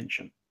highest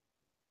tension.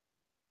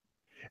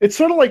 It's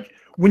sort of like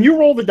when you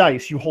roll the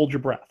dice, you hold your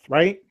breath,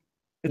 right?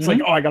 It's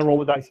like, oh, I gotta roll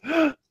the dice.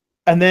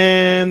 And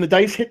then the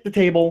dice hit the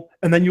table,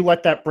 and then you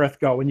let that breath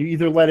go. And you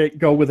either let it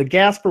go with a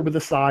gasp or with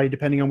a sigh,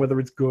 depending on whether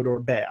it's good or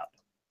bad.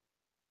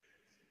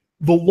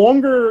 The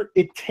longer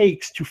it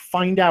takes to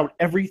find out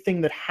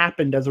everything that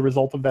happened as a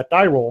result of that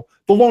die roll,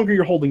 the longer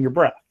you're holding your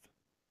breath.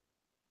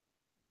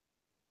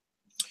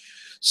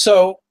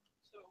 So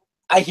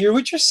I hear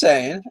what you're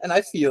saying, and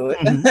I feel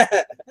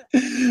it.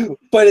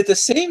 But at the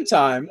same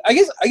time, I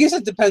guess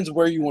it depends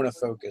where you want to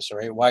focus,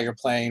 right? Why you're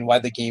playing, why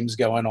the game's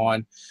going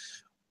on.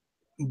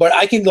 But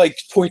I can like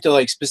point to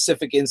like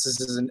specific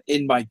instances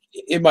in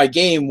my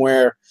game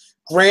where,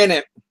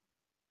 granted,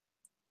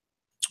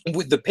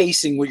 with the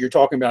pacing, what you're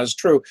talking about is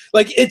true.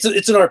 Like it's an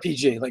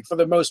RPG, like for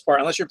the most part,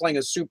 unless you're playing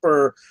a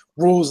super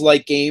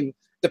rules-like game,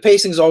 the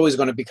pacing is always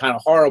going to be kind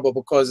of horrible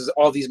because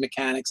all these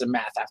mechanics and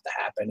math have to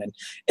happen, and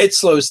it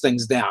slows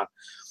things down.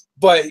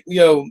 But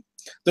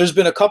there's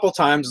been a couple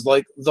times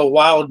like the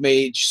wild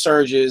mage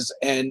surges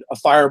and a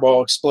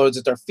fireball explodes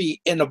at their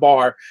feet in the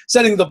bar,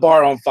 setting the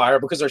bar on fire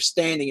because they're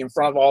standing in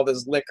front of all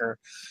this liquor.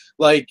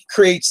 Like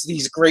creates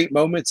these great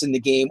moments in the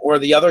game. Or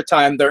the other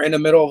time they're in the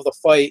middle of the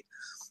fight,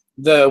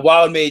 the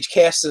wild mage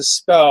casts a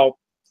spell,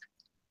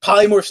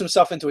 polymorphs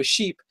himself into a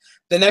sheep.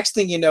 The next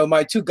thing you know,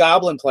 my 2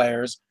 goblin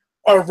players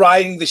are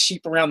riding the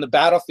sheep around the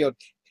battlefield.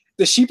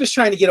 The sheep is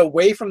trying to get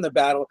away from the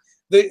battle.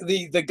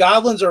 The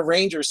goblins are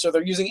rangers, so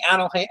they're using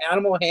animal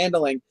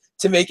handling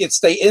to make it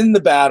stay in the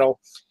battle.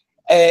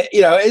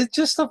 It's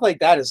just stuff like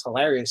that is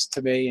hilarious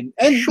to me.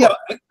 And Sure.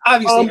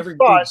 Obviously every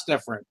group's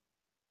different.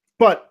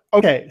 But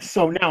okay,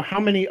 so now how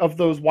many of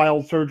those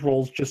wild surge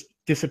rolls just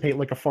dissipate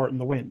like a fart in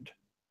the wind?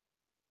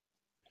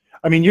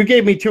 I mean, you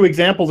gave me 2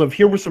 examples of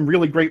here were some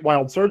really great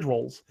wild surge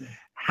rolls.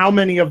 How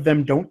many of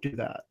them don't do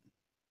that?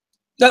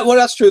 Well,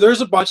 that's true.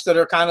 There's a bunch that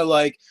are kind of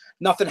like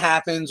nothing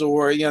happens,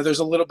 or there's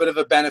a little bit of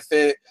a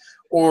benefit,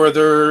 or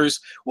there's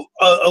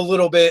a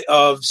little bit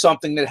of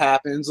something that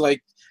happens.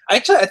 Like I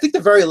think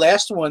the very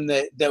last one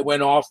that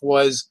went off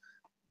was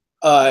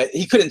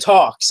he couldn't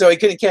talk, so he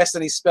couldn't cast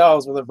any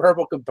spells with a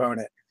verbal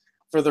component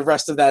for the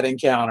rest of that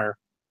encounter.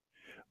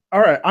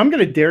 All right, I'm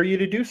going to dare you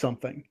to do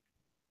something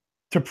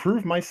to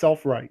prove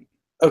myself right.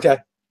 Okay.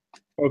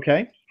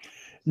 Okay.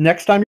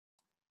 Next time.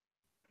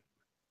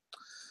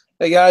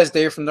 Hey guys,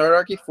 Dave from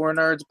Nerdarchy, for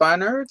nerds by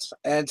nerds,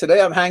 and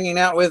today I'm hanging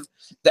out with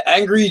the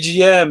angry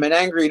GM and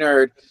angry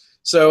nerd.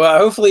 So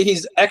hopefully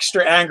he's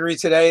extra angry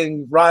today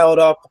and riled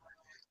up.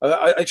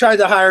 I tried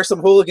to hire some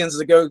hooligans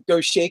to go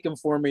shake him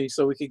for me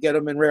so we could get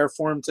him in rare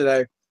form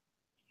today.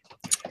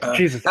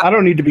 Jesus, I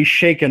don't need to be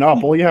shaken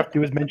up. All you have to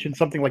do is mention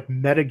something like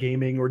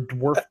metagaming or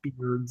dwarf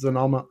beards, and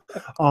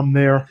I'm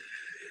there.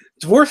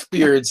 Dwarf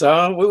beards,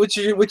 huh? What's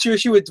your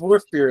issue with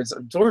dwarf beards?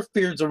 Dwarf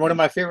beards are one of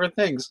my favorite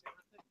things.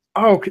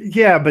 Oh,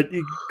 yeah, but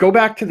go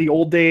back to the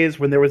old days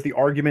when there was the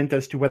argument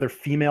as to whether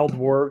female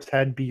dwarves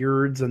had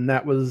beards, and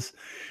that was,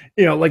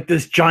 like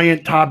this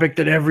giant topic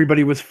that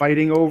everybody was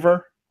fighting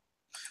over.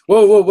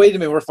 Whoa, wait a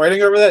minute. We're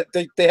fighting over that?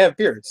 They have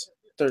beards.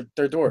 They're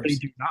dwarves. They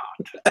do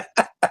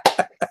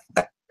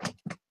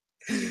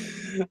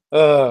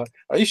not.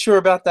 Are you sure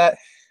about that?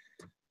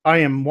 I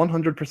am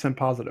 100%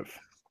 positive.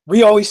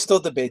 We always still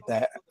debate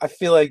that. I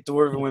feel like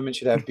dwarven women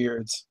should have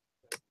beards.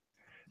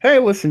 Hey,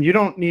 listen, you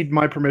don't need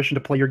my permission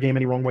to play your game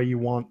any wrong way you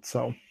want,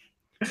 so.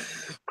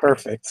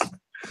 Perfect.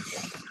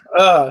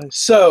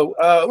 So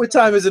what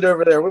time is it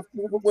over there?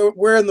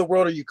 Where in the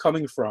world are you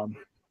coming from?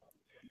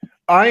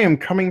 I am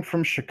coming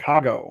from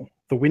Chicago,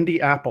 the Windy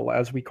Apple,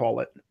 as we call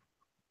it.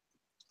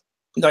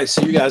 Nice.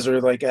 So you guys are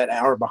like an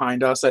hour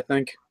behind us, I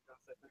think.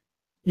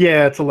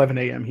 Yeah, it's 11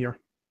 a.m. here.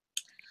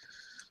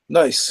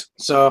 Nice.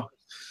 So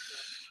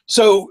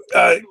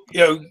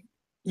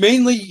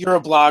mainly you're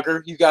a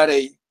blogger. You got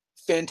a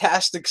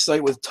fantastic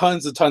site with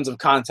tons of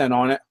content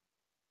on it.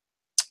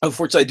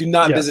 Unfortunately, I do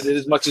not visit it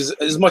as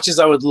much as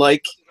I would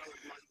like.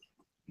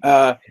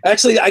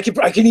 Actually, I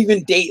can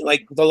even date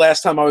like the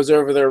last time I was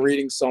over there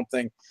reading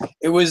something.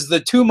 It was the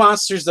 2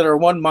 monsters that are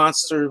one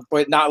monster,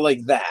 but not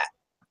like that.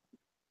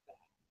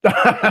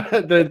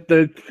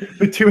 the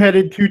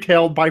 2-headed,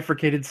 2-tailed,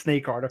 bifurcated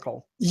snake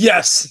article.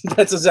 Yes,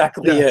 that's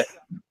exactly it.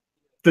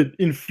 That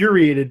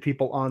infuriated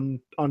people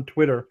on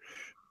Twitter.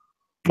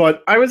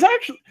 But I was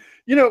actually,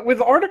 with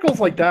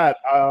articles like that,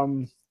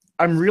 I'm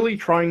really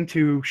trying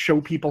to show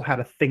people how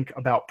to think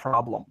about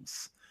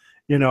problems.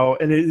 And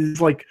it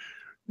is like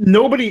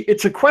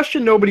it's a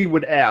question nobody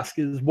would ask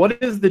is,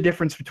 what is the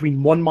difference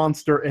between 1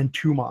 monster and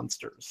 2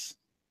 monsters?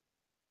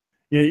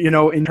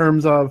 In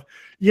terms of,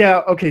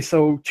 okay,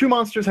 so 2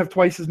 monsters have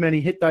twice as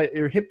many hit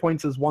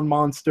points as 1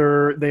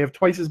 monster. They have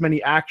twice as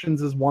many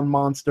actions as 1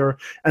 monster,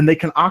 and they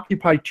can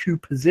occupy 2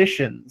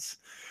 positions.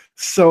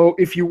 So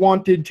if you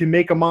wanted to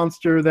make a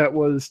monster that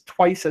was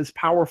twice as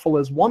powerful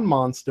as 1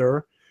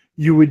 monster,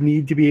 you would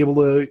need to be able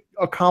to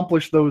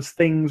accomplish those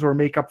things or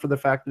make up for the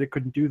fact that it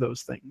couldn't do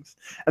those things.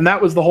 And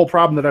that was the whole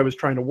problem that I was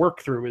trying to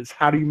work through, is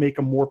how do you make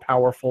a more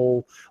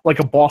powerful, like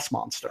a boss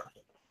monster?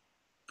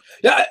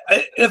 Yeah,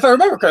 if I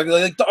remember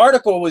correctly, like the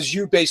article was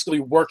you basically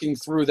working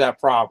through that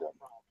problem.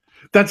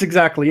 That's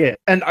exactly it.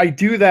 And I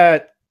do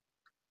that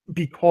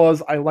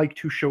because I like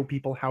to show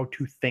people how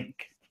to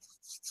think.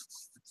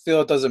 I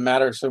feel it doesn't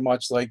matter so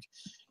much. Like,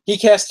 he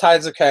casts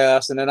Tides of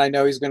Chaos, and then I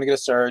know he's going to get a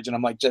Surge, and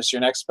I'm like, just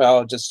your next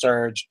spell, just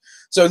Surge.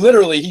 So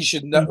literally, he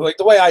should know, like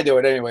the way I do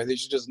it anyway, they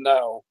should just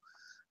know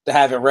to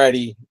have it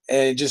ready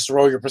and just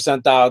roll your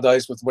percentile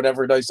dice with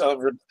whatever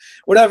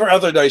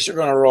other dice you're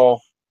going to roll.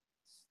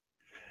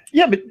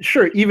 Yeah, but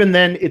sure, even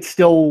then, it's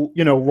still,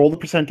 roll the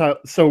percentile.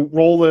 So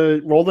roll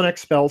the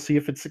next spell, see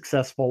if it's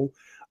successful,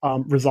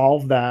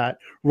 resolve that,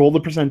 roll the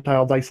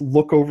percentile dice,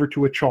 look over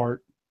to a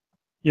chart,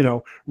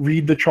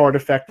 read the chart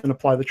effect and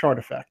apply the chart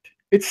effect.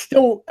 It's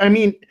still, I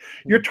mean,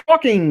 you're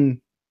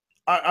talking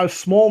a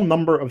small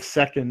number of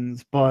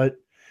seconds, but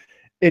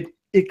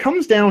it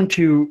comes down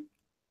to,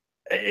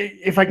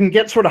 if I can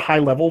get sort of high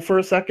level for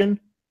a second,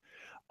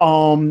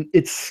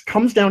 it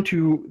comes down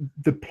to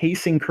the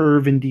pacing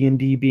curve in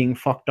D&D being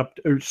fucked up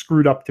or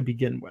screwed up to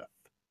begin with.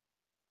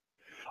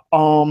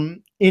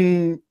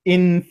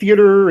 In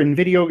theater and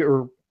video,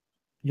 or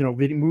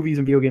movies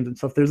and video games and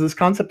stuff, there's this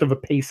concept of a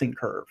pacing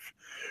curve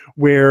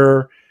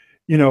where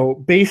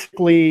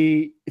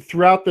basically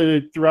throughout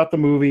the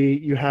movie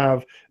you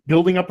have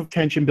building up of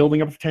tension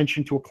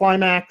to a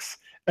climax,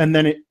 and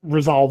then it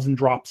resolves and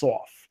drops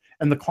off,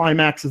 and the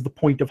climax is the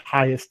point of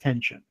highest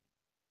tension.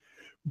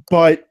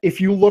 But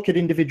if you look at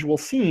individual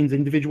scenes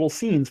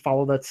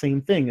follow that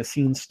same thing. A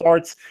scene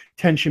starts,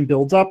 tension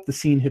builds up, the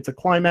scene hits a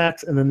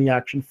climax, and then the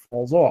action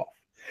falls off.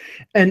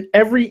 And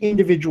every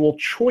individual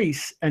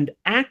choice and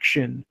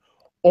action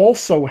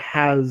also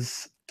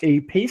has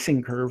a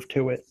pacing curve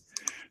to it.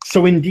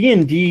 So in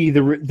D&D,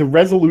 the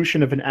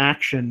resolution of an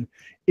action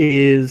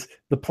is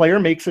the player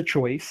makes a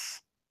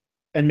choice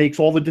and makes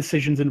all the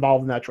decisions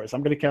involved in that choice.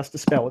 I'm going to cast a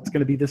spell. It's going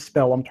to be this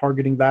spell. I'm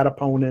targeting that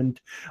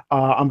opponent.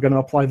 I'm going to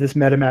apply this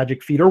meta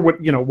magic feat, or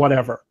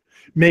whatever.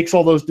 Makes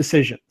all those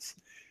decisions.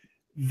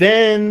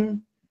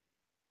 Then,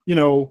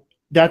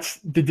 that's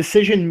the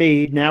decision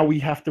made. Now we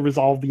have to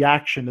resolve the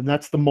action, and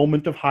that's the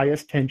moment of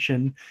highest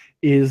tension,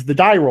 is the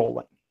die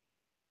rolling,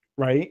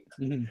 right?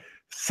 Mm-hmm.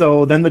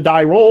 So then the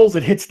die rolls,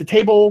 it hits the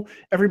table,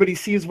 everybody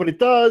sees what it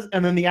does,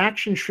 and then the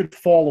action should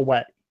fall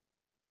away.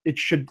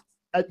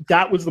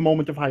 That was the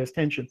moment of highest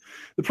tension.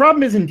 The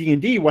problem is in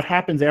D&D, what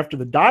happens after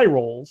the die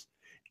rolls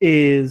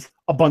is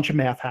a bunch of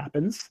math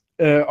happens.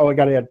 I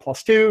got to add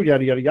 +2,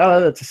 yada, yada,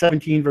 yada. That's a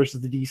 17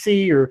 versus the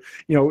DC, or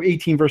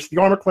 18 versus the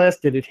armor class.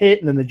 Did it hit?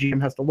 And then the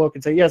GM has to look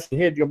and say, yes, it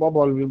hit, blah,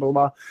 blah, blah, blah,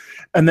 blah.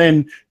 And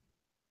then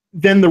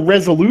the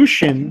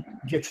resolution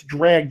gets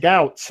dragged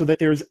out so that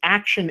there's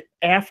action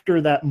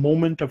after that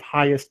moment of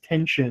highest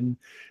tension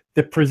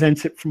that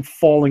prevents it from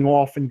falling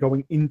off and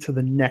going into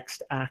the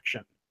next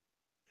action.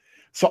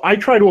 So I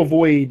try to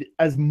avoid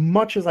as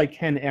much as I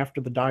can after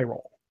the die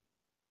roll.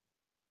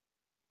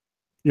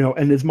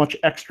 And as much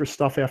extra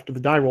stuff after the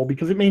die roll,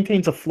 because it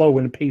maintains a flow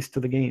and a pace to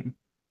the game.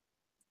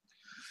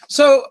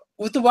 So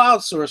with the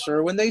Wild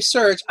Sorcerer, when they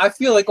search, I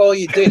feel like all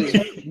you did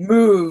is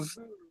move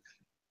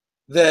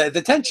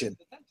the tension.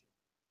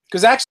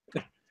 Because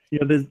actually,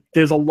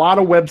 there's a lot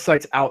of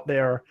websites out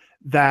there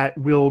that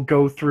will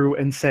go through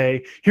and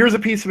say, here's a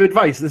piece of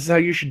advice. This is how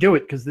you should do it,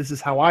 because this is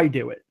how I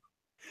do it.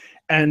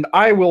 And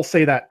I will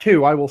say that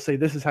too. I will say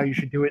this is how you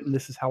should do it, and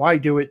this is how I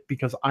do it,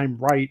 because I'm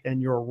right and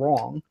you're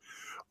wrong.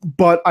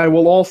 But I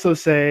will also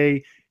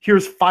say,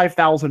 here's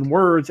 5,000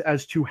 words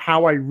as to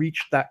how I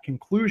reached that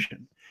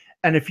conclusion.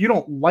 And if you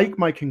don't like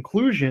my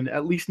conclusion,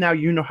 at least now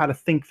you know how to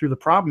think through the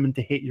problem and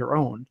to hit your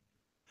own.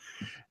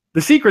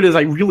 The secret is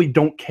I really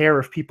don't care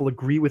if people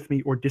agree with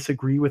me or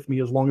disagree with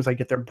me, as long as I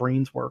get their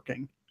brains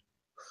working.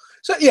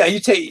 So yeah,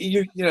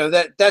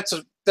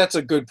 that's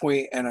a good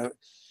point, and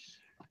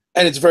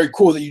it's very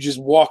cool that you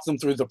just walk them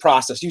through the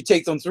process. You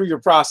take them through your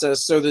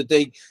process so that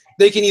they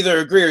can either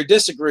agree or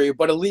disagree,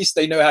 but at least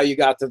they know how you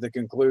got to the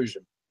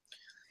conclusion.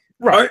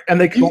 Right. And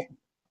they can.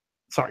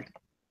 Sorry.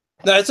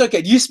 No, it's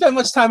okay. Do you spend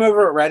much time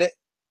over at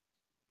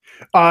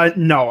Reddit?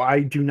 No, I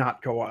do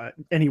not go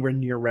anywhere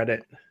near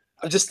Reddit.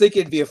 I just think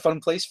it'd be a fun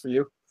place for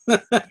you.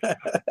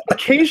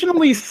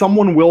 Occasionally,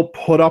 someone will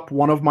put up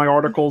one of my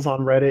articles on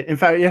Reddit. In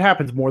fact, it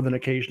happens more than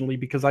occasionally,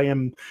 because I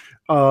am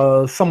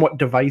somewhat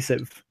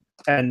divisive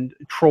and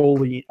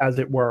trolly, as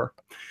it were.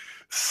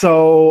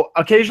 So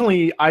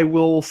occasionally I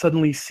will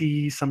suddenly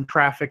see some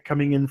traffic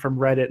coming in from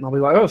Reddit, and I'll be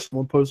like, oh,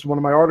 someone posted one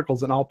of my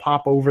articles, and I'll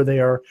pop over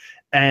there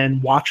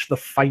and watch the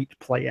fight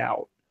play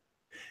out.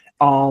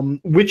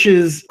 Which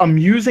is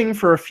amusing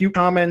for a few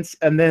comments,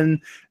 and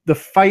then the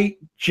fight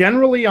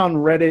generally on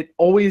Reddit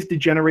always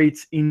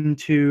degenerates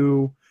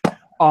into,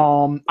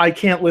 I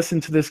can't listen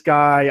to this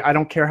guy, I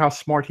don't care how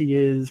smart he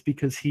is,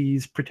 because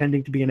he's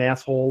pretending to be an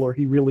asshole, or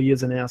he really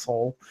is an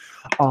asshole.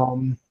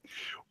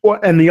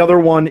 And the other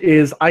one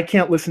is, I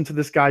can't listen to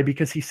this guy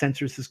because he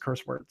censors his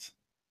curse words,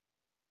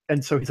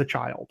 and so he's a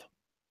child.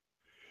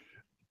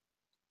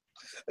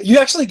 You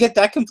actually get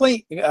that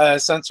complaint,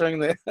 censoring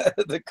the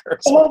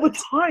curse all the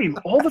time,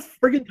 all the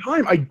friggin'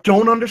 time. I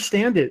don't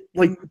understand it.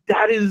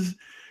 That's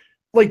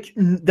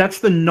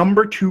the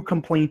number 2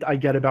 complaint I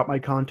get about my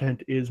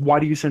content is,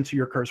 why do you censor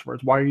your curse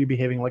words? Why are you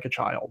behaving like a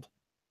child?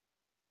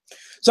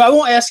 So I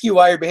won't ask you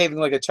why you're behaving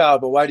like a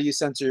child, but why do you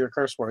censor your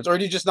curse words, or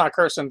do you just not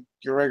curse in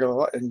your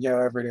regular,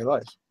 everyday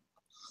life?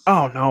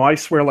 Oh no, I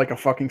swear like a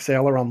fucking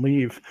sailor on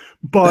leave.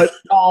 But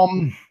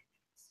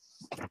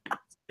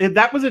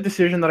that was a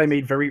decision that I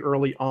made very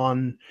early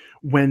on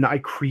when I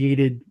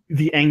created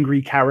the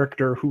angry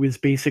character, who is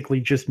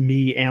basically just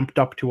me amped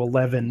up to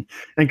 11.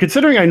 And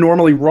considering I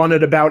normally run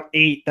at about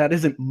 8, that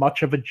isn't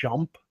much of a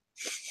jump.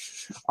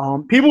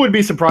 People would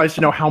be surprised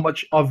to know how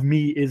much of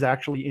me is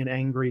actually in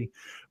angry.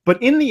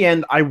 But in the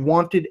end, I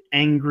wanted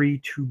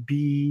angry to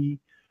be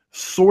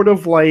sort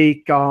of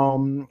like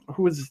who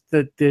was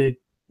the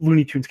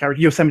Looney Tunes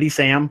character, Yosemite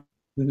Sam,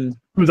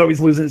 who's always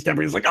losing his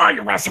temper. He's like, "Oh,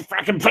 you're a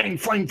freaking flame,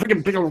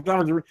 freaking big."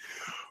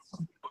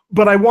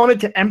 But I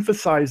wanted to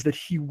emphasize that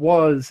he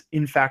was,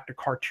 in fact, a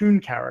cartoon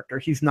character.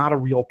 He's not a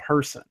real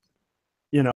person, you know.